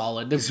corners were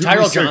solid.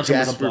 Tyrell Johnson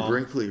was a bum. Jasper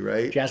Brinkley,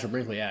 right? Jasper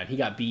Brinkley, and he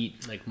got beat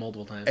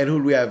multiple times. And who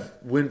do we have?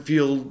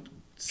 Winfield,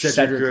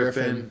 Cedric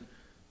Griffin.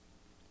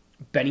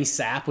 Benny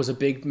Sapp was a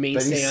big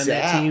mainstay on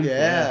that team.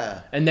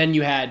 Yeah. And then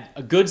you had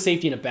a good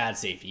safety and a bad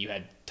safety. You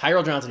had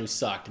Tyrell Johnson, who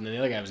sucked, and then the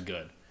other guy was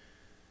good.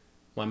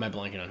 Why am I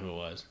blanking on who it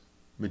was?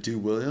 Madu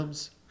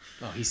Williams?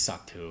 Oh, he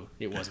sucked too.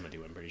 It was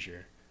Madu, I'm pretty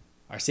sure.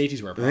 Our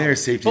safeties were a problem.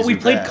 But we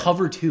played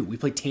cover 2. We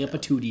played Tampa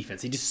 2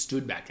 defense. They just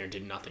stood back there and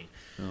did nothing.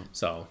 Oh.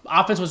 So,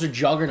 offense was a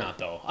juggernaut,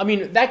 though. I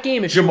mean, that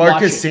game, if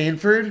Jamarcus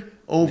Sanford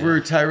over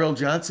Tyrell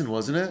Johnson,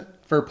 wasn't it?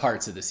 For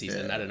parts of the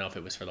season. I don't know if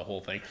it was for the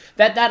whole thing.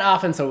 That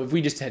offense, though, if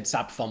we just had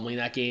stopped fumbling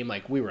that game,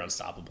 we were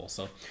unstoppable.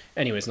 So,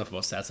 anyways, enough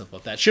about stats, enough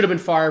about that. Should have been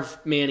Favre,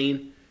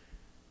 Manning.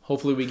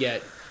 Hopefully we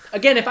get...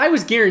 Again, if I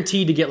was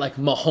guaranteed to get,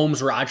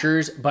 Mahomes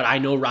Rodgers, but I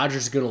know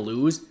Rodgers is going to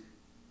lose,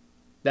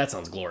 that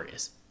sounds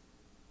glorious.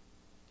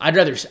 I'd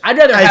rather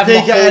have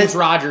Mahomes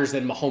Rodgers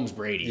than Mahomes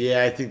Brady.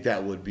 Yeah, I think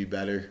that would be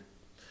better.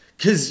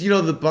 Because,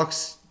 the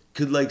Bucs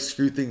could,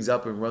 screw things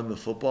up and run the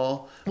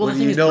football. Well, the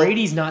thing is,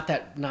 Brady's not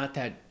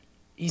that...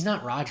 He's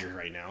not Rodgers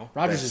right now.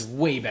 Rodgers is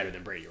way better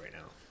than Brady right now.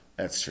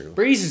 That's true.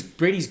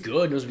 Brady's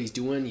good, knows what he's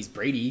doing. He's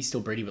Brady. He's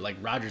still Brady, but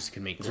Rodgers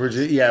can make goals.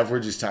 If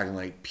we're just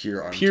talking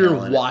pure arm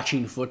talent.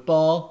 Watching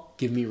football,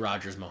 give me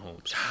Rodgers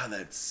Mahomes.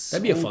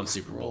 That'd be a fun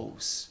Super Bowl.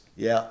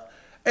 Yeah.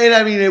 And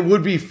I mean, it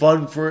would be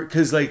fun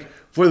because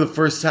for the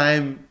first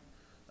time,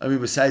 I mean,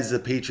 besides the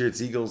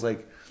Patriots, Eagles, a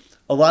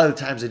lot of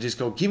the times I just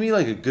go, give me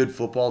a good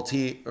football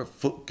team or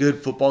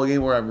good football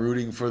game where I'm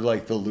rooting for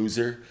the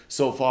loser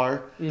so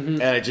far,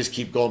 and I just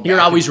keep going.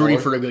 You're always rooting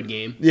for a good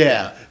game.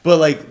 Yeah,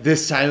 but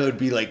this time it would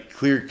be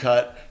clear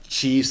cut.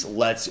 Chiefs,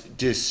 let's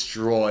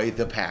destroy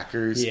the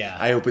Packers. Yeah,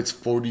 I hope it's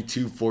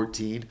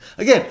 42-14.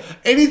 Again,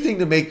 anything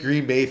to make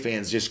Green Bay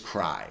fans just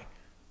cry.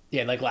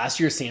 Yeah, last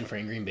year, San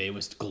Fran Green Bay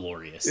was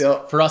glorious.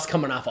 Yep. For us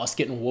coming off us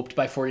getting whooped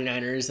by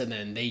 49ers, and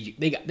then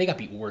they got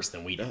beat worse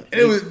than we did. And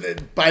it was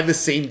by the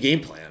same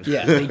game plan.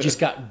 Yeah, they just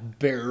got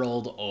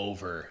barreled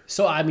over.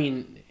 So, I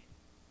mean,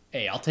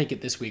 hey, I'll take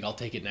it this week. I'll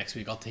take it next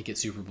week. I'll take it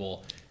Super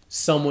Bowl.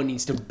 Someone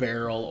needs to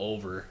barrel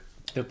over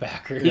the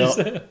Packers.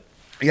 Yep.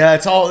 Yeah,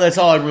 that's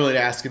all I'm really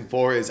asking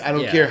for is I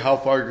don't care how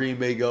far Green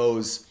Bay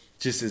goes.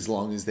 Just as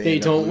long as they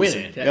don't win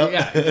it. Yep.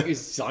 Yeah,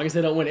 as long as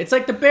they don't win it. It's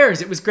like the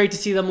Bears. It was great to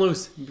see them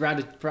lose. Brought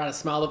a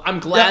smile. I'm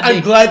glad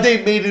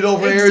they made it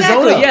over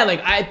Arizona.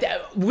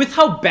 Yeah, with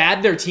how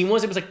bad their team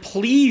was, it was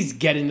please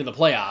get into the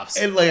playoffs.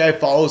 And I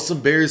follow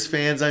some Bears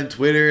fans on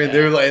Twitter, and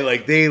they're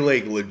they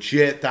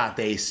legit thought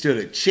they stood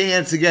a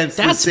chance against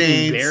the Saints.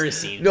 That's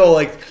embarrassing.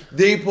 No,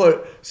 they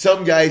put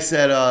some guy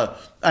said,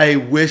 I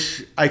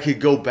wish I could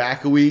go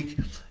back a week.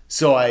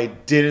 So I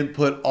didn't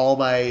put all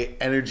my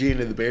energy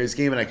into the Bears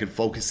game, and I could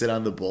focus it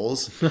on the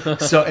Bulls.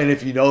 And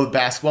if you know the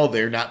basketball,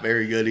 they're not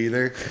very good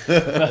either.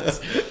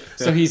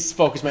 So he's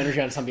focused my energy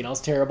on something else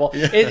terrible.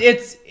 Yeah.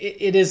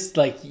 It is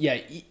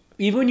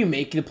even when you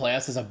make the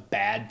playoffs as a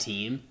bad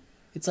team,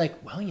 it's a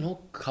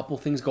couple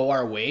things go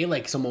our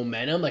way, some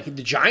momentum.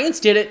 The Giants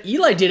did it.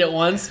 Eli did it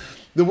once.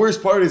 The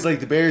worst part is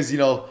the Bears,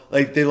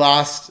 they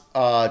lost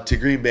to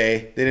Green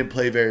Bay. They didn't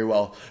play very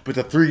well. But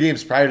the 3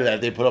 games prior to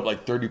that, they put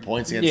up 30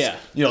 points against,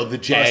 the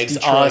Jags,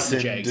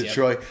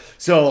 Detroit. Yep.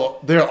 So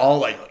they're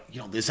all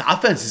this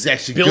offense is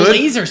actually Bill good.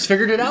 Lazor's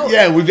figured it out.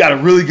 Yeah, we've got a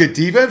really good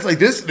defense.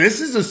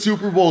 This is a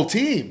Super Bowl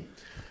team.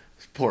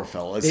 Poor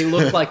fellas. They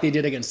looked like they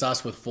did against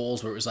us with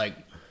Foles, where it was like,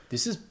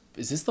 is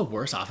this the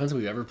worst offense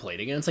we've ever played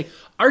against? Like,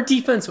 our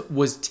defense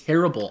was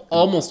terrible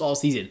almost all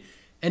season.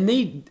 And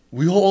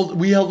we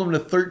held them to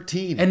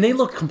 13. And they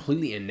looked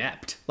completely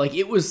inept. Like,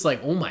 it was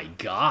like, oh my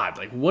God,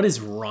 like, what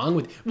is wrong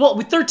with... Well,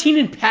 with 13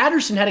 and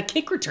Patterson had a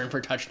kick return for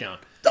a touchdown.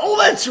 Oh,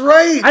 that's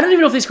right. I don't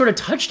even know if they scored a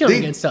touchdown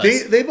against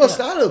us. They must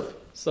not have.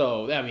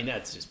 So, I mean,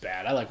 that's just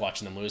bad. I like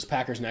watching them lose.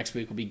 Packers next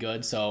week will be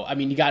good. So, I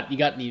mean, you got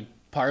any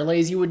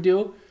parlays you would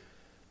do?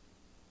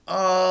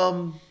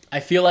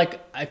 I feel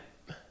like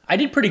I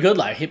did pretty good.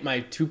 I hit my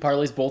 2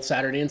 parlays both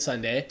Saturday and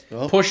Sunday.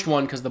 Oh. Pushed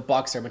one because the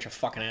Bucks are a bunch of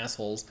fucking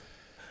assholes.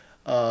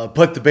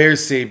 But the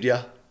Bears saved you.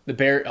 The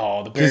Bears.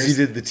 Because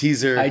you did the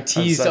teaser. I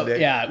teased. On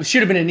Sunday. Yeah, it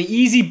should have been an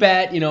easy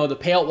bet. You know, the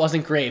payout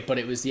wasn't great, but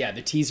it was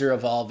the teaser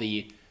of all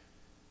the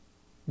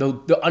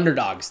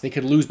underdogs. They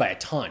could lose by a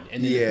ton,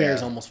 and then the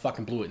Bears almost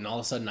fucking blew it. And all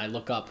of a sudden, I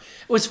look up.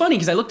 It was funny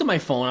because I looked at my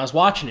phone. I was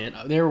watching it.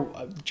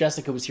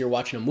 Jessica was here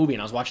watching a movie,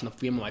 and I was watching the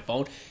game on my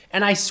phone.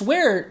 And I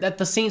swear that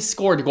the Saints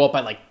scored to go up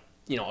by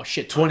a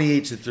shit ton.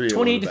 28-3.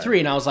 28-3,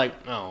 and I was like,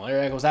 oh,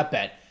 there goes that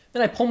bet.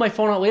 Then I pull my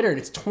phone out later, and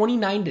it's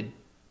 21-9.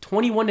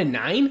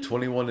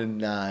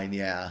 21-9,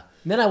 yeah.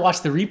 And then I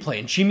watched the replay,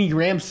 and Jimmy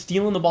Graham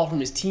stealing the ball from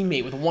his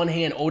teammate with one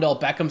hand, Odell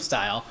Beckham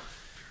style.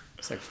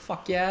 It's like,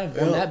 fuck yeah, I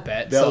won that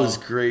bet. That was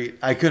great.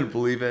 I couldn't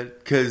believe it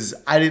because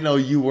I didn't know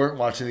you weren't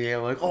watching the game.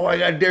 I'm like, oh my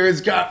God, Darren's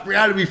got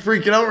to be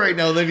freaking out right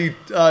now. Then he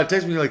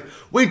texted me like,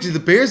 wait, did the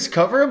Bears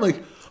cover? I'm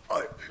like,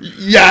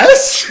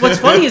 yes. What's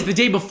funny is the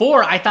day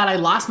before, I thought I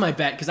lost my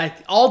bet because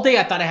all day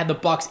I thought I had the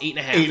Bucks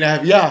 8.5.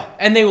 8.5, yeah.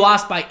 And they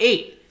lost by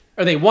 8.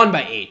 Or they won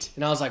by 8.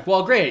 And I was like,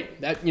 well,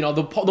 great. That,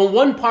 the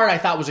one part I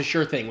thought was a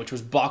sure thing, which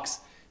was Bucks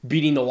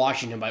beating the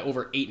Washington by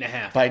over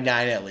 8.5. By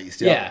 9 at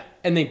least, yeah.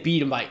 And they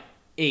beat them by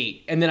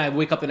 8. And then I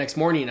wake up the next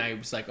morning and I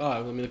was like,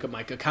 oh, let me look at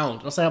my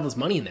account. Also, I have this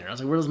money in there. I was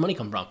like, where does money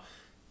come from?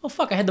 Oh,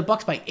 fuck, I had the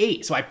Bucks by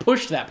 8. So I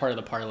pushed that part of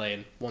the parlay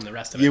and won the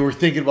rest of it. You were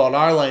thinking about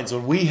our lines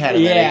when we had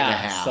them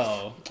at 8.5.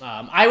 So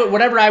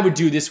whatever I would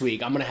do this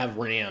week, I'm going to have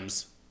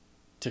Rams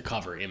to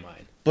cover in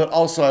mind. But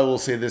also, I will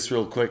say this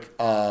real quick.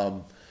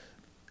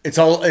 It's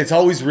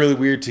always really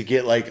weird to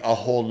get like a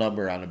whole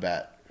number on a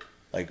bet,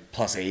 like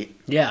 +8.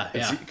 Yeah.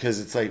 Because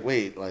it's like,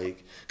 wait,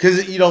 like,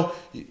 because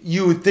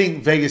you would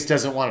think Vegas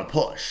doesn't want to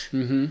push,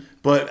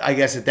 but I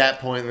guess at that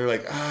point they're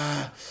like,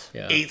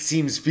 8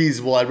 seems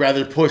feasible. I'd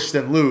rather push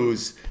than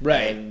lose.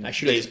 Right. And I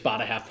should have just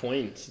bought a half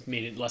point,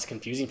 made it less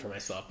confusing for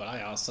myself. But all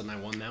of a sudden I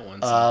won that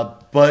one. So.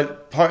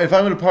 But if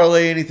I'm going to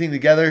parlay anything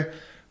together,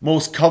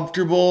 most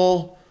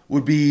comfortable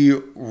would be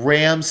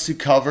Rams to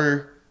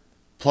cover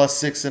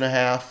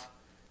 +6.5.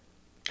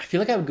 I feel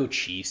like I would go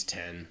Chiefs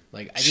 10.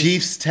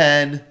 Chiefs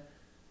 10.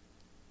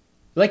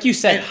 Like you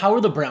said, how are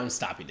the Browns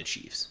stopping the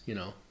Chiefs?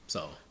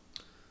 So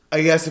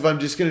I guess if I'm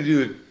just gonna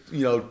do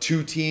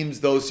 2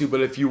 teams, those 2. But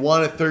if you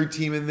want a third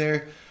team in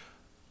there,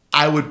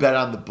 I would bet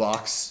on the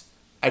Bucks.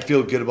 I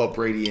feel good about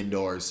Brady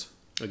indoors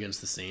against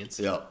the Saints.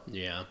 Yep.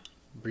 Yeah,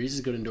 Breeze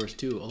is good indoors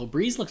too. Although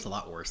Breeze looks a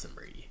lot worse than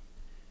Brady.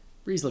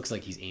 Breeze looks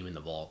like he's aiming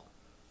the ball.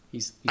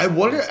 I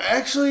wonder.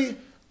 Actually,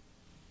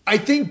 I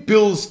think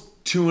Bills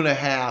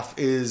 2.5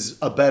 is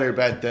a better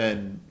bet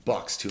than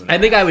Bucks 2.5. I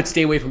think I would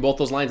stay away from both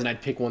those lines, and I'd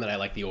pick one that I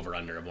like the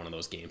over/under of one of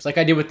those games. Like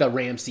I did with the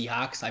Rams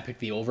Seahawks, I picked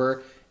the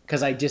over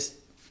because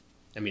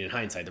in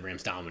hindsight, the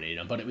Rams dominated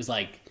them, but it was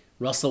like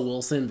Russell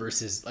Wilson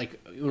versus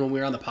when we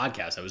were on the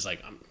podcast, I was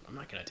like, I'm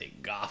not gonna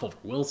take Goff over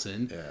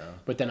Wilson. Yeah.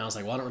 But then I was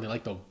like, well, I don't really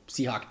like the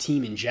Seahawks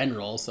team in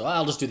general, so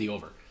I'll just do the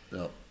over.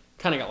 Yep.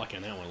 Kind of got lucky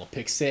on that one. A little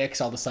pick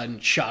 6, all of a sudden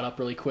shot up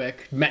really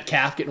quick.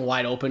 Metcalf getting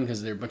wide open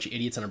because they're a bunch of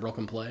idiots on a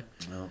broken play.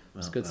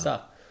 It's good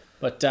stuff.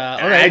 But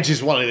all right. I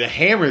just wanted to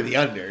hammer the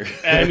under.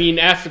 I mean,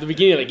 after the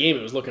beginning of the game,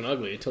 it was looking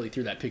ugly until he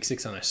threw that pick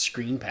 6 on a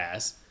screen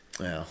pass.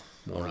 Yeah.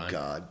 Oh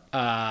God.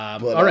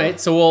 All right,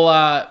 so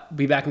we'll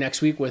be back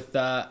next week with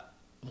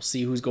we'll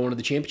see who's going to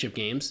the championship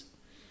games.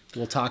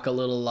 We'll talk a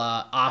little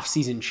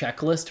off-season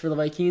checklist for the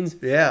Vikings.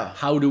 Yeah.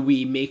 How do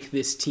we make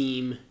this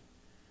team?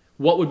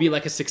 What would be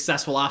like a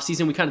successful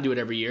offseason? We kind of do it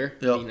every year.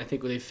 Yep. I mean, I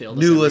think they failed.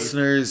 New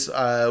listeners,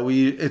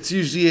 it's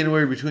usually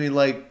anywhere between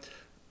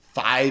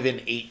 5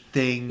 and 8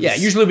 things. Yeah,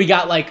 usually we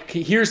got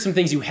here's some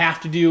things you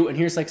have to do, and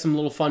here's some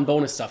little fun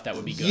bonus stuff that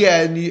would be good.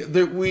 Yeah,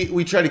 and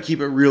we try to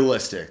keep it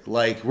realistic.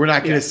 We're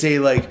not going to say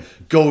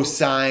go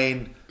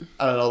sign,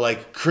 I don't know,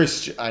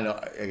 Christian. I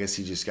guess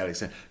he just got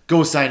extended.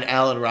 Go sign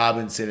Allen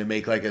Robinson and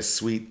make a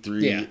sweet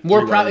 3. Yeah,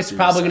 it's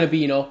probably going to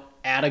be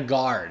add a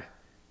guard,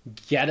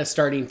 get a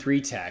starting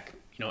 3-tech.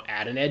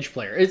 Add an edge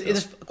player.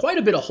 It's quite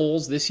a bit of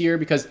holes this year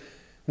because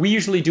we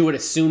usually do it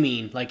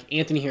assuming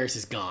Anthony Harris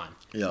is gone.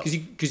 Yeah.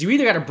 Because you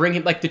either got to bring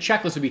him, the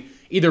checklist would be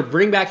either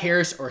bring back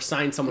Harris or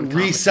sign someone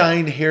competent.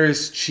 Re-sign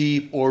Harris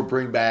cheap or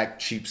bring back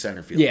cheap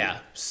center fielder. Yeah,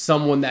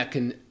 someone that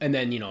can, and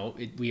then,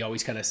 we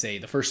always kind of say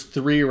the first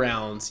 3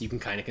 rounds you can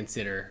kind of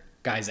consider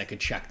guys that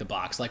could check the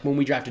box. Like when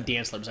we drafted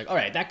Dantzler, it was all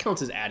right, that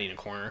counts as adding a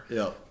corner.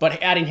 Yeah.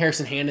 But adding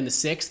Harrison Hand in the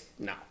 6th,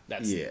 no,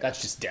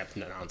 that's just depth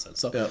and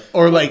nonsense. So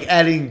or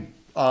adding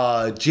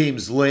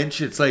James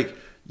Lynch. It's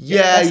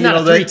Yeah, That's you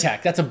not know a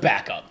 3-tech. That's a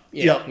backup.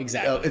 Yeah,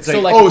 exactly. It's So,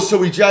 like, so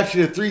we drafted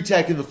you a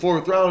 3-tech in the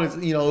 4th round.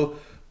 It's,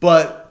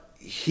 but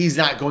he's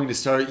not going to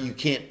start. You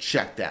can't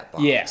check that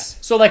box. Yes.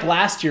 So like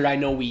last year, I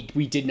know we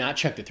did not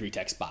check the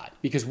 3-tech spot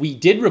because we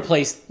did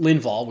replace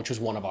Linval, which was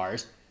one of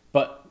ours,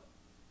 but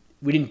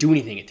we didn't do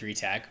anything at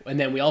 3-tech. And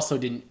then we also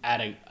didn't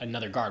add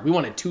another guard. We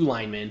wanted 2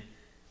 linemen.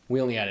 We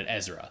only added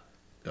Ezra.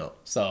 No.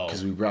 So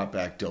because we brought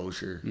back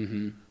Dozier.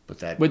 Mm-hmm.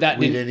 But we didn't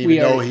didn't even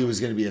know he was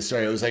going to be a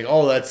starter. It was like,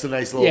 oh, that's a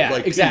nice little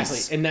exactly.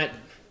 piece. And that,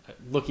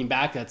 looking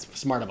back, that's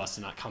smart of us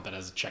to not count that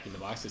as checking the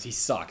box because he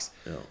sucks.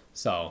 Yeah.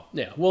 So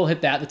yeah, we'll hit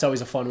that. That's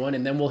always a fun one,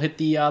 and then we'll hit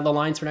the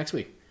lines for next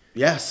week.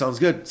 Yeah, sounds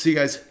good. See you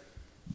guys.